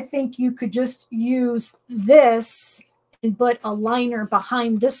I think you could just use this and put a liner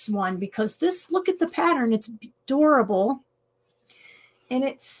behind this one, because this, look at the pattern. It's adorable. And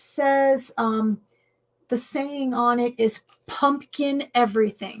it says, the saying on it is pumpkin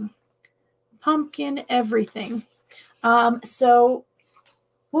everything. Pumpkin everything. So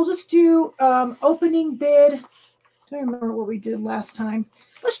we'll just do opening bid. I don't remember what we did last time.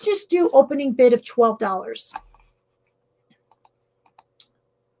 Let's just do opening bid of $12.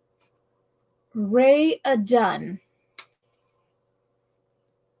 Ray Dunn.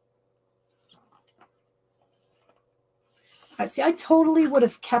 See, I totally would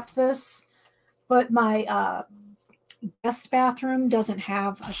have kept this, but my guest bathroom doesn't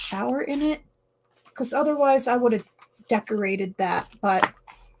have a shower in it, because otherwise I would have decorated that, but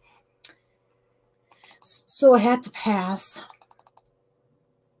so I had to pass.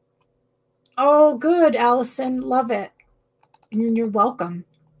 Oh, good, Allison. Love it. You're welcome.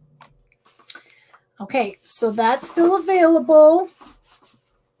 Okay, so that's still available.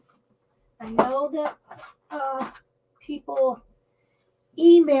 I know that people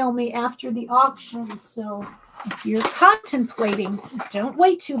email me after the auction, so if you're contemplating, don't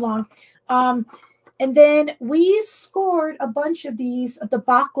wait too long. And then we scored a bunch of these, the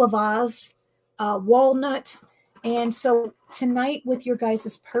baklavas, walnut, and so tonight with your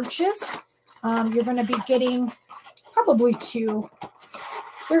guys' purchase, you're going to be getting probably 2.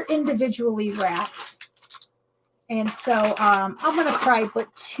 They're individually wrapped. And so I'm going to probably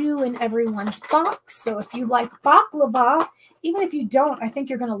put 2 in everyone's box. So if you like baklava, even if you don't, I think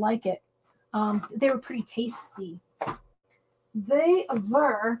you're going to like it. They were pretty tasty. They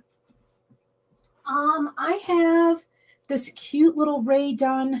were, I have this cute little Ray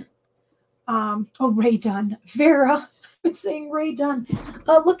Dunn Oh, Ray Dunn. Vera. I've been saying Ray Dunn.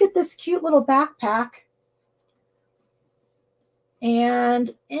 Look at this cute little backpack.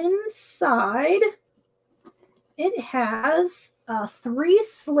 And inside, it has 3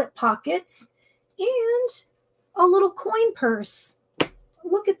 slip pockets and a little coin purse.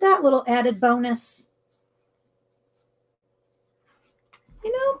 Look at that little added bonus.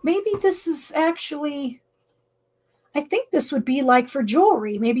 You know, maybe this is actually, I think this would be like for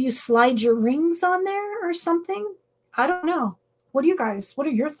jewelry. Maybe you slide your rings on there or something. I don't know. What are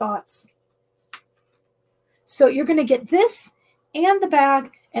your thoughts? So you're going to get this and the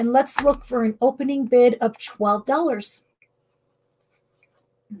bag, and let's look for an opening bid of $12.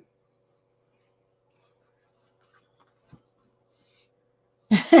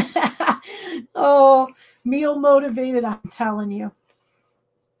 Oh, meal motivated, I'm telling you.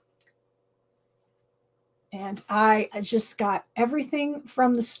 And I just got everything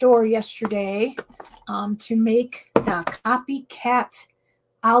from the store yesterday to make the copycat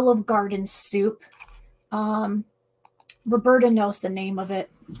Olive Garden soup. Roberta knows the name of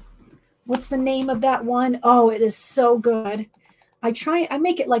it. What's the name of that one? Oh, it is so good. I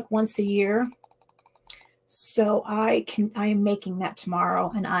make it like once a year. So I am making that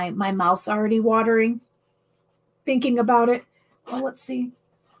tomorrow, and my mouth's already watering thinking about it. Well, let's see.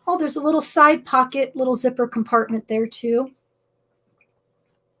 Oh, there's a little side pocket, little zipper compartment there too.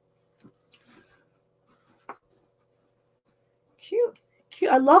 Cute.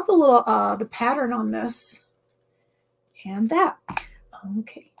 Cute. I love the little the pattern on this. And that.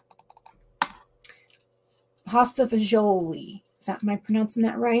 Okay. Pasta fagioli. Am I pronouncing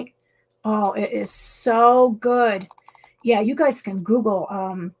that right? Oh, it is so good. Yeah, you guys can Google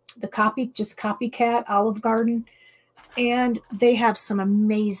the copycat Olive Garden, and they have some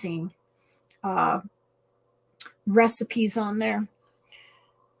amazing recipes on there.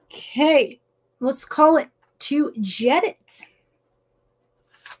 Okay, let's call it to jet it.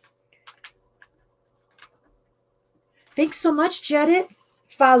 Thanks so much, Jet It.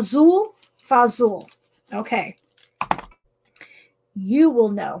 Fazul. Okay. You will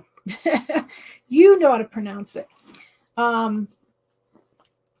know. You know how to pronounce it. Yeah,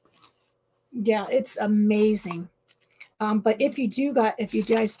 it's amazing. But if you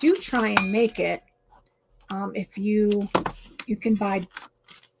guys do try and make it, if you can buy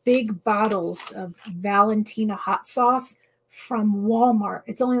big bottles of Valentina hot sauce from Walmart.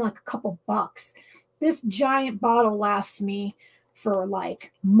 It's only like a couple bucks. This giant bottle lasts me for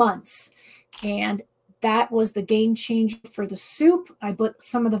like months. And that was the game changer for the soup. I put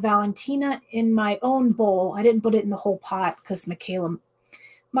some of the Valentina in my own bowl. I didn't put it in the whole pot because Michaela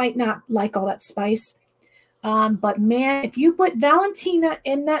might not like all that spice. But man, if you put Valentina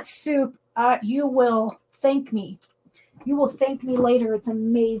in that soup, you will thank me. You will thank me later. It's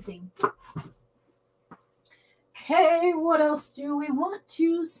amazing. Okay, what else do we want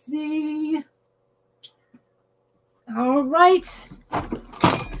to see? All right.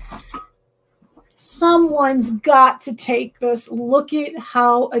 Someone's got to take this. Look at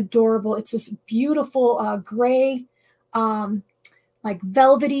how adorable. It's this beautiful gray, like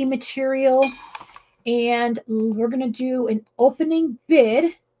velvety material. And we're going to do an opening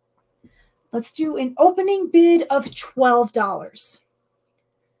bid. Let's do an opening bid of $12.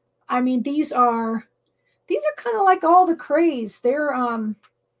 I mean, these are kind of like all the craze. They're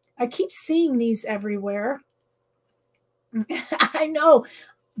I keep seeing these everywhere. I know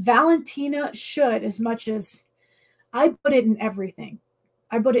Valentina should, as much as I put it in everything.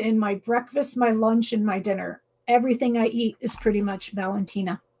 I put it in my breakfast, my lunch, and my dinner. Everything I eat is pretty much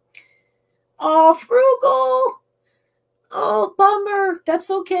Valentina. Oh, Frugal. Oh, bummer.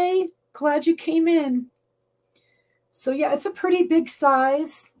 That's okay. Glad you came in. So yeah, it's a pretty big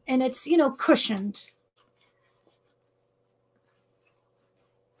size, and it's, you know, cushioned.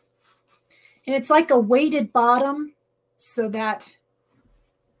 And it's like a weighted bottom so that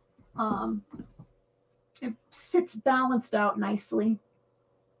it sits balanced out nicely.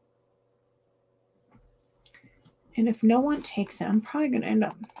 And if no one takes it, I'm probably going to end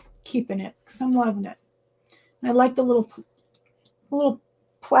up keeping it because I'm loving it. I like the little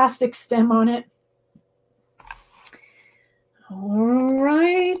plastic stem on it. All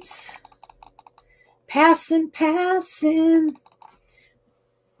right. Passing.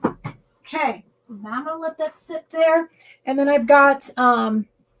 Okay. Now I'm going to let that sit there. And then I've got,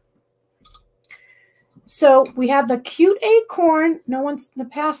 so we have the cute acorn. No one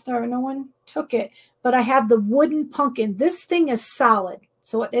took it. But I have the wooden pumpkin. This thing is solid.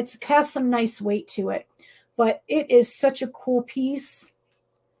 So it has some nice weight to it. But it is such a cool piece.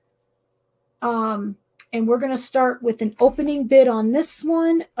 And we're going to start with an opening bid on this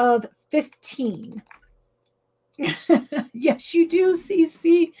one of $15. Yes, you do,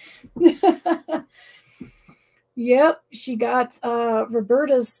 Cece. Yep, she got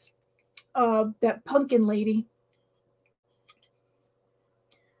Roberta's that pumpkin lady.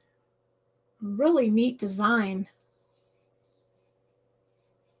 Really neat design.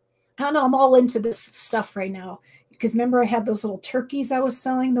 I don't know, I'm all into this stuff right now. Because remember I had those little turkeys I was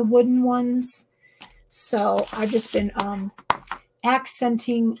selling, the wooden ones. So I've just been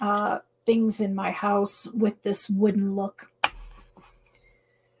accenting things in my house with this wooden look.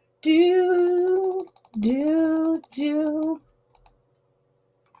 Do.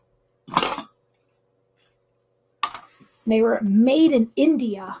 They were made in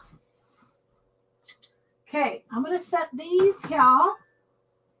India. Okay, I'm going to set these here.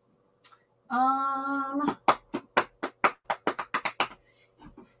 I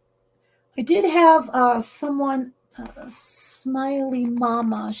did have someone, Smiley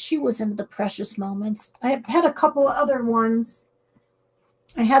Mama. She was into the precious moments. I had a couple of other ones.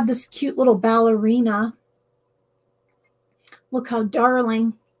 I had this cute little ballerina. Look how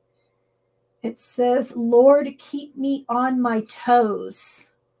darling. It says, Lord, keep me on my toes.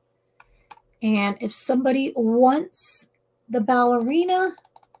 And if somebody wants the ballerina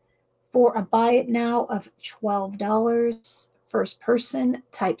for a buy it now of $12, first person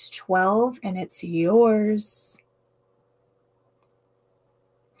types 12 and it's yours.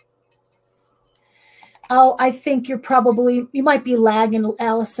 Oh, I think you might be lagging,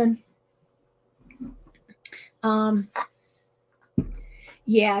 Allison.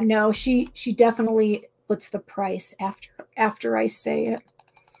 Yeah, no, she definitely puts the price after I say it.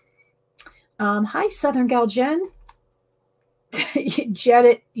 Hi, Southern Gal Jen. Jet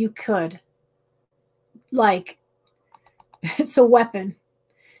it, you could. Like, it's a weapon.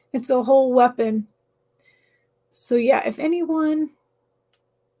 It's a whole weapon. So yeah, if anyone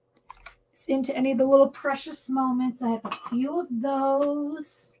is into any of the little precious moments, I have a few of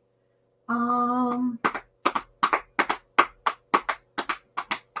those.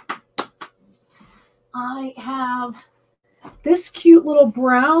 I have this cute little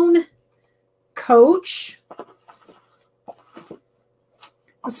brown Coach.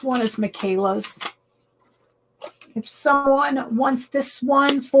 This one is Michaela's. If someone wants this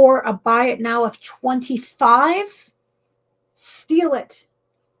one for a buy it now of $25, steal it.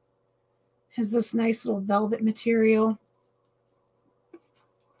 Has this nice little velvet material.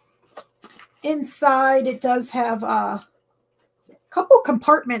 Inside, it does have a couple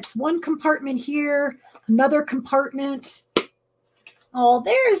compartments. One compartment here, another compartment. Oh,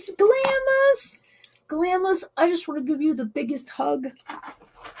 there's Glamis. Glamis, I just want to give you the biggest hug.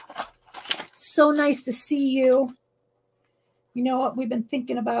 So nice to see you. You know what? We've been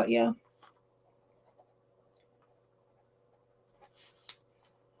thinking about you.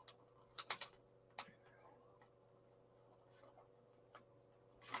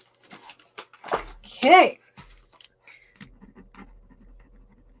 Okay.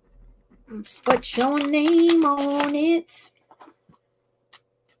 Let's put your name on it.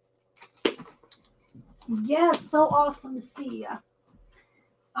 Yes, so awesome to see you.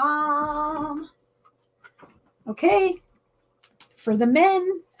 Okay. For the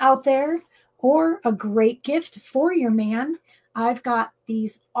men out there, or a great gift for your man, I've got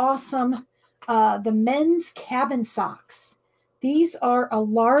these awesome, the men's cabin socks. These are a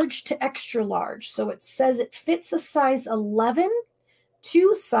large to extra large. So it says it fits a size 11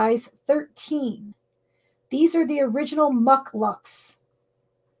 to size 13. These are the original Mucklucks.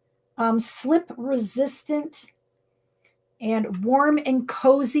 Slip resistant and warm and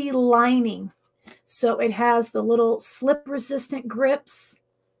cozy lining. So it has the little slip resistant grips.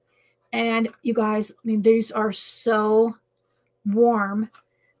 And you guys, I mean, these are so warm.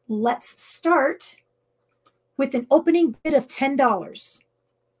 Let's start with an opening bid of $10.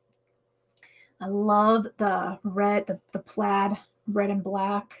 I love the red, the plaid, red and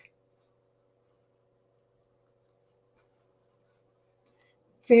black.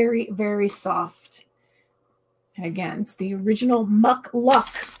 Very, very soft. And again, it's the original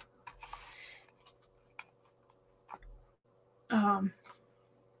Muckluck.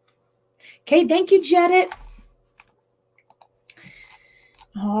 Okay, thank you, Jedit.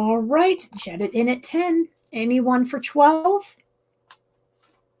 All right, Jedit in at 10. Anyone for 12?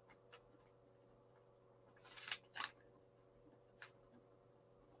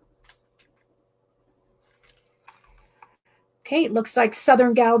 Okay, it looks like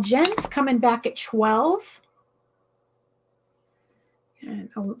Southern Gal Jen's coming back at 12. And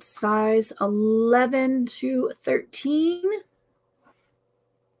size 11 to 13.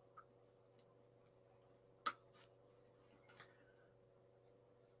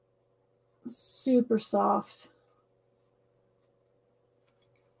 Super soft.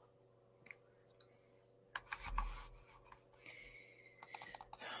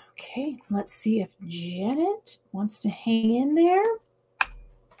 Okay, let's see if Janet wants to hang in there.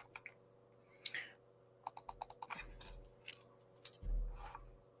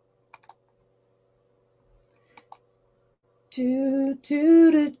 Do,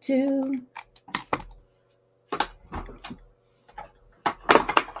 do, do, do.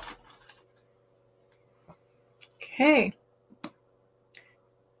 Okay.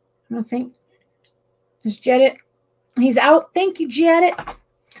 I'm going to think. Is Janet? He's out. Thank you, Janet.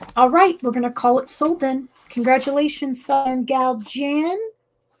 All right, we're going to call it sold then. Congratulations, Southern Gal Jan.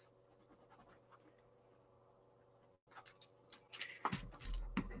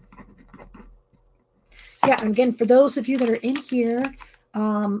 Yeah, and again, for those of you that are in here,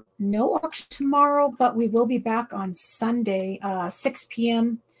 no auction tomorrow, but we will be back on Sunday, 6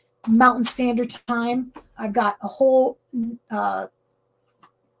 p.m. Mountain Standard Time. I've got a whole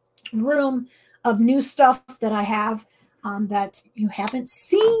room of new stuff that I have that you haven't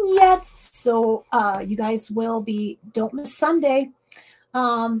seen yet. So you guys will be, don't miss Sunday.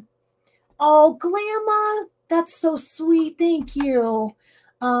 Oh, Glamma, that's so sweet. Thank you.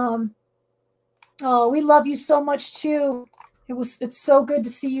 Oh, we love you so much too. It's so good to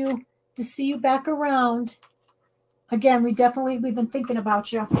see you back around. Again, we've been thinking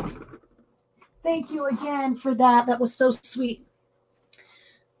about you. Thank you again for that. That was so sweet.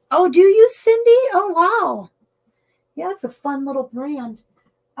 Oh, do you, Cindy? Oh, wow. Yeah, it's a fun little brand.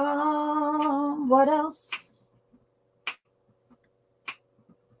 What else?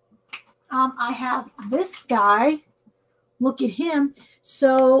 I have this guy. Look at him.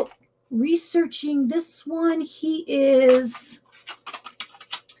 So researching this one, he is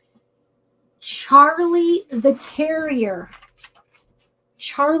Charlie the Terrier.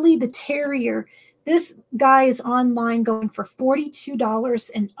 Charlie the Terrier. This guy is online going for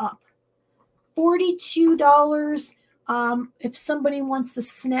 $42 and up. $42. If somebody wants to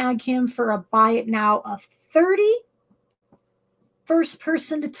snag him for a buy it now of $30, first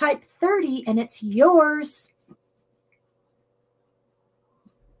person to type 30 and it's yours.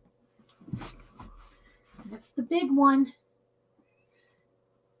 That's the big one.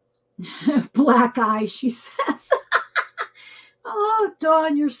 Black eye, she says. Oh,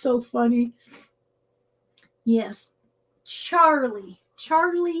 Dawn, you're so funny. Yes, Charlie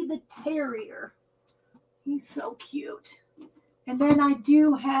the Terrier. He's so cute. And then I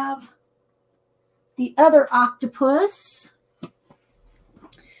do have the other octopus.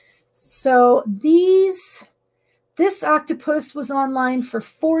 So this octopus was online for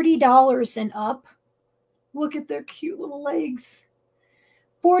 $40 and up. Look at their cute little legs.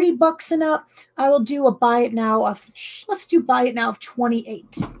 $40 and up. I will do a buy it now of, let's do buy it now of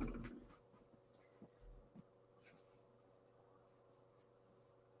 28.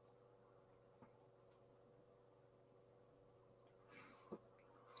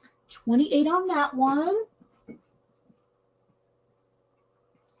 $28 on that one.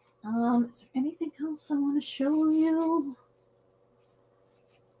 Is there anything else I want to show you?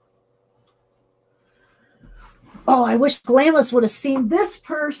 Oh, I wish Glamis would have seen this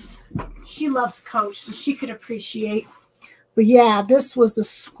purse. She loves Coach, so she could appreciate. But yeah, this was the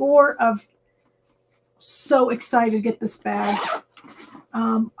score of, so excited to get this bag.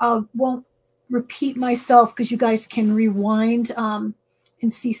 I won't repeat myself because you guys can rewind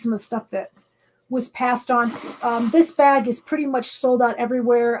and see some of the stuff that was passed on. This bag is pretty much sold out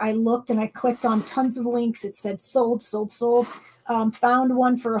everywhere. I looked and I clicked on tons of links. It said sold, sold, sold. Found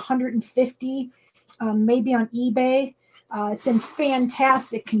one for $150, maybe on eBay. It's in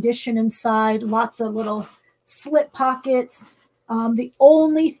fantastic condition inside. Lots of little slip pockets. The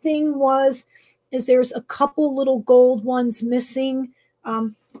only thing is there's a couple little gold ones missing.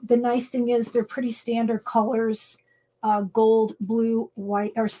 The nice thing is they're pretty standard colors. Gold, blue,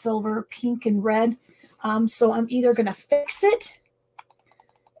 white, or silver, pink, and red. So I'm either going to fix it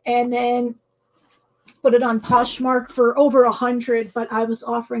and then put it on Poshmark for over $100, but I was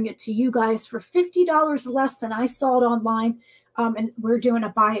offering it to you guys for $50 less than I saw it online. And we're doing a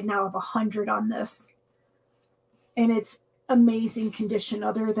buy it now of $100 on this. And it's amazing condition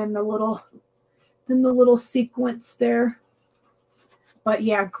other than the little sequence there. But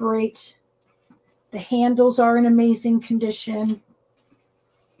yeah, great. The handles are in amazing condition.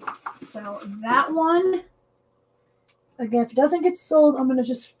 So that one, again, if it doesn't get sold, I'm going to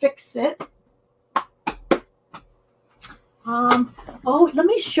just fix it. Oh, let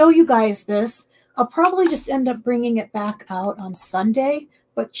me show you guys this. I'll probably just end up bringing it back out on Sunday,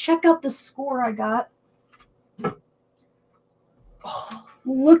 but check out the score I got. Oh,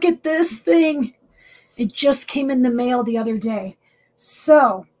 Look at this thing. It just came in the mail the other day.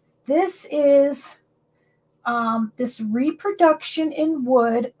 So this is this reproduction in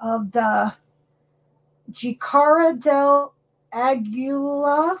wood of the Jicara del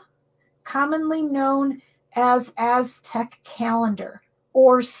Aguila, commonly known as Aztec calendar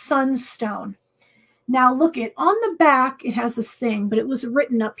or sunstone. Now look it on the back, it has this thing, but it was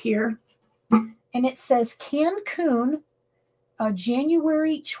written up here, and it says Cancun,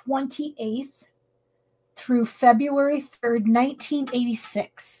 January 28th through February 3rd,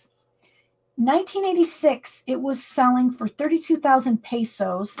 1986. 1986, it was selling for 32,000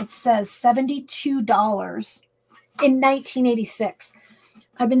 pesos. It says $72 in 1986.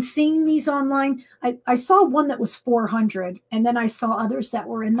 I've been seeing these online. I saw one that was 400, and then I saw others that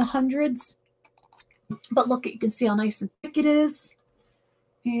were in the hundreds. But look, you can see how nice and thick it is.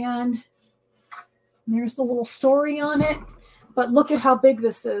 And there's a little story on it. But look at how big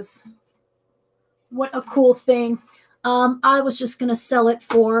this is. What a cool thing. I was just going to sell it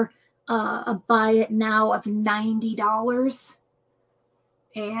for a buy it now of $90.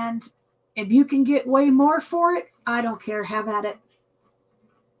 And if you can get way more for it, I don't care. Have at it.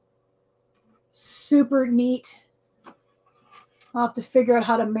 Super neat. I'll have to figure out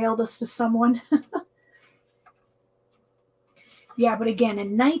how to mail this to someone. Yeah, but again,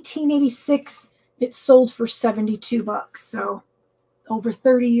 in 1986, it sold for $72. So over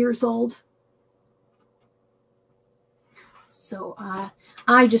 30 years old. So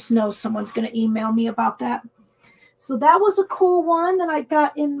I just know someone's going to email me about that. So that was a cool one that I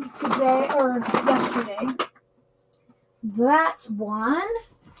got in today or yesterday. That one.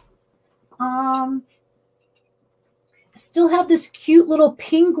 Still have this cute little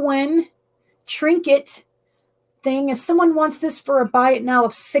penguin trinket thing. If someone wants this for a buy it now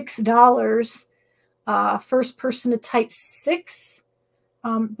of $6, first person to type 6,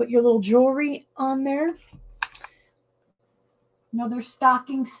 put your little jewelry on there. Another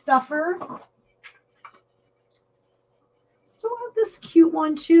stocking stuffer. Still have this cute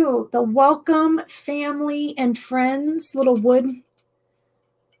one too. The Welcome Family and Friends little wood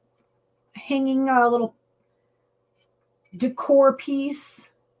hanging little decor piece.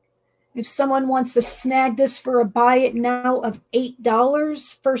 If someone wants to snag this for a buy it now of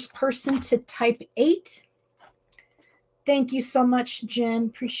 $8, first person to type 8. Thank you so much, Jen.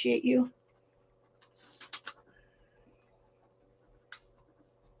 Appreciate you.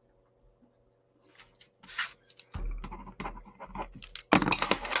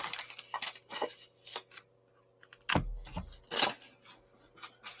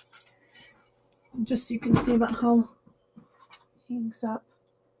 Just so you can see about how it hangs up.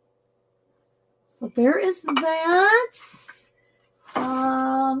 So there is that.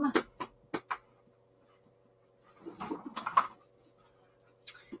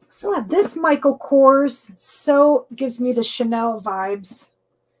 So I have this Michael Kors. So gives me the Chanel vibes.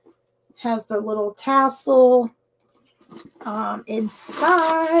 Has the little tassel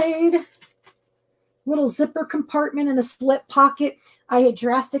inside. Little zipper compartment and a slip pocket. I had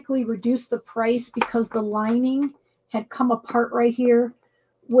drastically reduced the price because the lining had come apart right here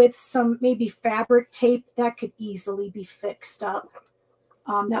with some maybe fabric tape that could easily be fixed up.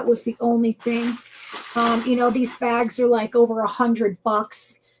 That was the only thing. You know, these bags are like over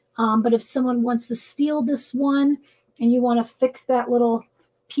 $100. But if someone wants to steal this one and you want to fix that little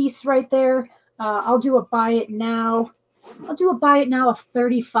piece right there, I'll do a buy it now. I'll do a buy it now of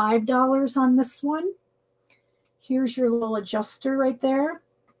 $35 on this one. Here's your little adjuster right there.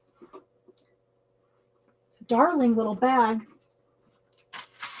 Darling little bag.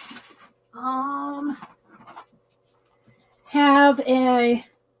 Have a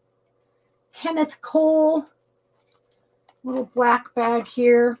Kenneth Cole little black bag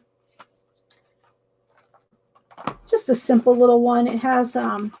here. Just a simple little one. It has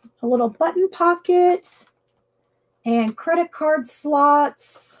a little button pocket and credit card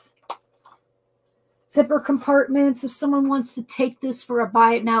slots, zipper compartments. If someone wants to take this for a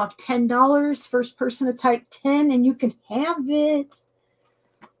buy it now of $10, first person to type 10 and you can have it.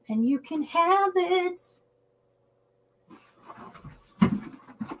 And you can have it.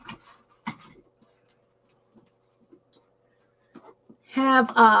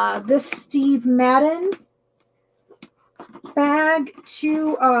 Have this Steve Madden bag,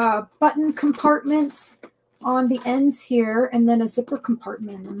 2 button compartments on the ends here, and then a zipper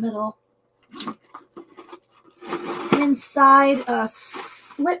compartment in the middle. Inside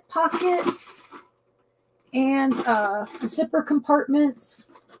slip pockets and zipper compartments.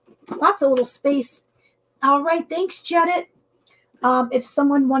 Lots of little space. All right, thanks, Jedit. If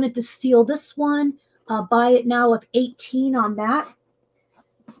someone wanted to steal this one, buy it now of $18 on that.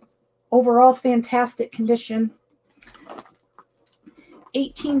 overall fantastic condition.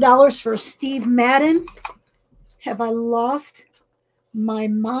 $18 for a Steve Madden. Have I lost my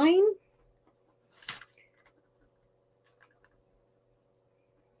mind?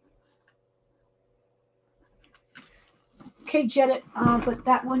 Okay, Jet, put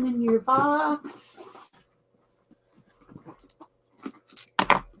that one in your box.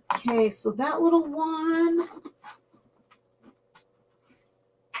 Okay, so that little one.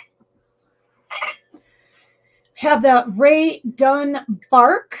 Have that Ray Dunn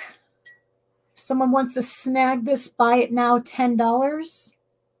bark. If someone wants to snag this, buy it now, $10.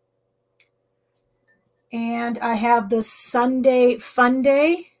 And I have the Sunday Fun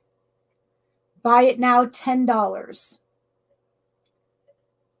Day. Buy it now, $10.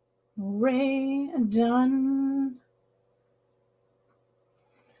 Ray Dunn.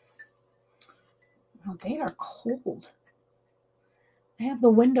 Oh, they are cold. I have the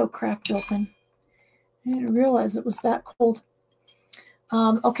window cracked open. I didn't realize it was that cold.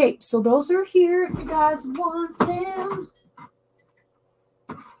 Okay, so those are here if you guys want them.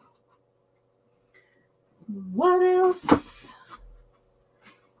 What else?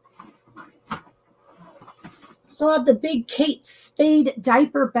 Still have the big Kate Spade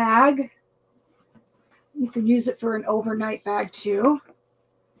diaper bag. You could use it for an overnight bag too.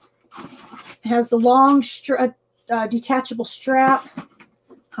 It has the long detachable strap.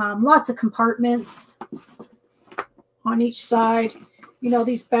 Lots of compartments on each side. You know,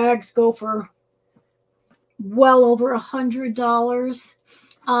 these bags go for well over $100.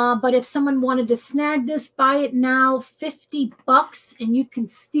 But if someone wanted to snag this, buy it now, $50, and you can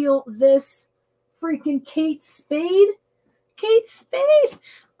steal this freaking Kate Spade. Kate Spade.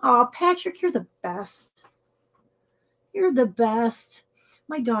 Oh, Patrick, you're the best. You're the best.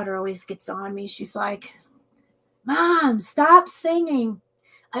 My daughter always gets on me. She's like, Mom, stop singing.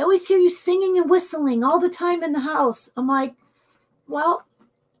 I always hear you singing and whistling all the time in the house. I'm like, well,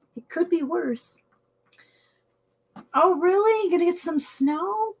 it could be worse. Oh, really? You gonna get some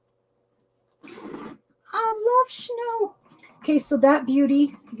snow? I love snow. Okay, so that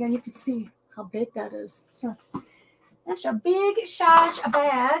beauty, again, you can see how big that is. So that's a big size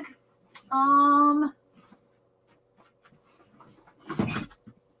bag. And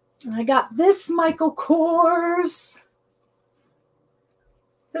I got this Michael Kors.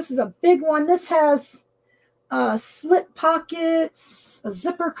 This is a big one. This has slip pockets, a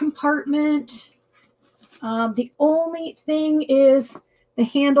zipper compartment. The only thing is the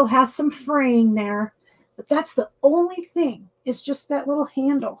handle has some fraying there, but that's the only thing. It's just that little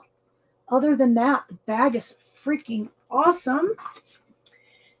handle. Other than that, the bag is freaking awesome.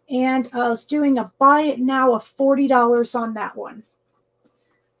 And I was doing a buy it now of $40 on that one.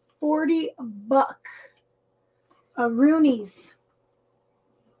 $40. Rooney's.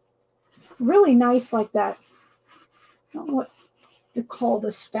 Really nice like that. I don't know what to call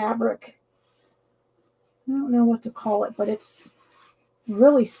this fabric. I don't know what to call it, but it's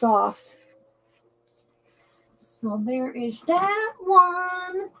really soft. So there is that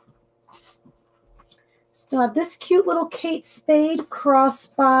one. Still have this cute little Kate Spade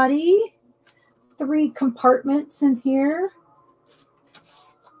crossbody. 3 compartments in here.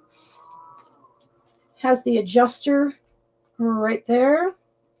 Has the adjuster right there.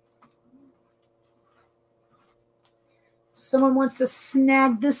 Someone wants to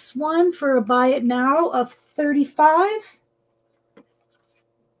snag this one for a buy it now of $35.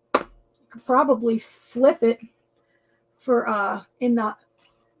 Could probably flip it for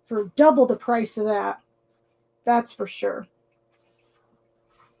for double the price of that. That's for sure.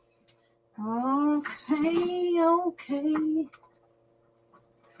 Okay.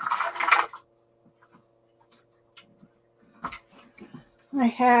 I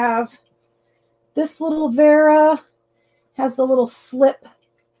have this little Vera. Has the little slip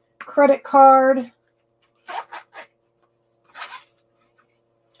credit card.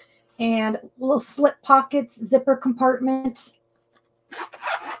 And little slip pockets, zipper compartment.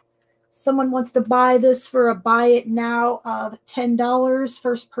 Someone wants to buy this for a buy it now of $10.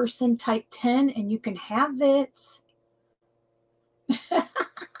 First person type 10 and you can have it.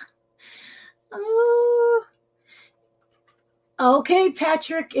 Oh. Okay,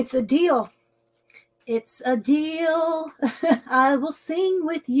 Patrick, it's a deal. It's a deal. I will sing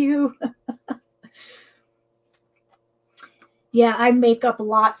with you. Yeah, I make up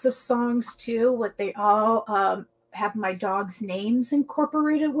lots of songs too. What they all have my dog's names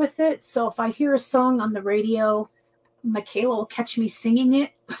incorporated with it. So if I hear a song on the radio, Michaela will catch me singing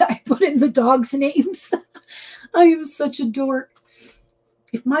it, but I put in the dog's names. I am such a dork.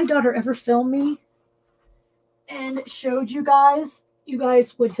 If my daughter ever filmed me and showed you guys You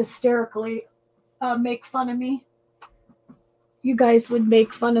guys would hysterically make fun of me. You guys would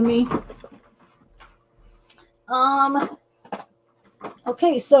make fun of me.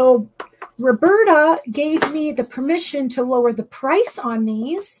 Okay, so Roberta gave me the permission to lower the price on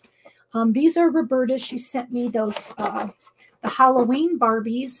these. These are Roberta's. She sent me those the Halloween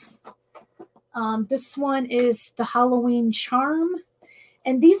Barbies. This one is the Halloween Charm.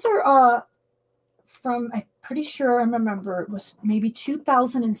 And these are from, I'm pretty sure I remember, it was maybe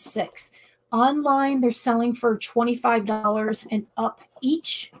 2006. Online, they're selling for $25 and up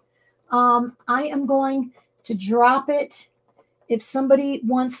each. I am going to drop it. If somebody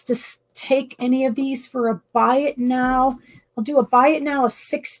wants to take any of these for a buy it now, I'll do a buy it now of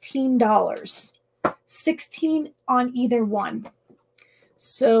 $16. $16 on either one.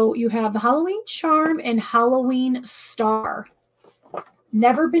 So you have the Halloween Charm and Halloween Star.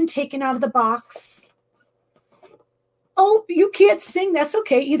 Never been taken out of the box. Oh, you can't sing. That's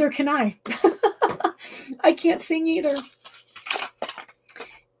okay. Either can I. I can't sing either.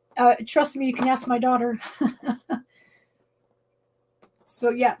 Trust me, you can ask my daughter. So,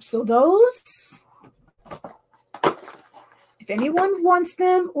 yeah. So those, if anyone wants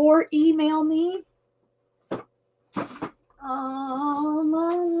them, or email me.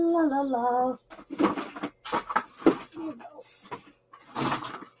 What else?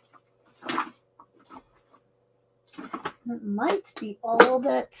 That might be all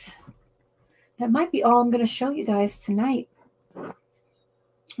that might be all I'm going to show you guys tonight.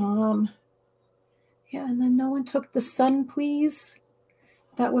 Yeah, and then no one took the sun, please.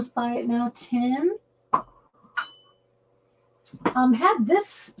 That was buy it now 10. Had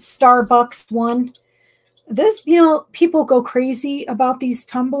this Starbucks one. This, you know, people go crazy about these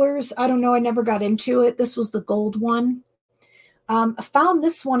tumblers. I don't know. I never got into it. This was the gold one. I found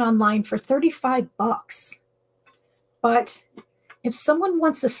this one online for 35 bucks. But if someone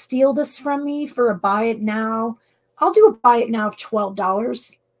wants to steal this from me for a buy it now, I'll do a buy it now of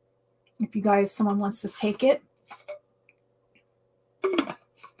 $12. If you guys, someone wants to take it.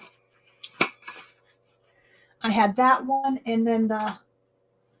 I had that one, and then the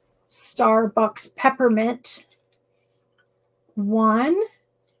Starbucks Peppermint one.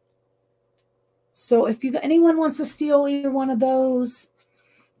 So if anyone wants to steal either one of those,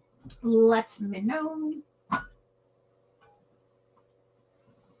 let me know.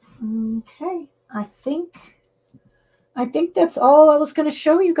 Okay, I think that's all I was going to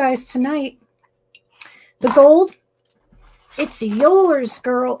show you guys tonight. The gold, it's yours,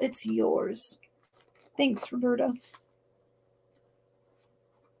 girl. It's yours. Thanks, Roberta.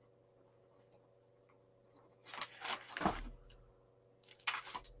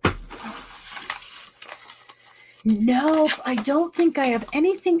 Nope, I don't think I have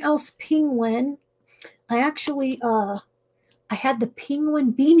anything else penguin. I actually, I had the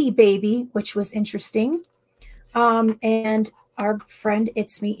penguin Beanie Baby, which was interesting. And our friend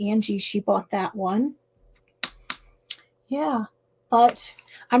It's Me Angie, she bought that one. Yeah, but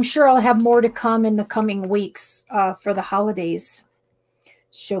I'm sure I'll have more to come in the coming weeks for the holidays.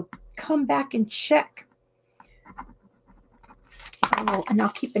 So come back and check. Oh, and I'll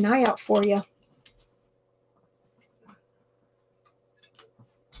keep an eye out for you.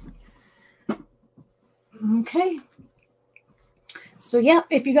 Okay. So, yeah,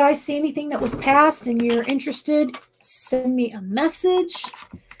 if you guys see anything that was passed and you're interested, send me a message.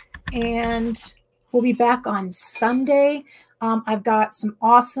 And we'll be back on Sunday. I've got some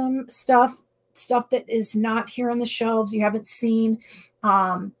awesome stuff that is not here on the shelves you haven't seen.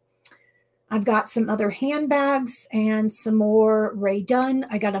 I've got some other handbags and some more Ray Dunn.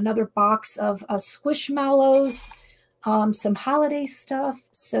 I got another box of Squishmallows, some holiday stuff.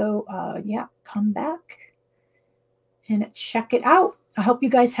 So, yeah, come back and check it out. I hope you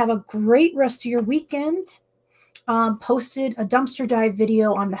guys have a great rest of your weekend. Posted a dumpster dive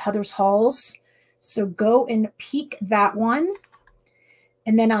video on the Heather's Hauls. So go and peek that one.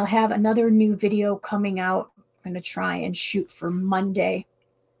 And then I'll have another new video coming out. I'm going to try and shoot for Monday.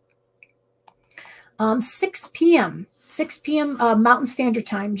 6 p.m. 6 p.m. Mountain Standard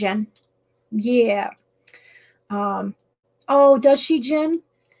Time, Jen. Yeah. Oh, does she, Jen?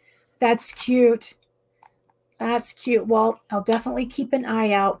 That's cute. That's cute. Well, I'll definitely keep an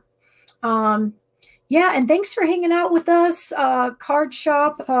eye out. Yeah, and thanks for hanging out with us. Card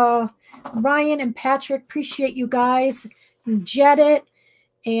Shop, Ryan and Patrick, appreciate you guys. Jet it.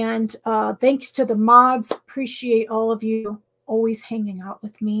 And thanks to the mods. Appreciate all of you always hanging out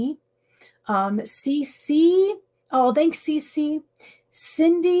with me. CC. Oh, thanks, CC.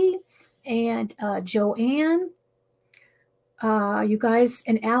 Cindy and Joanne. You guys,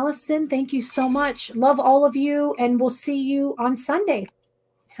 and Allison, thank you so much. Love all of you, and we'll see you on Sunday.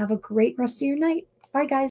 Have a great rest of your night. Bye, guys.